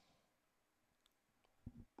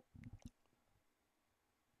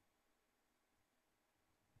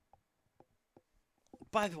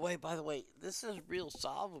 By the way, this is real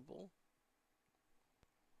solvable.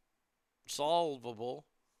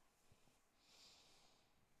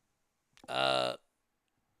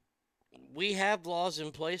 We have laws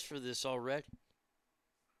in place for this already.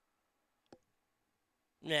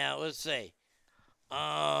 Now, let's say,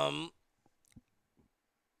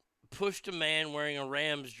 pushed a man wearing a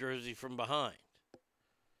Rams jersey from behind.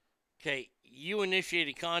 Okay, you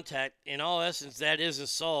initiated contact. In all essence, that is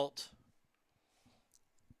assault.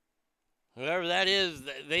 Whoever that is,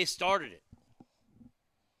 they started it.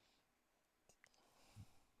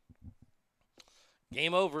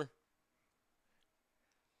 Game over.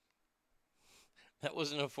 That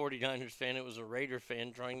wasn't a 49ers fan. It was a Raider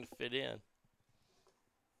fan trying to fit in.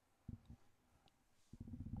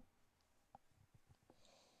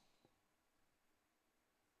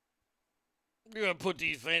 You're going to put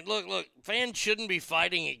these fans... Look, fans shouldn't be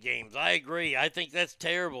fighting at games. I agree. I think that's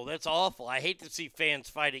terrible. That's awful. I hate to see fans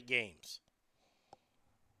fight at games.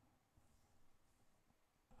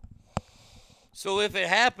 So if it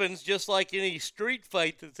happens, just like any street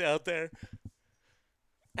fight that's out there,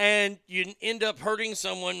 and you end up hurting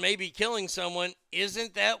someone, maybe killing someone,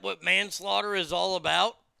 isn't that what manslaughter is all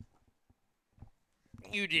about?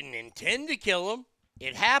 You didn't intend to kill them.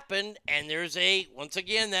 It happened, and there's once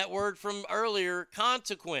again, that word from earlier,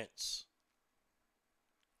 consequence.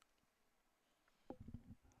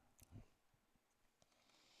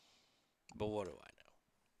 But what do I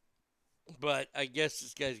know? But I guess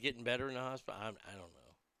this guy's getting better in the hospital. I don't know.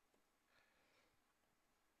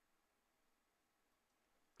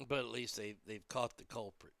 But at least they've caught the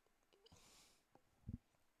culprit.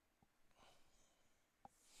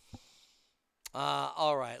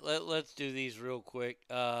 All right, let's do these real quick.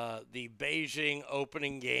 The Beijing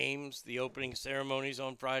opening games, the opening ceremonies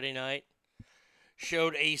on Friday night,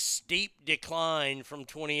 showed a steep decline from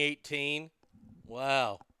 2018.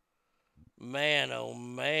 Wow. Man, oh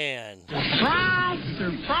man. Surprise.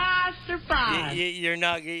 You're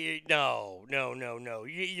not, no.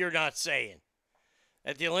 You're not saying.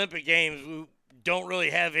 At the Olympic Games, we don't really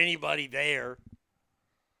have anybody there.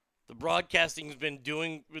 The broadcasting's been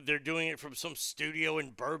they're doing it from some studio in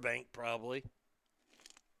Burbank, probably.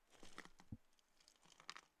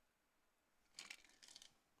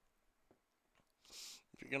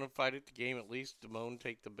 If you're going to fight at the game, at least Damone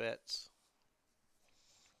take the bets.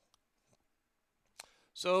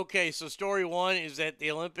 So story one is that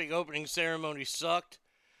the Olympic opening ceremony sucked.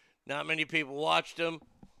 Not many people watched them.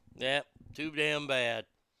 Yep, too damn bad.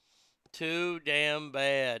 Too damn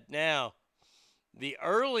bad. Now, the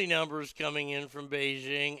early numbers coming in from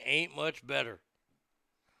Beijing ain't much better.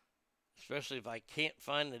 Especially if I can't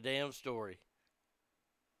find the damn story.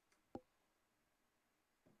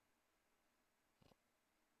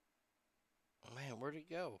 Man, where'd it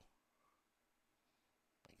go?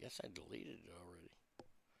 I guess I deleted it already.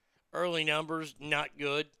 Early numbers, not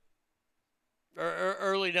good.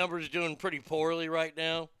 Early numbers doing pretty poorly right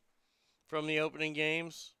now from the opening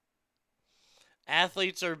games.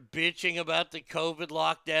 Athletes are bitching about the COVID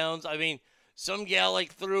lockdowns. I mean, some gal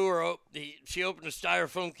she opened a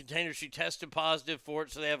styrofoam container. She tested positive for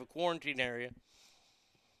it, so they have a quarantine area.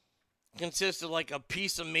 Consists of like a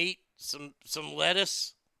piece of meat, some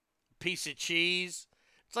lettuce, a piece of cheese.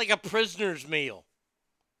 It's like a prisoner's meal.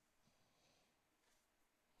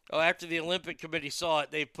 Oh, after the Olympic Committee saw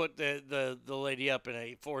it, they put the lady up in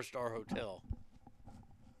a 4-star hotel.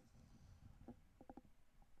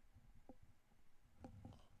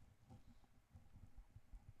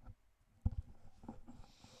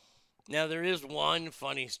 Now, there is one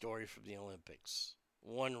funny story from the Olympics.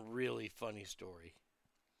 One really funny story.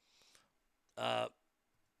 I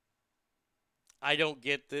don't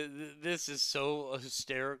get this is so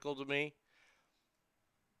hysterical to me.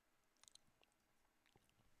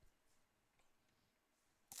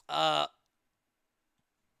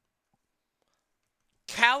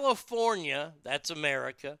 California, that's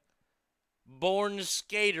America, born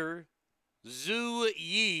skater Zhu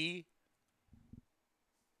Yi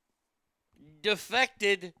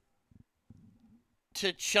defected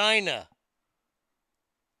to China.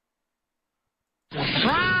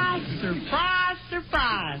 Surprise.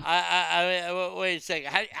 I wait a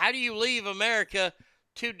second. How do you leave America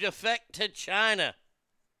to defect to China?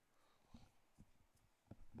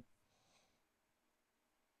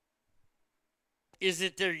 Is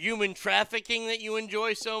it their human trafficking that you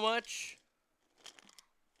enjoy so much?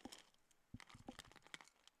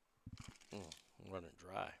 Running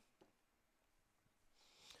dry.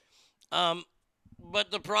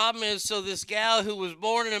 But the problem is, so this gal who was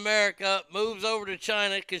born in America moves over to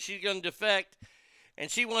China because she's going to defect,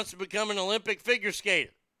 and she wants to become an Olympic figure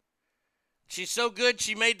skater. She's so good,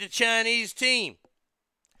 she made the Chinese team.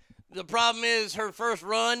 The problem is, her first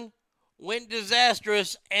run went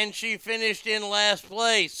disastrous, and she finished in last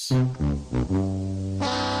place.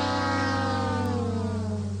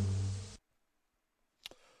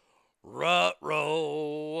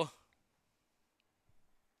 Ruh-roh.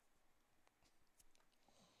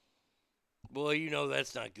 Boy, you know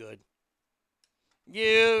that's not good.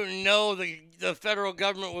 You know the federal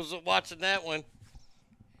government was watching that one.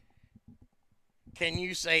 Can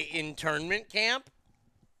you say internment camp?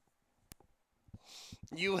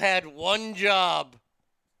 You had one job.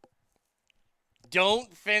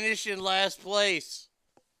 Don't finish in last place.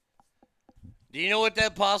 Do you know what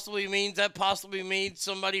that possibly means? That possibly means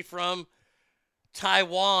somebody from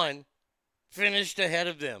Taiwan finished ahead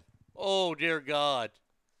of them. Oh, dear God.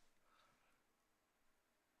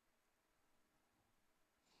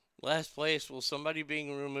 Last place, will somebody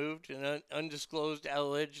being removed in an undisclosed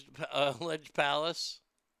alleged palace?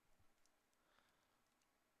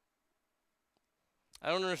 I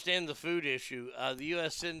don't understand the food issue. The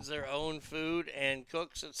U.S. sends their own food and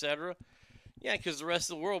cooks, etc. Yeah, because the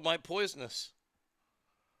rest of the world might poison us.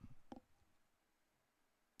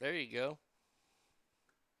 There you go.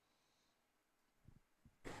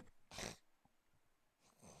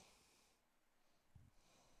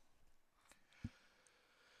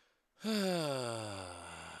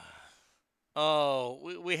 Oh,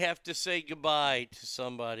 we have to say goodbye to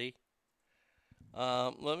somebody.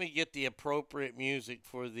 Let me get the appropriate music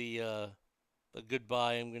for the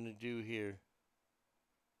goodbye I'm going to do here.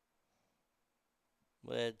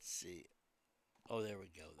 Let's see. Oh, there we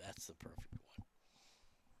go. That's the perfect one.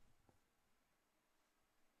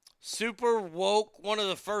 Super woke. One of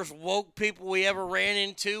the first woke people we ever ran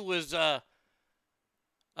into was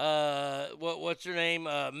what's her name?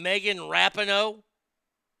 Megan Rapinoe.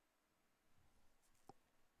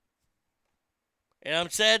 And I'm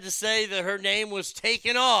sad to say that her name was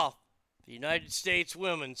taken off the United States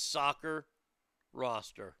women's soccer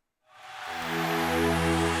roster.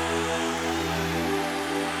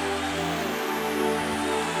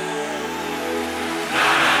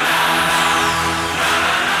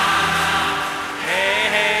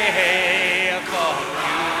 Hey, I call you.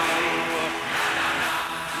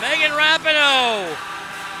 Megan Rapinoe.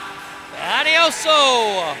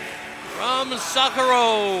 Adioso from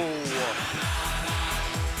Socorro.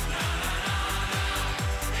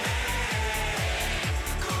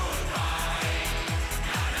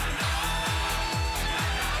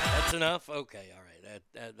 Enough? Okay, all right.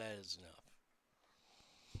 That is enough.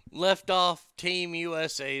 Left off Team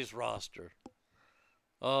USA's roster.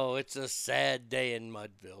 Oh, it's a sad day in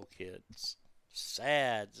Mudville, kids.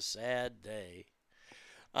 Sad day.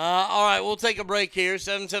 All right, we'll take a break here.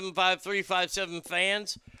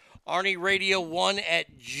 775-357-FANS.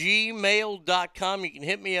 ArnieRadio1@gmail.com. You can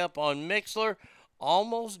hit me up on Mixler.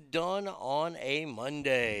 Almost done on a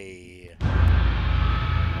Monday.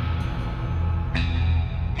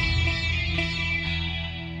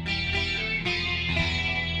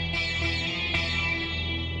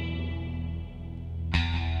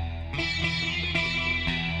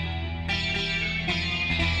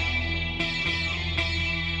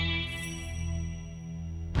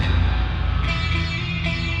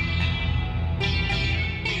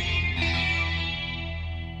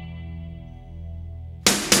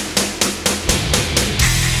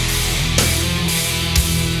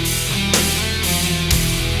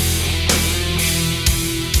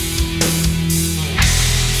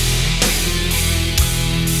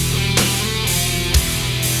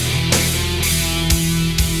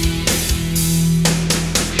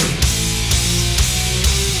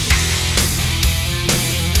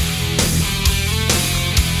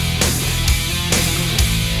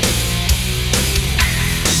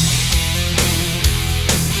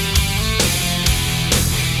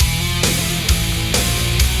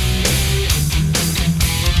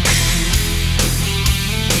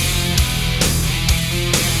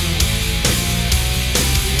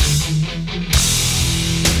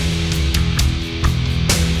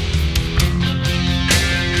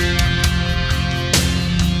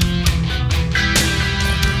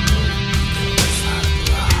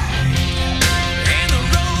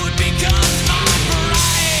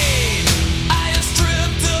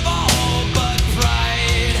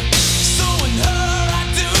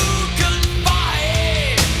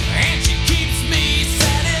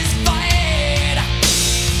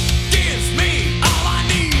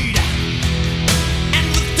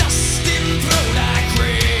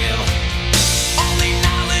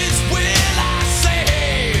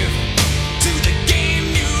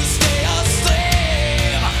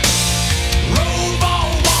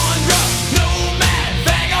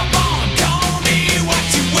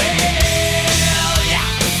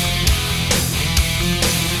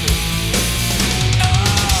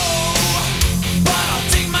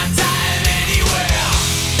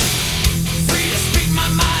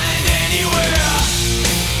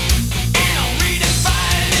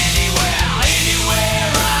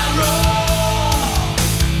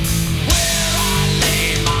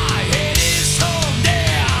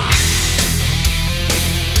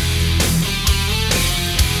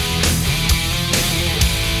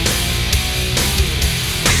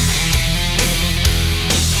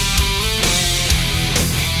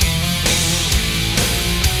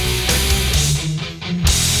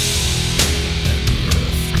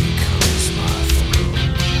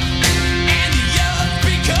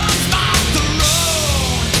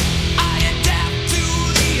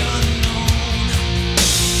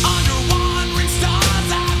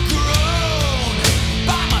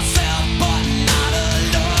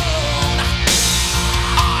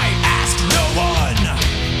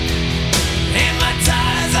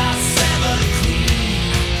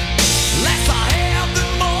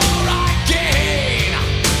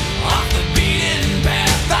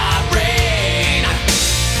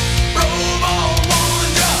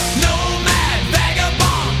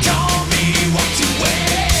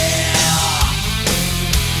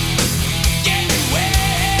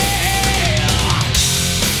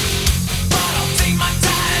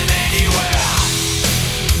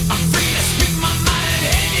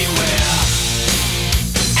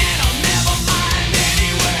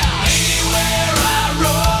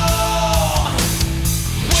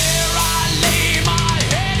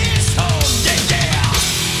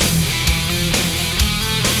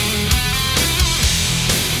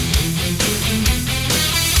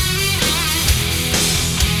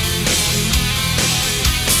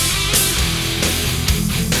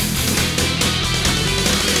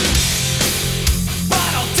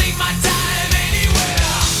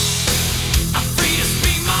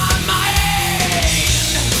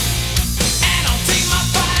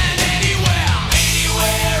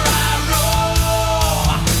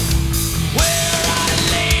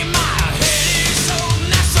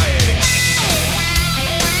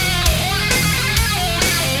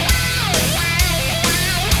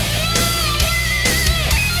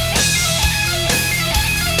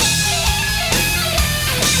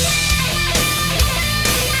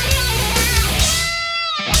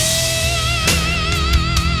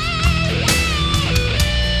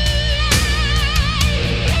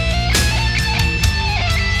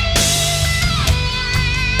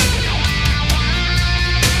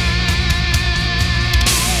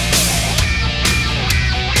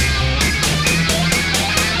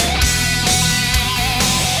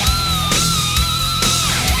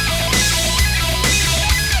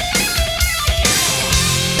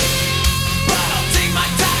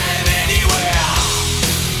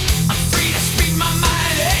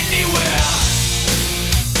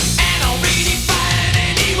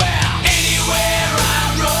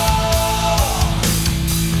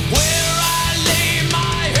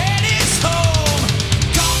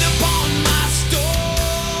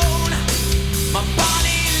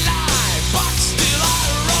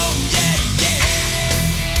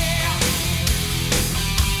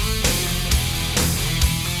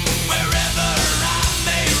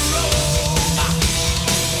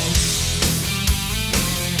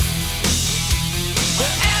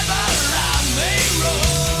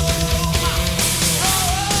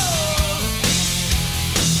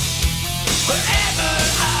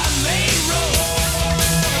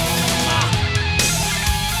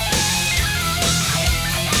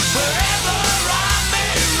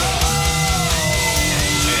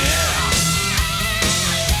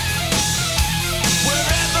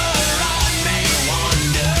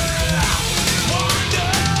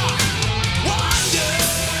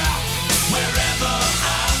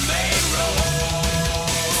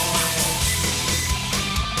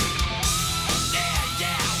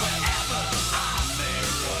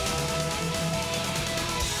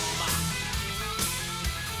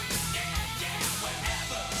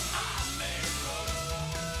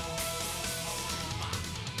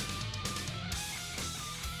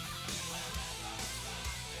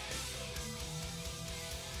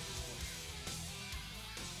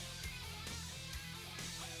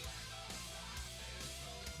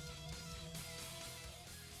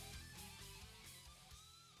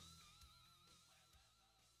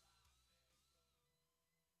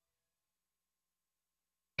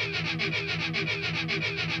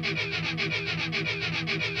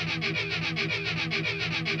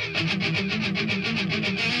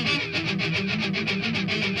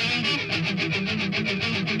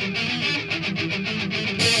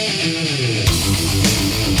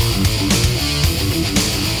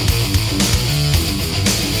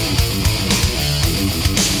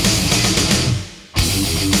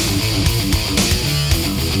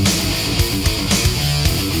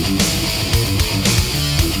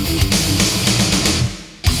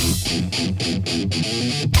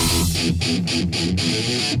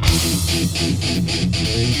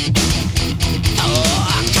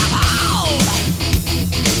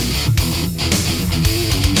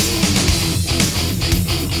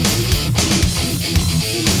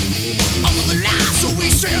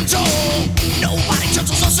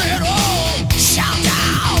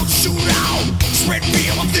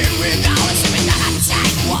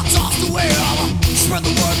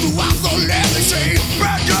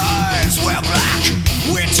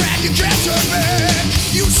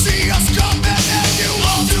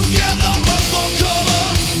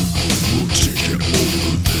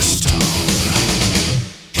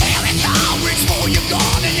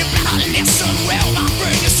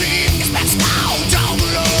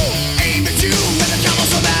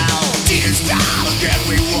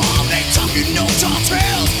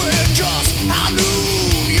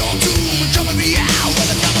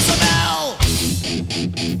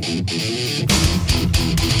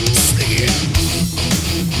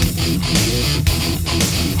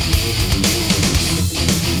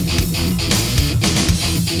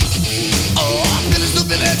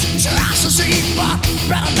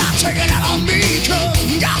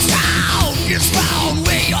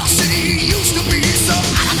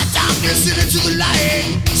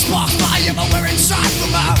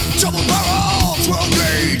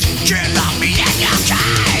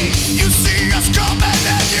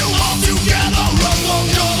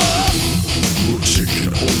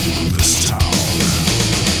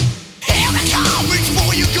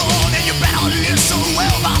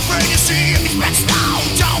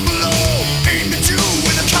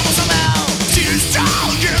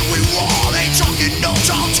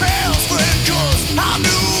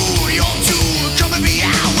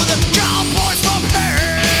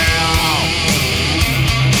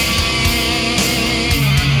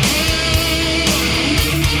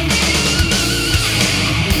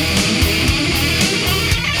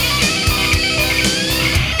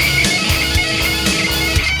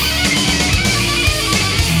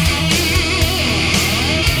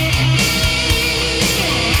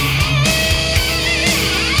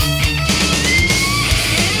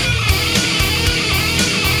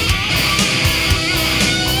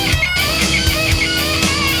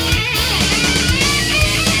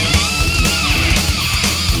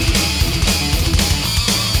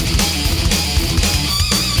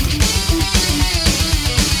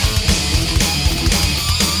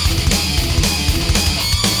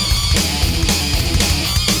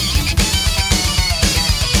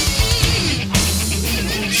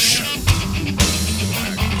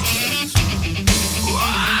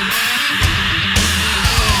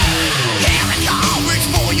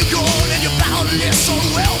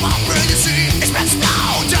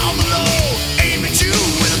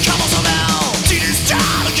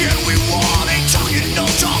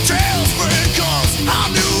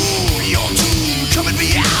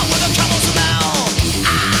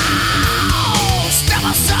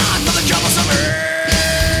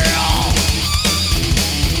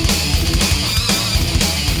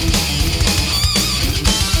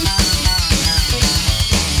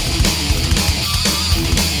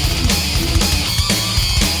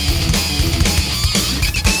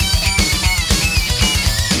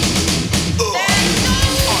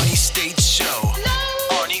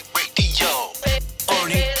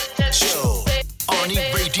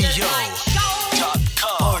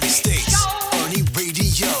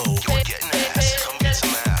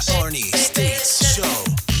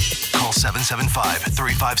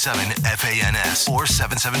 775-357-FANS or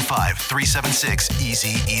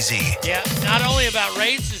 775-376-EASY. Yeah, not only about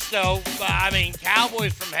racist, though, but, I mean,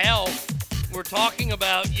 Cowboys from Hell. We're talking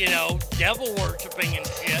about, devil worshiping and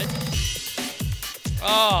shit.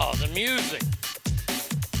 Oh, the music.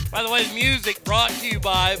 By the way, the music brought to you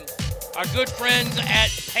by our good friends at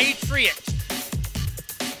Patriot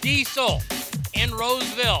Diesel in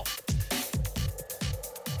Roseville.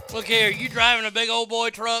 Look here, you driving a big old boy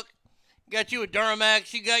truck? Got you a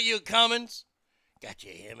Duramax, you got you a Cummins, got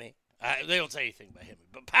you a Hemi. They don't say anything about Hemi,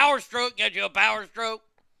 but Power Stroke, got you a Power Stroke.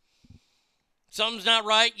 Something's not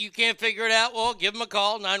right. You can't figure it out. Well, give them a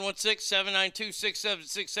call,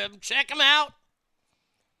 916-792-6767. Check them out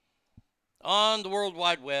on the World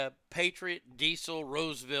Wide Web, Patriot Diesel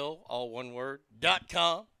Roseville, all one word,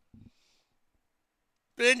 .com.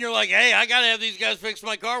 Then you're like, hey, I got to have these guys fix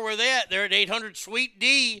my car. Where are they at? They're at 800 Suite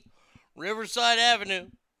D, Riverside Avenue.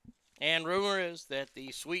 And rumor is that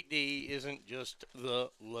the Suite D isn't just the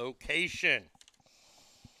location.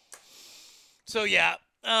 So, yeah.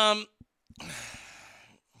 Now,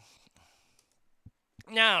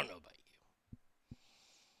 I don't know about you.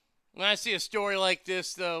 When I see a story like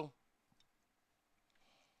this, though,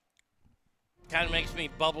 kind of makes me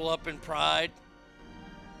bubble up in pride.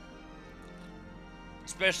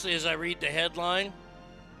 Especially as I read the headline.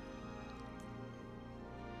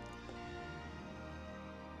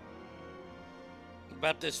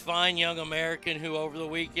 About this fine young American who over the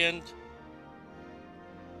weekend,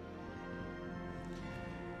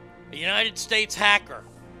 a United States hacker,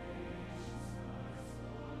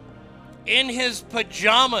 in his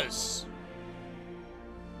pajamas,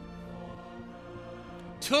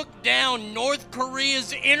 took down North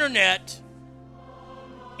Korea's internet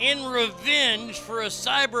in revenge for a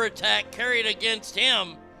cyber attack carried against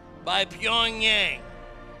him by Pyongyang.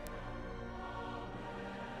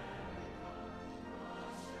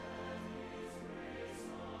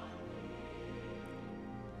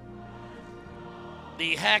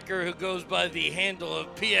 The hacker, who goes by the handle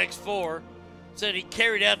of PX4, said he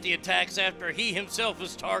carried out the attacks after he himself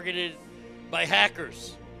was targeted by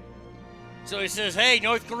hackers. So he says, hey,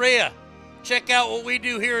 North Korea, check out what we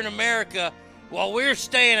do here in America while we're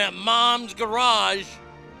staying at Mom's garage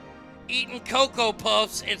eating Cocoa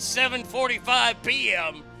Puffs at 7:45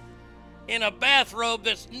 p.m. in a bathrobe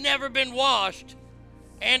that's never been washed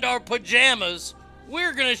and our pajamas.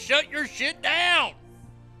 We're going to shut your shit down.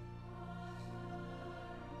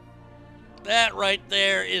 That right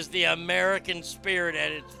there is the American spirit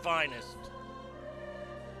at its finest.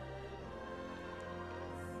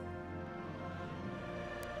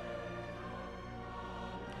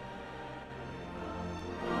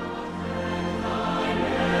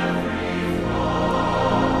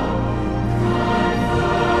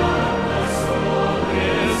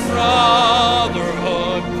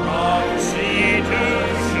 Brotherhood from sea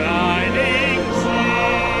to shining sea.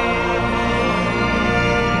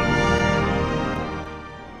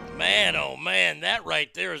 Man, oh man, that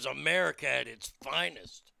right there is America at its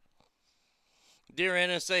finest. Dear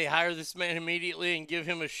NSA, hire this man immediately and give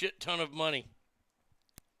him a shit ton of money.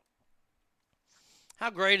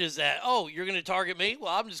 How great is that? Oh, you're going to target me?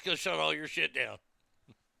 Well, I'm just going to shut all your shit down.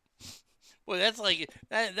 Well, that's like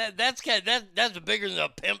that's bigger than a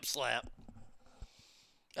pimp slap.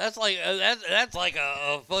 That's like that's like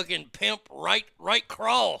a fucking pimp right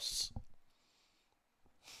cross.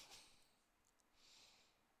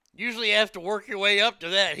 Usually you have to work your way up to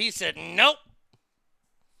that. He said nope.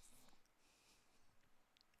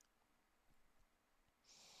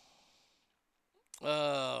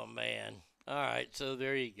 Oh man. All right, so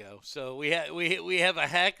there you go. So we have a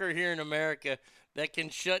hacker here in America that can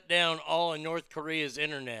shut down all of North Korea's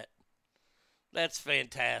internet. That's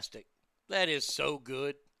fantastic. That is so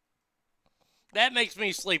good. That makes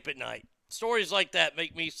me sleep at night. Stories like that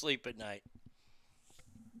make me sleep at night.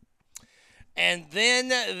 And then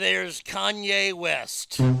there's Kanye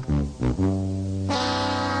West.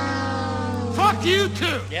 Fuck you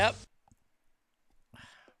too. Yep.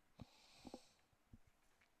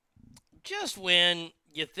 Just when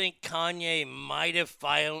you think Kanye might have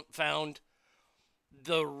found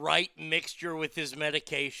the right mixture with his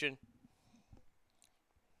medication,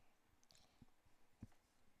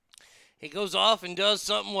 he goes off and does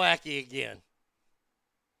something wacky again.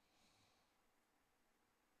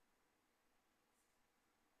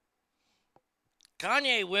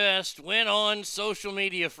 Kanye West went on social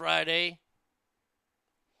media Friday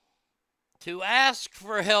to ask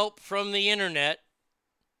for help from the internet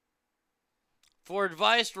for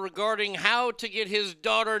advice regarding how to get his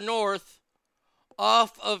daughter North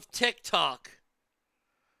off of TikTok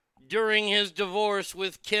during his divorce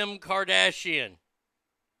with Kim Kardashian.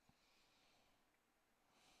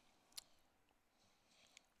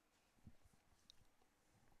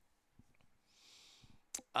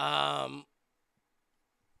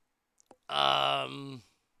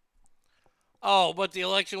 Oh, but the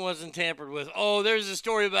election wasn't tampered with. Oh, there's a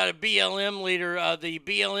story about a BLM leader, the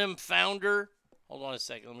BLM founder. Hold on a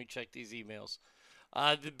second. Let me check these emails.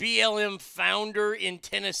 The BLM founder in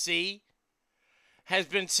Tennessee has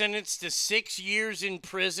been sentenced to 6 years in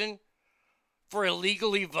prison for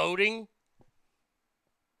illegally voting.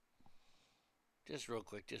 Just real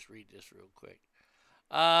quick. Just read this real quick.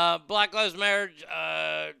 Black Lives Matter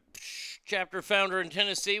chapter founder in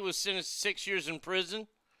Tennessee was sentenced to 6 years in prison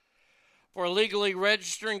for illegally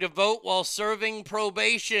registering to vote while serving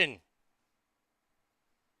probation.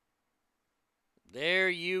 There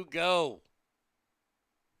you go.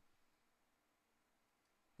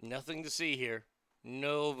 Nothing to see here.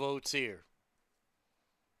 No votes here.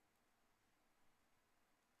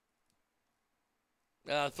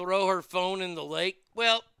 Throw her phone in the lake.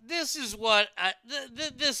 Well, this is what I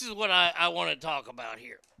want to talk about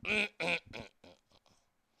here.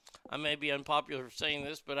 I may be unpopular for saying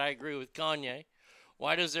this, but I agree with Kanye.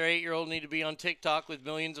 Why does their 8-year-old need to be on TikTok with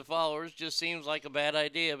millions of followers? Just seems like a bad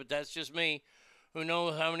idea, but that's just me. Who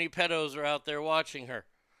knows how many pedos are out there watching her?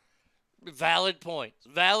 Valid points.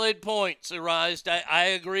 Valid points arise. I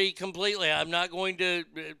agree completely. I'm not going to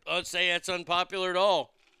say that's unpopular at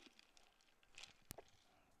all.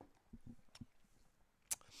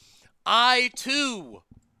 I, too,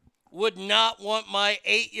 would not want my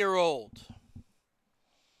 8-year-old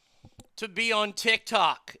to be on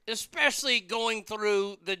TikTok, especially going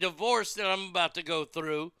through the divorce that I'm about to go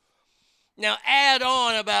through. Now, add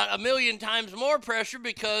on about 1 million times more pressure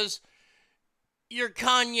because you're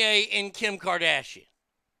Kanye and Kim Kardashian.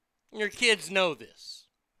 Your kids know this,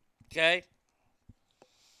 okay?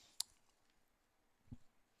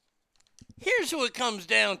 Here's who it comes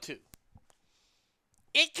down to.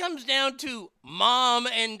 It comes down to mom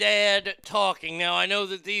and dad talking. Now, I know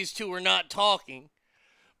that these two are not talking,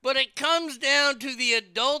 but it comes down to the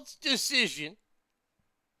adult's decision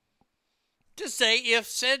to say if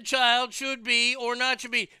said child should be or not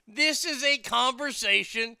should be. This is a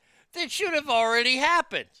conversation that should have already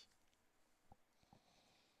happened.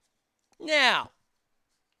 Now,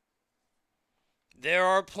 there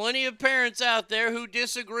are plenty of parents out there who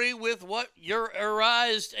disagree with what your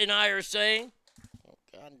Arise and I are saying. Oh,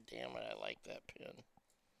 God damn it, I like that pen.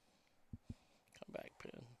 Come back,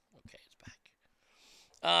 pen. Okay, it's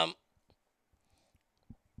back.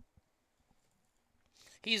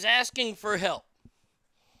 He's asking for help.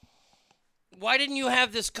 Why didn't you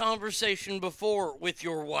have this conversation before with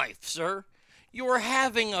your wife, sir? You're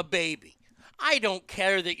having a baby. I don't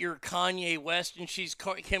care that you're Kanye West and she's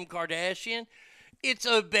Kim Kardashian. It's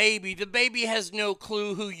a baby. The baby has no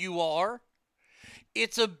clue who you are.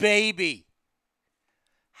 It's a baby.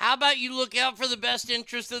 How about you look out for the best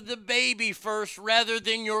interest of the baby first rather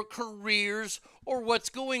than your careers or what's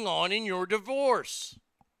going on in your divorce?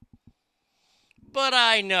 But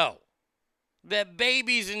I know that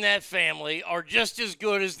babies in that family are just as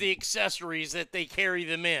good as the accessories that they carry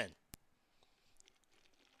them in.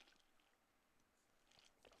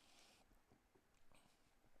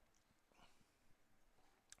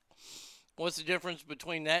 What's the difference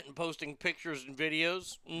between that and posting pictures and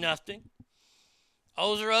videos? Nothing.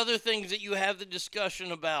 Those are other things that you have the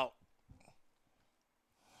discussion about.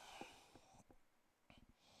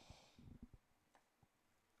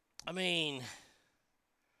 I mean,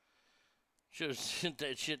 should have sent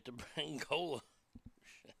that shit to Brangola.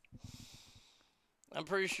 I'm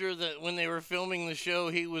pretty sure that when they were filming the show,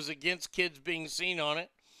 he was against kids being seen on it.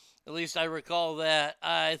 At least I recall that.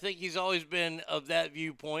 I think he's always been of that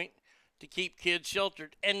viewpoint, to keep kids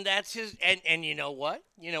sheltered. And that's his, and you know what?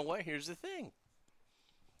 You know what? Here's the thing.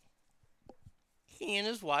 He and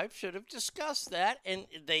his wife should have discussed that, and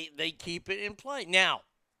they keep it in play. Now,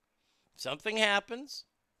 something happens,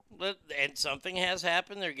 and something has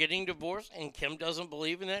happened. They're getting divorced, and Kim doesn't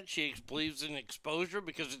believe in that. She believes in exposure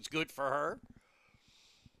because it's good for her.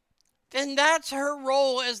 Then that's her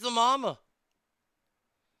role as the mama.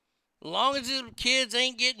 As long as the kids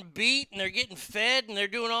ain't getting beat and they're getting fed and they're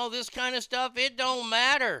doing all this kind of stuff, it don't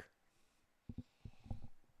matter.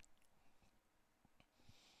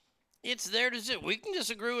 It's there to sit. We can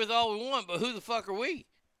disagree with all we want, but who the fuck are we?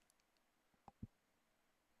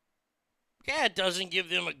 Yeah, it doesn't give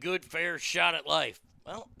them a good, fair shot at life.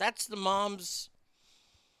 Well, that's the mom's,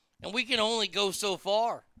 and we can only go so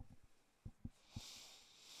far.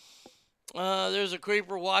 There's a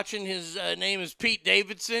creeper watching. His name is Pete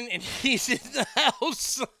Davidson, and he's in the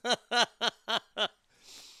house.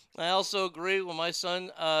 I also agree when my son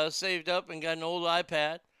saved up and got an old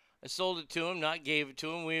iPad. I sold it to him, not gave it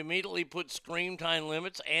to him. We immediately put screen time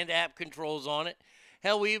limits and app controls on it.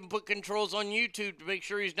 Hell, we even put controls on YouTube to make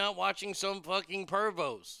sure he's not watching some fucking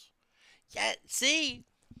pervos. Yeah, see?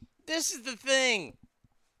 This is the thing.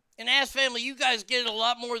 And Ass Family, you guys get it a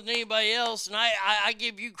lot more than anybody else, and I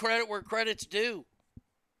give you credit where credit's due.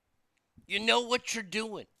 You know what you're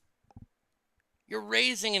doing. You're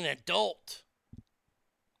raising an adult.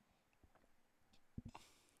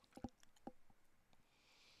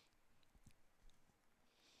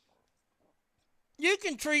 You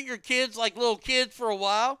can treat your kids like little kids for a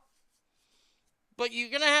while, but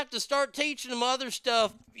you're going to have to start teaching them other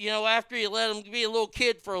stuff, after you let them be a little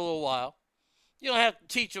kid for a little while. You don't have to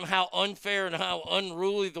teach them how unfair and how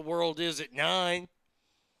unruly the world is at 9.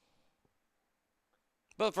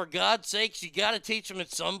 But for God's sakes, you got to teach them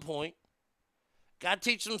at some point. Got to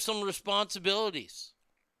teach them some responsibilities.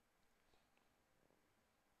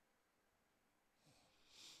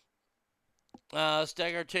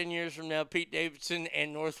 Stagger 10 years from now, Pete Davidson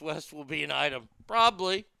and Northwest will be an item.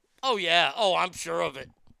 Probably. Oh, yeah. Oh, I'm sure of it.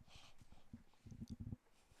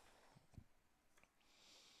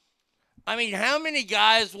 I mean, how many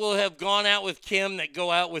guys will have gone out with Kim that go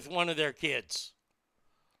out with one of their kids?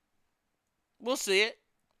 We'll see it.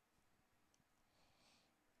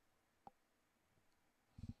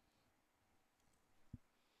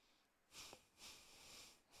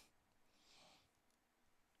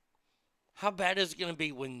 How bad is it going to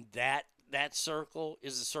be when that circle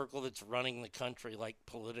is the circle that's running the country, like,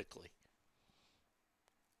 politically?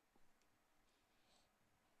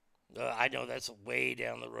 I know that's way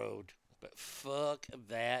down the road, but fuck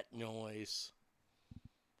that noise.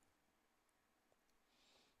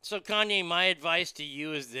 So, Kanye, my advice to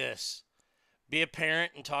you is this. Be a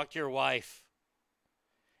parent and talk to your wife.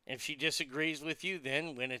 And if she disagrees with you,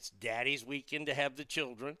 then when it's daddy's weekend to have the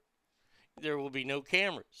children, there will be no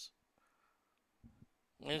cameras.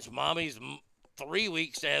 When it's mommy's 3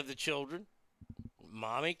 weeks to have the children,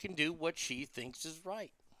 mommy can do what she thinks is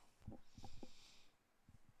right.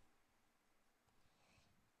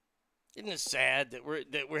 Isn't it sad that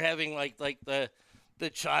we're having like the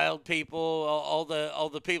child people, all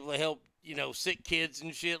the people that help, sick kids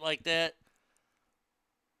and shit like that?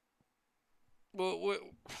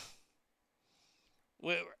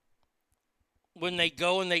 When they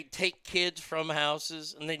go and they take kids from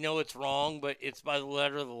houses and they know it's wrong, but it's by the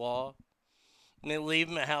letter of the law, and they leave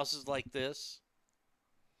them at houses like this.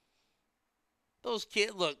 Those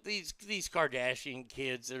kids, look, these Kardashian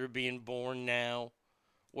kids that are being born now,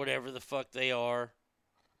 whatever the fuck they are,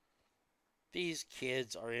 these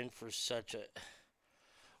kids are in for such a...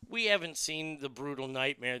 We haven't seen the brutal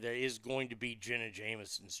nightmare that is going to be Jenna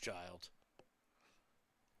Jameson's child.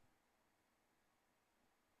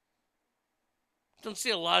 Don't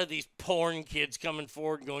see a lot of these porn kids coming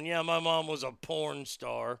forward and going, yeah, my mom was a porn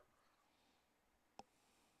star.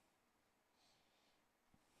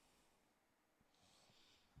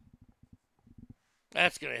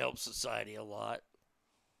 That's going to help society a lot.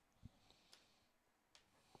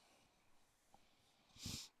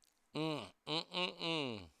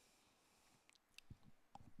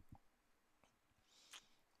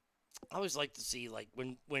 I always like to see, like,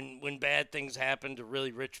 when bad things happen to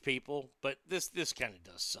really rich people, but this kind of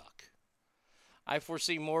does suck. I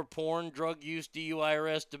foresee more porn, drug use, DUI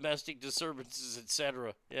arrests, domestic disturbances,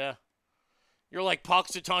 etc. Yeah. You're like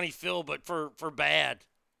Punxsutawney Phil, but for bad.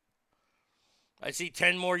 I see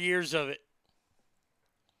 10 more years of it.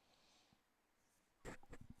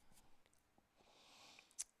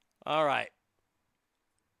 All right.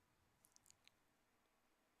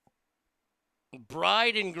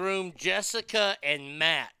 Bride and groom Jessica and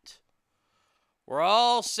Matt were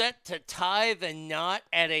all set to tie the knot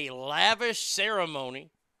at a lavish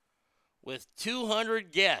ceremony with 200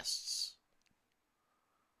 guests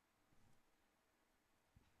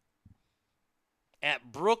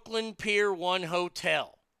at Brooklyn Pier 1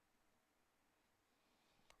 Hotel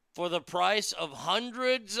for the price of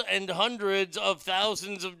hundreds and hundreds of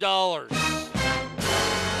thousands of dollars.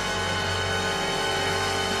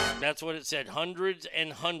 That's what it said. Hundreds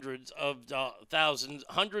and hundreds of thousands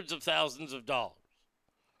of dollars.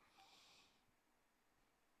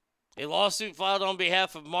 A lawsuit filed on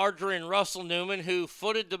behalf of Marjorie and Russell Newman, who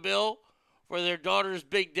footed the bill for their daughter's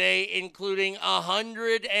big day, including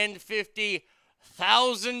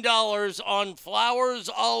 $150,000 on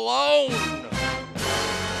flowers alone.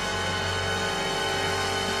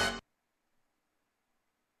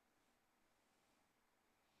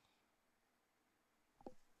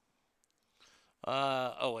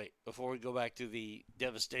 Before we go back to the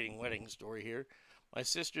devastating wedding story here, my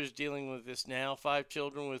sister's dealing with this now. 5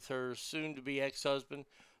 children with her soon-to-be ex-husband,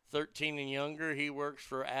 13 and younger. He works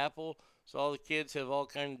for Apple, so all the kids have all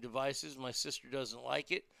kinds of devices. My sister doesn't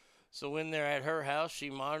like it, so when they're at her house, she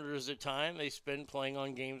monitors the time they spend playing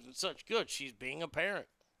on games and such. Good, she's being a parent.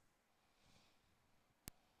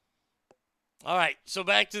 All right, so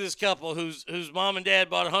back to this couple whose mom and dad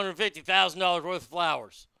bought $150,000 worth of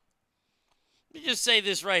flowers. Let me just say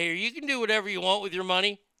this right here. You can do whatever you want with your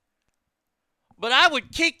money, but I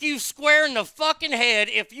would kick you square in the fucking head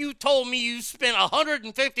if you told me you spent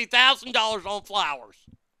 $150,000 on flowers.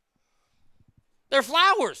 They're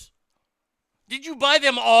flowers. Did you buy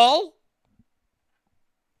them all?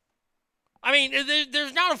 I mean,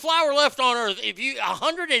 there's not a flower left on earth. If you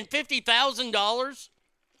 $150,000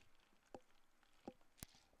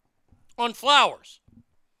 on flowers.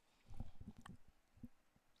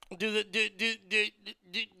 Do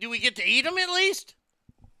we get to eat them at least?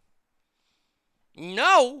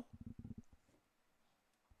 No.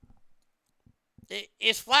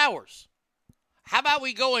 It's flowers. How about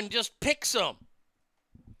we go and just pick some?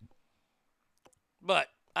 But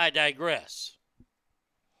I digress.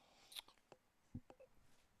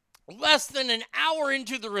 Less than an hour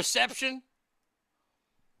into the reception,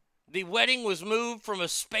 the wedding was moved from a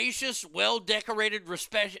spacious, well-decorated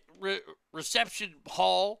reception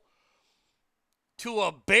hall to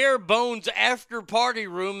a bare-bones after-party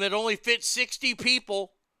room that only fit 60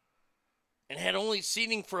 people and had only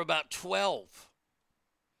seating for about 12.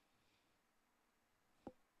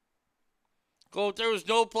 Quote, there was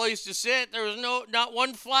no place to sit. There was not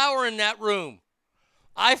one flower in that room.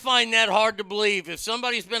 I find that hard to believe. If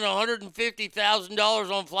somebody spent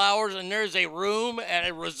 $150,000 on flowers and there's a room at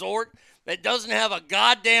a resort that doesn't have a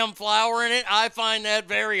goddamn flower in it, I find that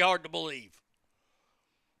very hard to believe.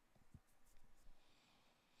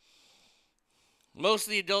 Most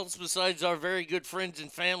of the adults besides our very good friends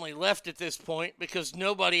and family left at this point because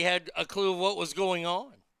nobody had a clue of what was going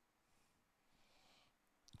on.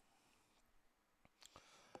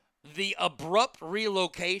 The abrupt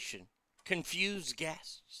relocation confused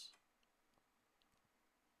guests.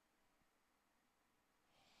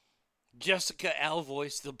 Jessica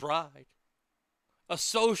Alvoice, the bride, a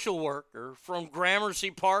social worker from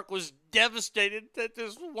Gramercy Park, was devastated that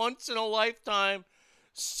this once-in-a-lifetime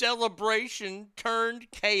celebration turned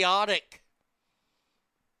chaotic.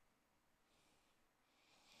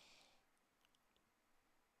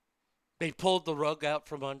 They pulled the rug out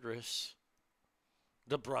from under us.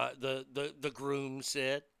 The groom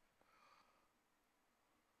said.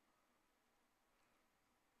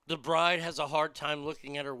 The bride has a hard time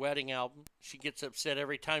looking at her wedding album. She gets upset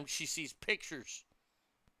every time she sees pictures.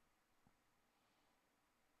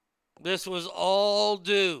 This was all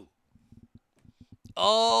due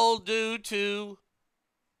to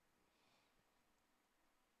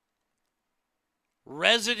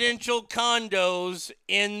residential condos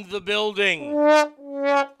in the building.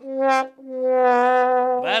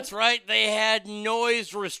 That's right, they had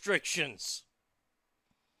noise restrictions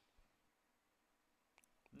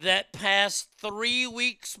that passed 3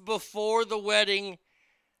 weeks before the wedding,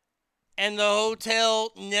 and the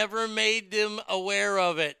hotel never made them aware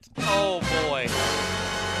of it. Oh, boy.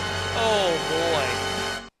 Oh, boy.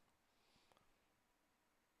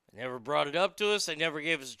 They never brought it up to us. They never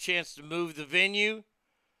gave us a chance to move the venue.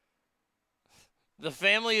 The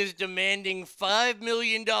family is demanding $5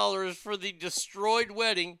 million for the destroyed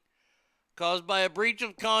wedding caused by a breach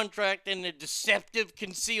of contract and the deceptive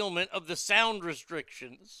concealment of the sound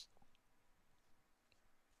restrictions.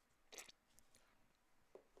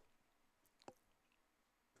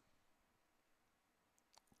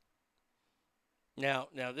 Now,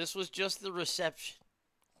 this was just the reception,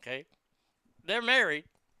 okay? They're married,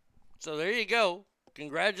 so there you go.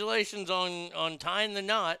 Congratulations on tying the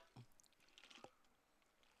knot.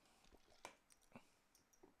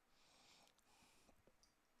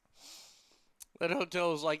 That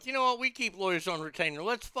hotel was like, you know what, we keep lawyers on retainer.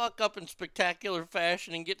 Let's fuck up in spectacular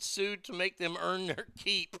fashion and get sued to make them earn their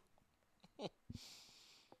keep.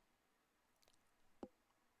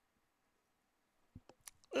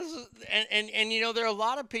 This is, and you know, there are a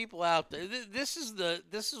lot of people out there. This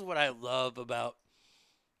is what I love about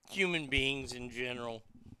human beings in general.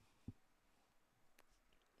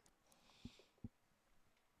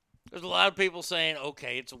 There's a lot of people saying,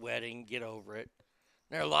 okay, it's a wedding, get over it.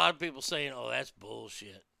 There are a lot of people saying, oh, that's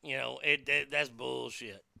bullshit. You know, that's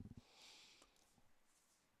bullshit.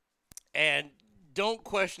 And don't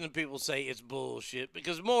question the people who say it's bullshit,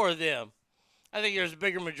 because more of them, I think there's a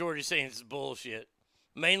bigger majority saying it's bullshit.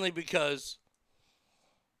 Mainly because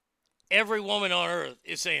every woman on earth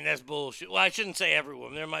is saying that's bullshit. Well, I shouldn't say every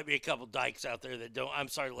woman. There might be a couple dykes out there that don't. I'm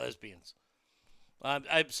sorry, lesbians.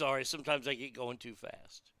 I'm sorry. Sometimes I get going too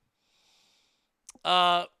fast.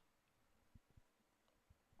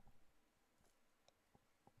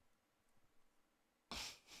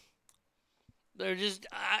 They're just,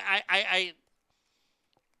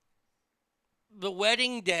 the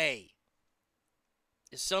wedding day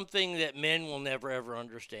is something that men will never, ever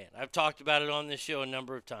understand. I've talked about it on this show a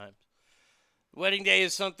number of times. Wedding day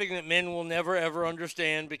is something that men will never, ever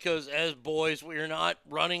understand because as boys, we are not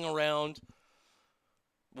running around,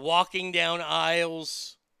 walking down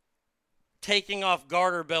aisles, taking off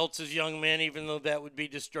garter belts as young men, even though that would be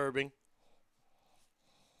disturbing.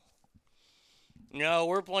 No,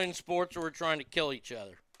 we're playing sports or we're trying to kill each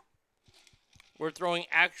other. We're throwing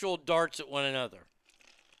actual darts at one another.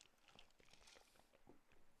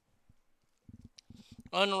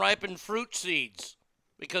 Unripened fruit seeds,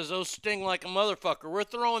 because those sting like a motherfucker. We're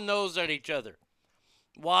throwing those at each other.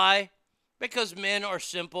 Why? Because men are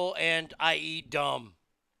simple and, i.e., dumb.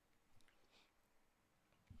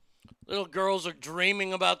 Little girls are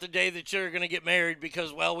dreaming about the day that they're going to get married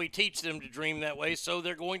because, well, we teach them to dream that way, so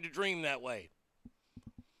they're going to dream that way.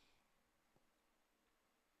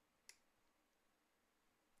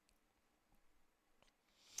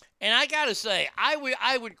 And I got to say,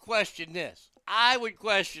 I would question this. I would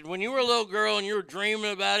question, when you were a little girl and you were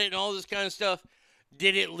dreaming about it and all this kind of stuff,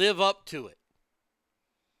 did it live up to it?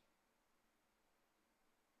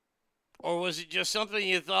 Or was it just something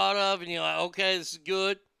you thought of and you're like, okay, this is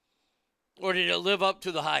good? Or did it live up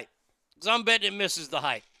to the hype? Because I'm betting it misses the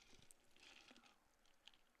hype.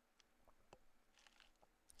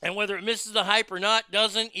 And whether it misses the hype or not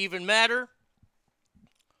doesn't even matter,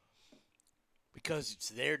 because it's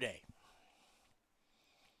their day.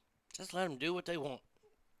 Just let them do what they want.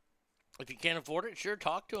 If you can't afford it, sure,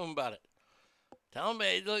 talk to them about it. Tell them,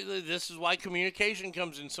 hey, look, this is why communication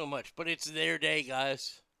comes in so much. But it's their day,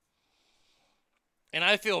 guys. And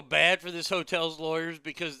I feel bad for this hotel's lawyers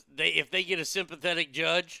because if they get a sympathetic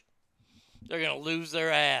judge, they're going to lose their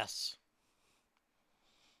ass.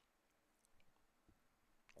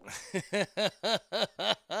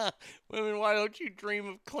 Women, why don't you dream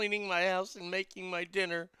of cleaning my house and making my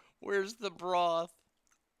dinner? Where's the broth?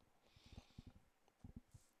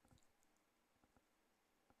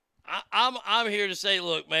 I'm here to say,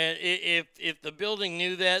 look, man, if the building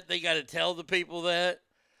knew that, they got to tell the people that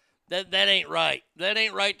ain't right. That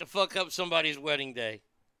ain't right to fuck up somebody's wedding day.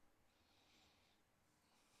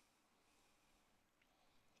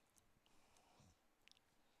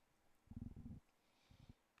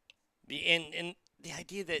 And the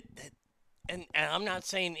idea that and I'm not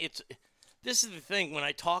saying this is the thing, when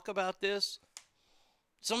I talk about this,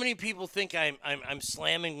 so many people think I'm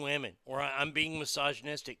slamming women or I'm being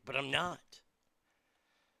misogynistic, but I'm not.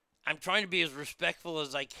 I'm trying to be as respectful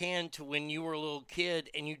as I can to when you were a little kid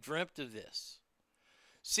and you dreamt of this.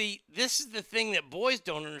 See, this is the thing that boys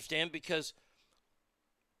don't understand because,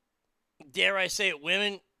 dare I say it,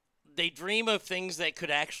 women, they dream of things that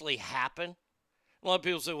could actually happen. A lot of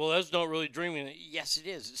people say, well, that's not really dreaming. Yes, it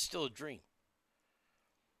is. It's still a dream.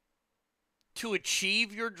 To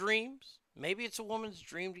achieve your dreams, maybe it's a woman's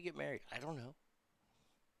dream to get married. I don't know.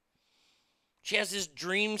 She has this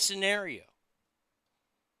dream scenario.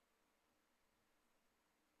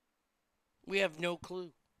 We have no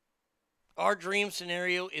clue. Our dream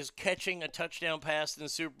scenario is catching a touchdown pass in the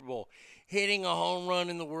Super Bowl, hitting a home run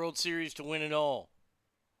in the World Series to win it all.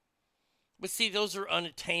 But see, those are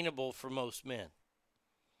unattainable for most men.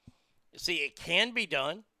 See, it can be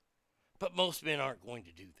done, but most men aren't going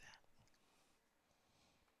to do that.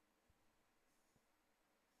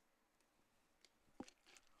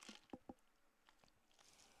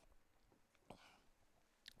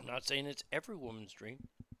 I'm not saying it's every woman's dream.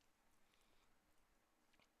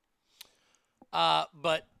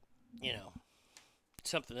 But, you know, it's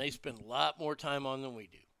something they spend a lot more time on than we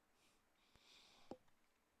do.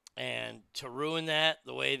 And to ruin that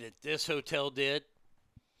the way that this hotel did,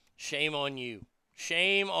 shame on you.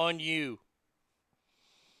 Shame on you.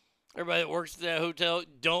 Everybody that works at that hotel,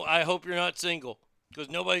 I hope you're not single, because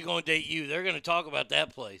nobody's going to date you. They're going to talk about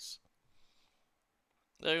that place.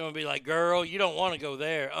 They're going to be like, girl, you don't want to go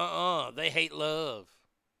there. They hate love.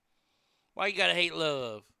 Why you got to hate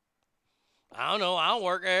love? I don't know. I don't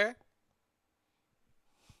work there.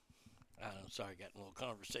 I don't know. Sorry, got a little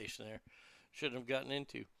conversation there. Shouldn't have gotten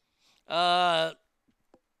into. Let's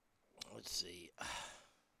see.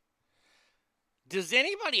 Does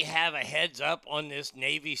anybody have a heads up on this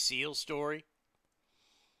Navy SEAL story?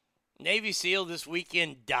 Navy SEAL this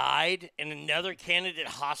weekend died and another candidate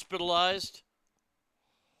hospitalized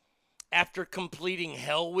after completing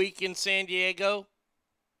Hell Week in San Diego.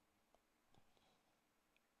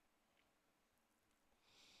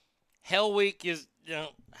 Hell Week is, you know,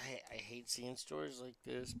 I hate seeing stories like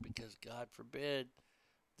this because God forbid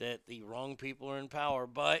that the wrong people are in power.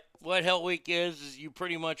 But what Hell Week is you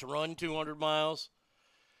pretty much run 200 miles.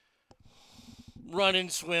 Run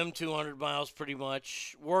and swim 200 miles pretty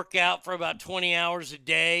much. Work out for about 20 hours a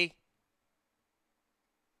day.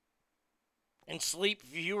 And sleep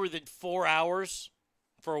fewer than 4 hours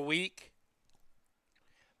for a week.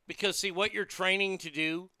 Because, see, what you're training to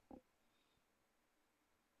do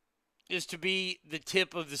is to be the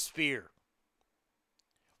tip of the spear.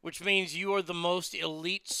 which means you are the most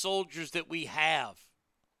elite soldiers that we have.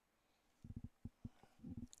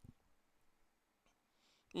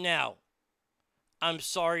 Now, I'm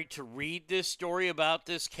sorry to read this story about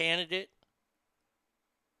this candidate.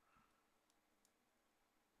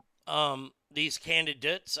 These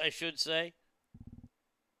candidates, I should say.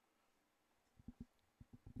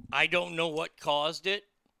 I don't know what caused it.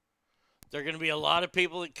 There are going to be a lot of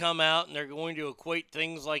people that come out and they're going to equate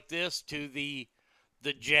things like this to the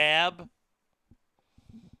jab.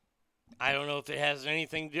 I don't know if it has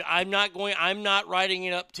anything to do. I'm not writing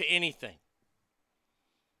it up to anything.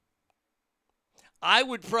 I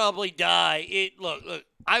would probably die. Look,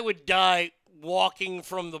 I would die walking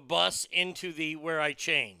from the bus into where I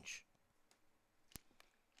change.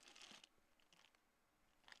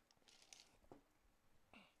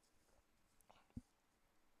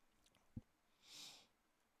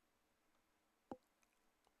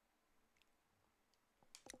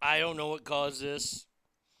 I don't know what caused this.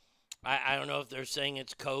 I don't know if they're saying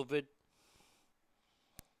it's COVID.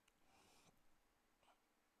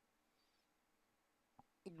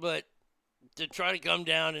 But to try to come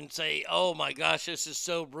down and say, oh my gosh, this is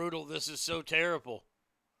so brutal, this is so terrible.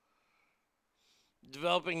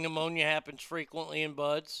 Developing pneumonia happens frequently in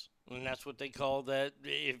buds, and that's what they call that.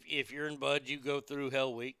 If you're in buds, you go through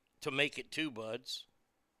Hell Week to make it to buds.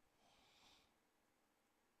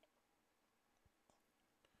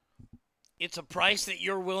 It's a price that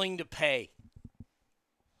you're willing to pay.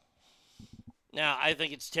 Now, I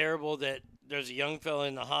think it's terrible that there's a young fellow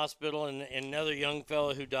in the hospital and another young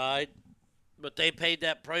fellow who died. But they paid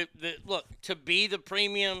that price. Look, to be the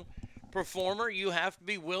premium performer, you have to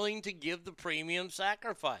be willing to give the premium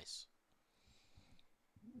sacrifice.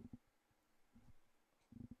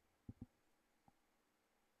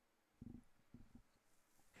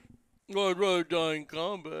 Well, I'd rather die in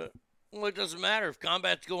combat. Well, it doesn't matter if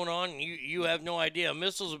combat's going on and you have no idea a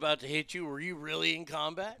missile's about to hit you. Were you really in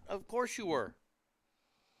combat? Of course you were.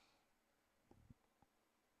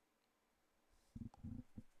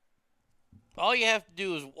 All you have to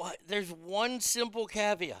do is there's one simple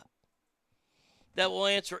caveat that will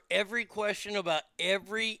answer every question about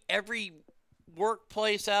every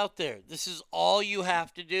workplace out there. This is all you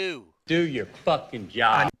have to do. Do your fucking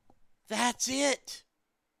job. That's it.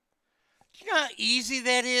 Do you know how easy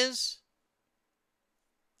that is?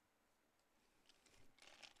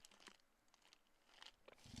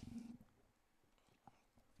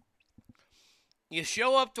 You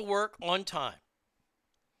show up to work on time.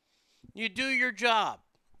 You do your job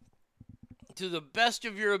to the best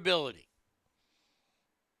of your ability.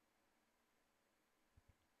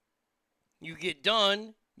 You get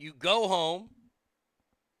done, you go home,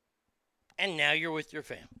 and now you're with your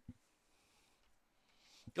family.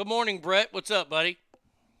 Good morning, Brett. What's up, buddy?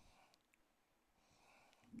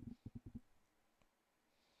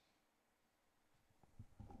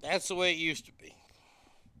 That's the way it used to be.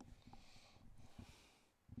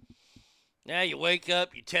 Now you wake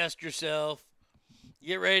up, you test yourself, you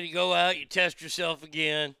get ready to go out, you test yourself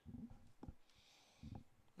again.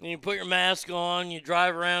 Then you put your mask on, you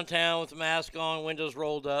drive around town with the mask on, windows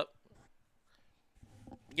rolled up.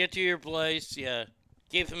 Get to your place, you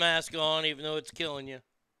keep the mask on even though it's killing you.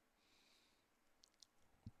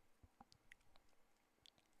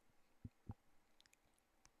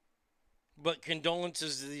 But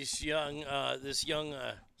condolences to this young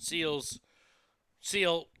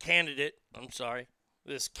SEAL candidate,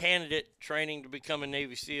 this candidate training to become a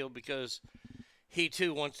Navy SEAL because he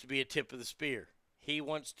too wants to be a tip of the spear. He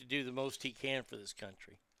wants to do the most he can for this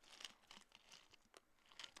country.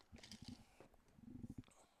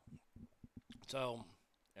 So,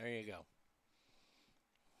 there you go.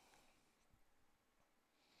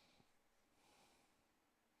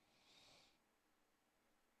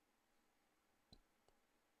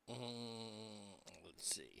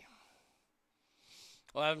 Let's see.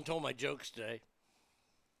 Well, I haven't told my jokes today.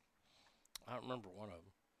 I don't remember one of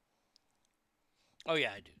them. Oh,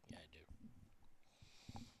 yeah, I do.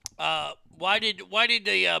 Why did the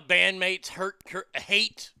bandmates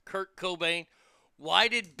hate Kurt Cobain? Why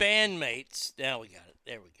did bandmates... Now we got it.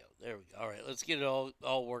 There we go. All right, let's get it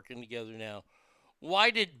all working together now. Why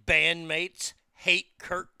did bandmates hate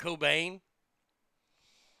Kurt Cobain?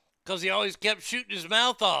 Because he always kept shooting his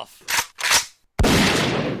mouth off.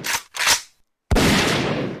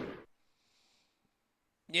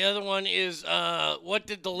 The other one is, what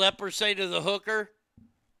did the leper say to the hooker?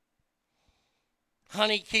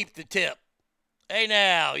 Honey, keep the tip. Hey,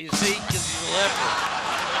 now, you see, because he's a leper.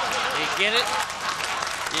 You get it?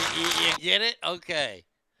 You get it? Okay.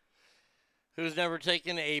 Who's never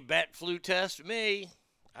taken a bat flu test? Me.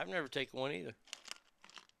 I've never taken one either.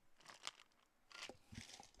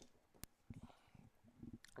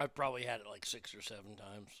 I've probably had it like 6 or 7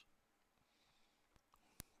 times.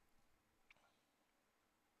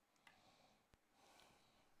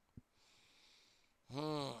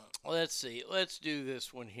 Let's see. Let's do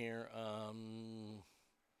this one here.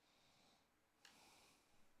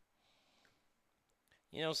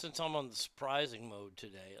 Since I'm on the surprising mode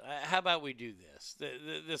today, how about we do this?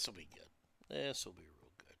 This will be good. This will be real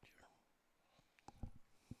good here.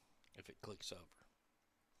 If it clicks over.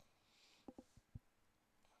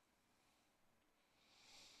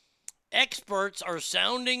 Experts are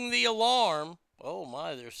sounding the alarm. Oh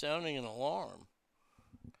my, they're sounding an alarm.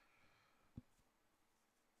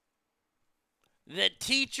 That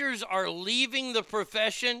teachers are leaving the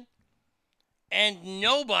profession and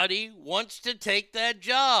nobody wants to take that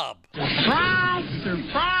job. Surprise,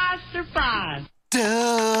 surprise, surprise.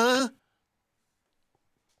 Duh.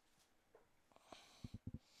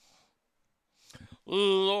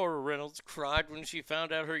 Laura Reynolds cried when she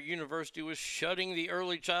found out her university was shutting the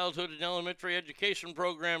early childhood and elementary education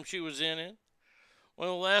program she was in. One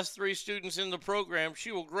of the last 3 students in the program,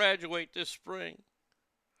 she will graduate this spring.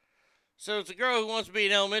 So it's a girl who wants to be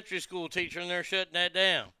an elementary school teacher, and they're shutting that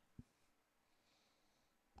down.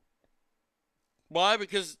 Why?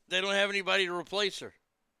 Because they don't have anybody to replace her.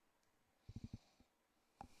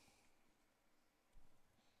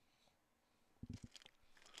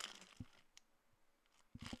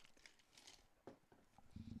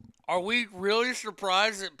 Are we really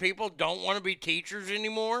surprised that people don't want to be teachers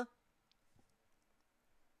anymore?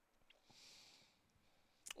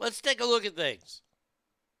 Let's take a look at things.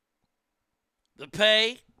 The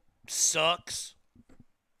pay sucks.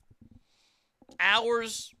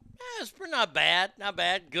 Hours, it's not bad. Not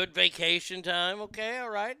bad. Good vacation time. Okay, all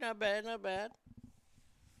right. Not bad, not bad.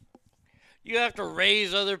 You have to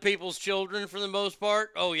raise other people's children for the most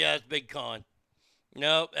part. Oh, yeah, it's big con.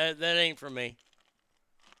 Nope, that ain't for me.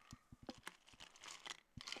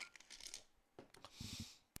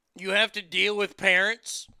 You have to deal with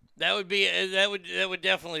parents. That would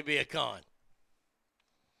definitely be a con.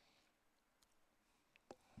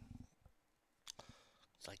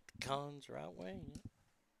 It's like the cons are outweighing it.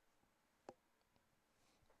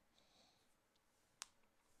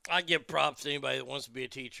 I give props to anybody that wants to be a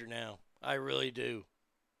teacher now. I really do.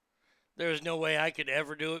 There's no way I could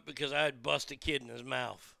ever do it because I'd bust a kid in his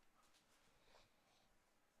mouth.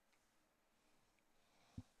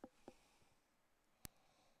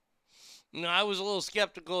 No, I was a little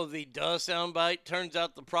skeptical of the duh soundbite. Turns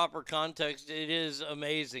out the proper context, it is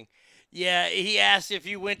amazing. Yeah, he asked if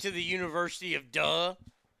you went to the University of Duh.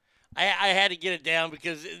 I had to get it down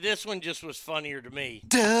because this one just was funnier to me.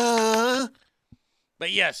 Duh.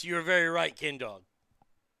 But yes, you were very right, Ken Dog.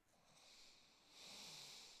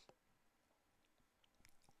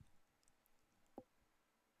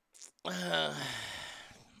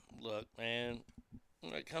 Look, man,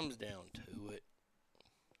 when it comes down to it,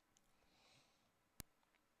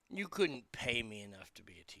 you couldn't pay me enough to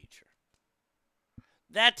be a teacher.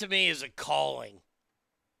 That to me is a calling.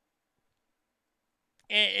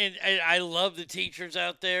 And I love the teachers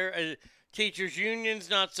out there. Teachers unions,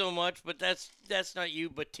 not so much, but that's not you.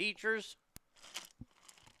 But teachers,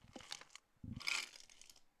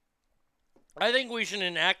 I think we should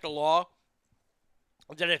enact a law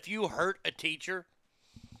that if you hurt a teacher,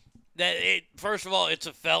 first of all, it's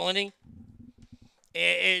a felony.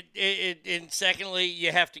 And secondly,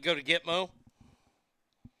 you have to go to Gitmo.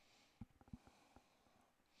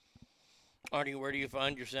 Artie, where do you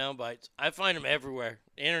find your sound bites? I find them everywhere.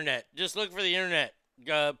 Internet. Just look for the internet.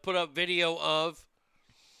 Put up video of.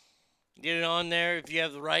 Get it on there. If you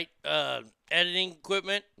have the right editing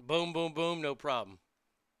equipment, boom, boom, boom, no problem.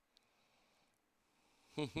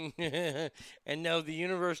 And no, the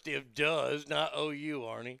University of Does, not OU,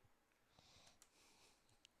 Arnie.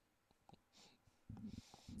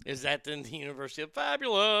 Is that then the University of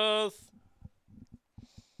Fabulous?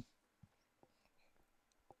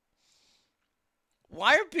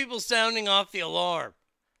 Why are people sounding off the alarm?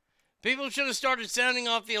 People should have started sounding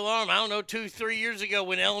off the alarm, I don't know, 2-3 years ago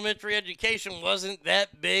when elementary education wasn't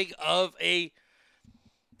that big of a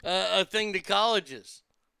thing to colleges.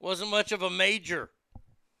 Wasn't much of a major.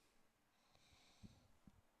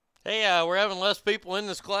 Hey, we're having less people in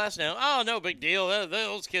this class now. Oh, no big deal.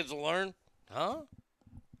 Those kids will learn. Huh?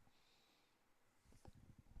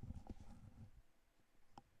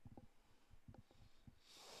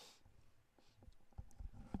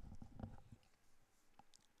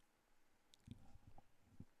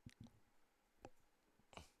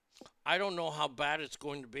 I don't know how bad it's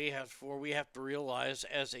going to be. We have to realize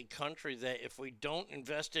as a country that if we don't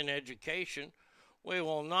invest in education, We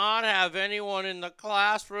will not have anyone in the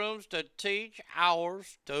classrooms to teach our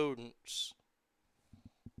students.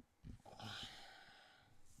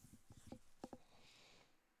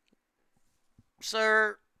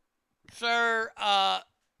 Sir,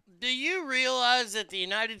 do you realize that the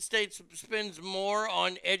United States spends more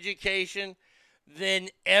on education than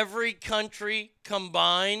every country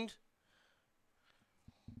combined?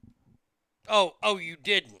 Oh, you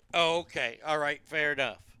didn't. Oh, okay. All right, fair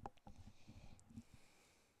enough.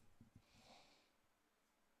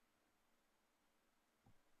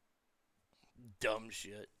 Dumb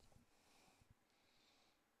shit.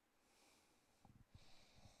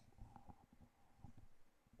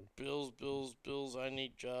 Bills, I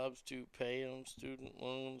need jobs to pay them. Student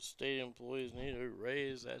loans, state employees need a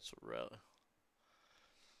raise. That's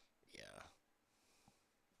yeah.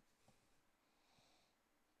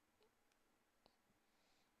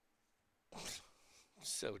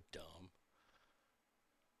 So dumb.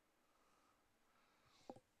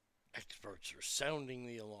 Experts are sounding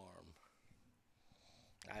the alarm.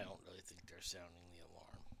 I don't really think they're sounding the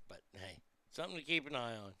alarm, but hey, something to keep an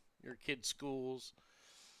eye on. Your kids' schools,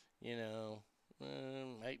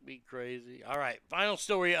 might be crazy. All right, final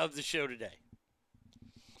story of the show today.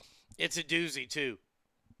 It's a doozy too.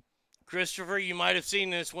 Christopher, you might have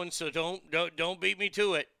seen this one, so don't beat me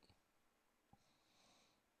to it.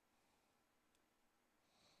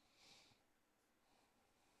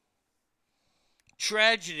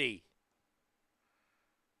 Tragedy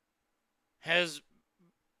has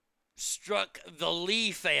struck the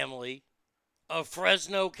Lee family of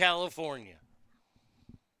Fresno, California.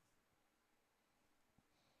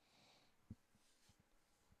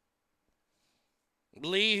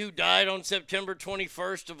 Lee, who died on September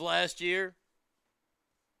 21st of last year,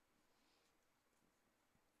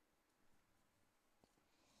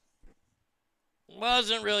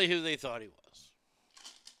 wasn't really who they thought he was.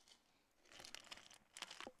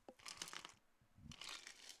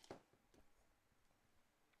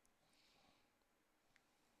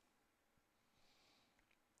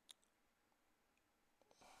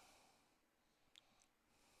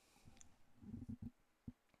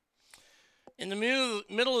 In the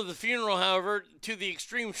middle of the funeral, however, to the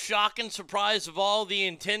extreme shock and surprise of all the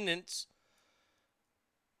attendants,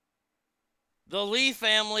 the Lee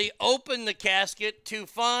family opened the casket to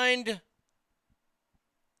find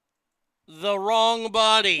the wrong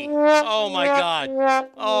body. Oh, my God.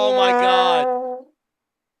 Oh, my God.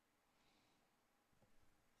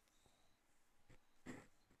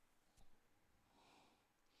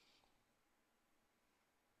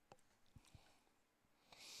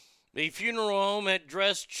 The funeral home had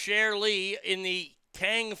dressed Cher Lee in the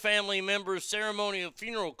Kang family member's ceremonial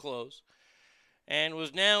funeral clothes and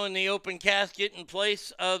was now in the open casket in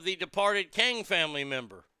place of the departed Kang family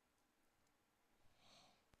member.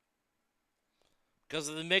 Because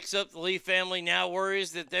of the mix-up, the Lee family now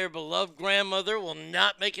worries that their beloved grandmother will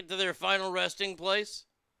not make it to their final resting place.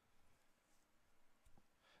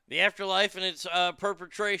 The afterlife and its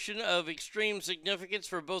perpetration of extreme significance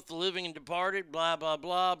for both the living and departed, blah, blah,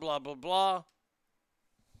 blah, blah, blah, blah.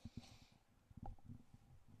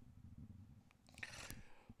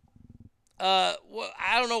 I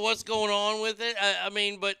don't know what's going on with it. I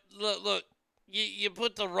mean, but look, you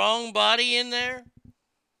put the wrong body in there.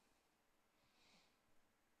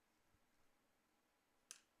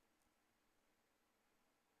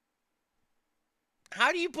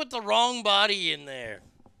 How do you put the wrong body in there?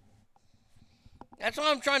 That's what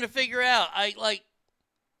I'm trying to figure out.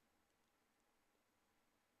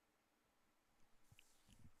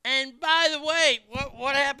 And by the way,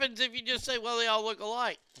 what happens if you just say, well, they all look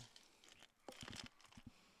alike?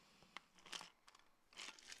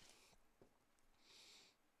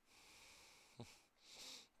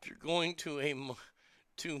 If you're going to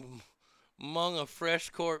mung a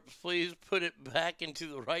fresh corpse, please put it back into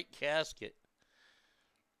the right casket.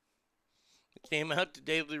 Came out to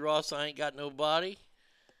David Lee Roth, I ain't got no body.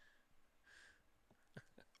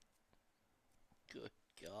 Good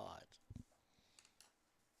God.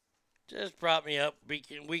 Just prop me up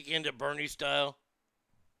weekend at Bernie style.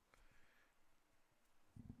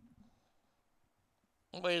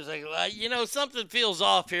 Wait a second. Something feels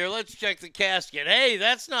off here. Let's check the casket. Hey,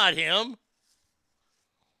 that's not him.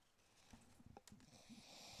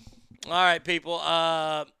 All right, people.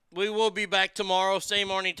 We will be back tomorrow, same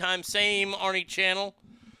Arnie time, same Arnie channel.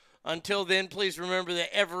 Until then, please remember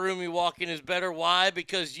that every room you walk in is better. Why?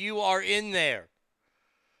 Because you are in there.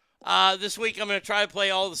 This week, I'm going to try to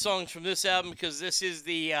play all the songs from this album because this is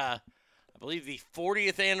I believe the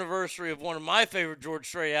 40th anniversary of one of my favorite George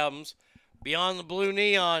Strait albums, Beyond the Blue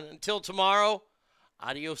Neon. Until tomorrow,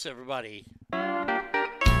 adios, everybody.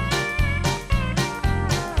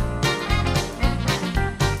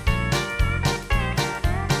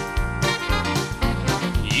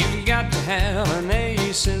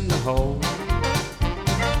 hole.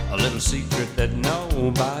 A little secret that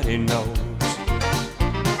nobody knows.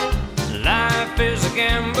 Life is a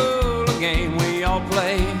gamble, a game we all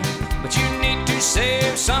play, but you need to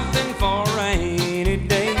save something for a rainy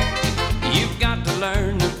day. You've got to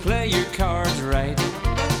learn to play your cards right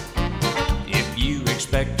if you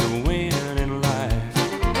expect to win in life.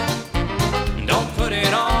 Don't put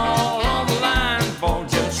it all on the line for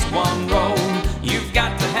just one roll. You've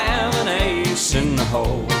got to have an ace in the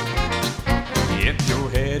hole. If you're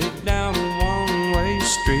headed down a one-way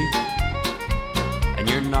street and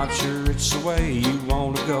you're not sure it's the way you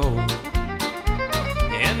want to go,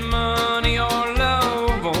 and money or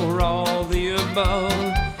love or all the above,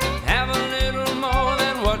 have a little more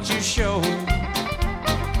than what you show.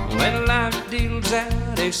 When life deals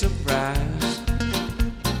out a surprise,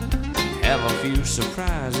 have a few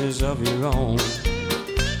surprises of your own.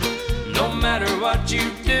 No matter what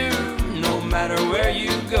you do, no matter where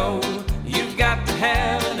you go, you've got to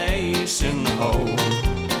have an ace in the hole.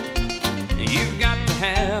 You've got to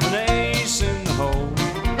have an ace in the hole.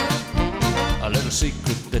 A little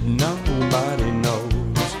secret that nobody knows.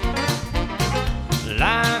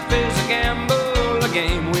 Life is a gamble, a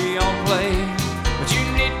game we all play, but you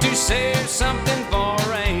need to save something for a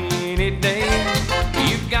rainy day.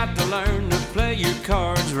 You've got to learn to play your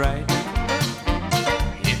cards right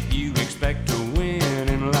if you expect to win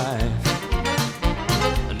in life.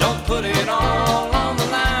 Don't put it all on the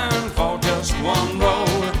line for just one roll.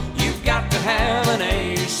 You've got to have an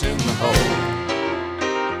ace in the hole.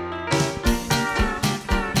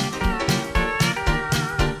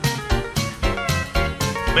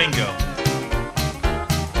 Bingo.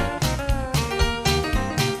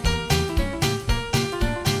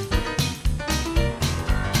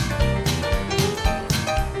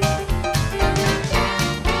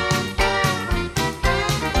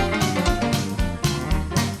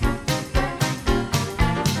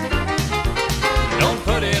 Don't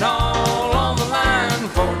put it all on the line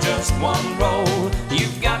for just one roll.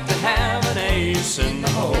 You've got to have an ace in the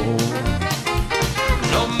hole.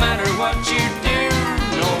 No matter what you do,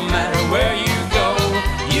 no matter where you go,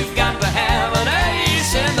 you've got to have an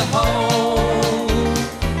ace in the hole.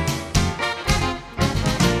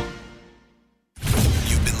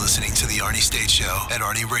 You've been listening to The Arnie State Show at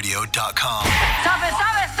ArnieRadio.com. Stop it,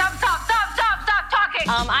 stop it, stop talking.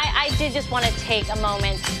 I did just want to take a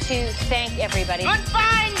moment to thank everybody.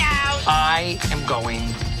 Goodbye now. I am going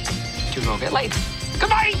to go get laid.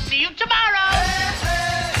 Goodbye, see you tomorrow.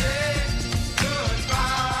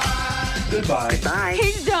 Goodbye. Bye.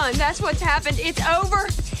 He's done. That's what's happened. It's over.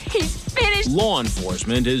 He's finished. Law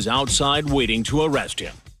enforcement is outside waiting to arrest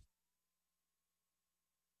him.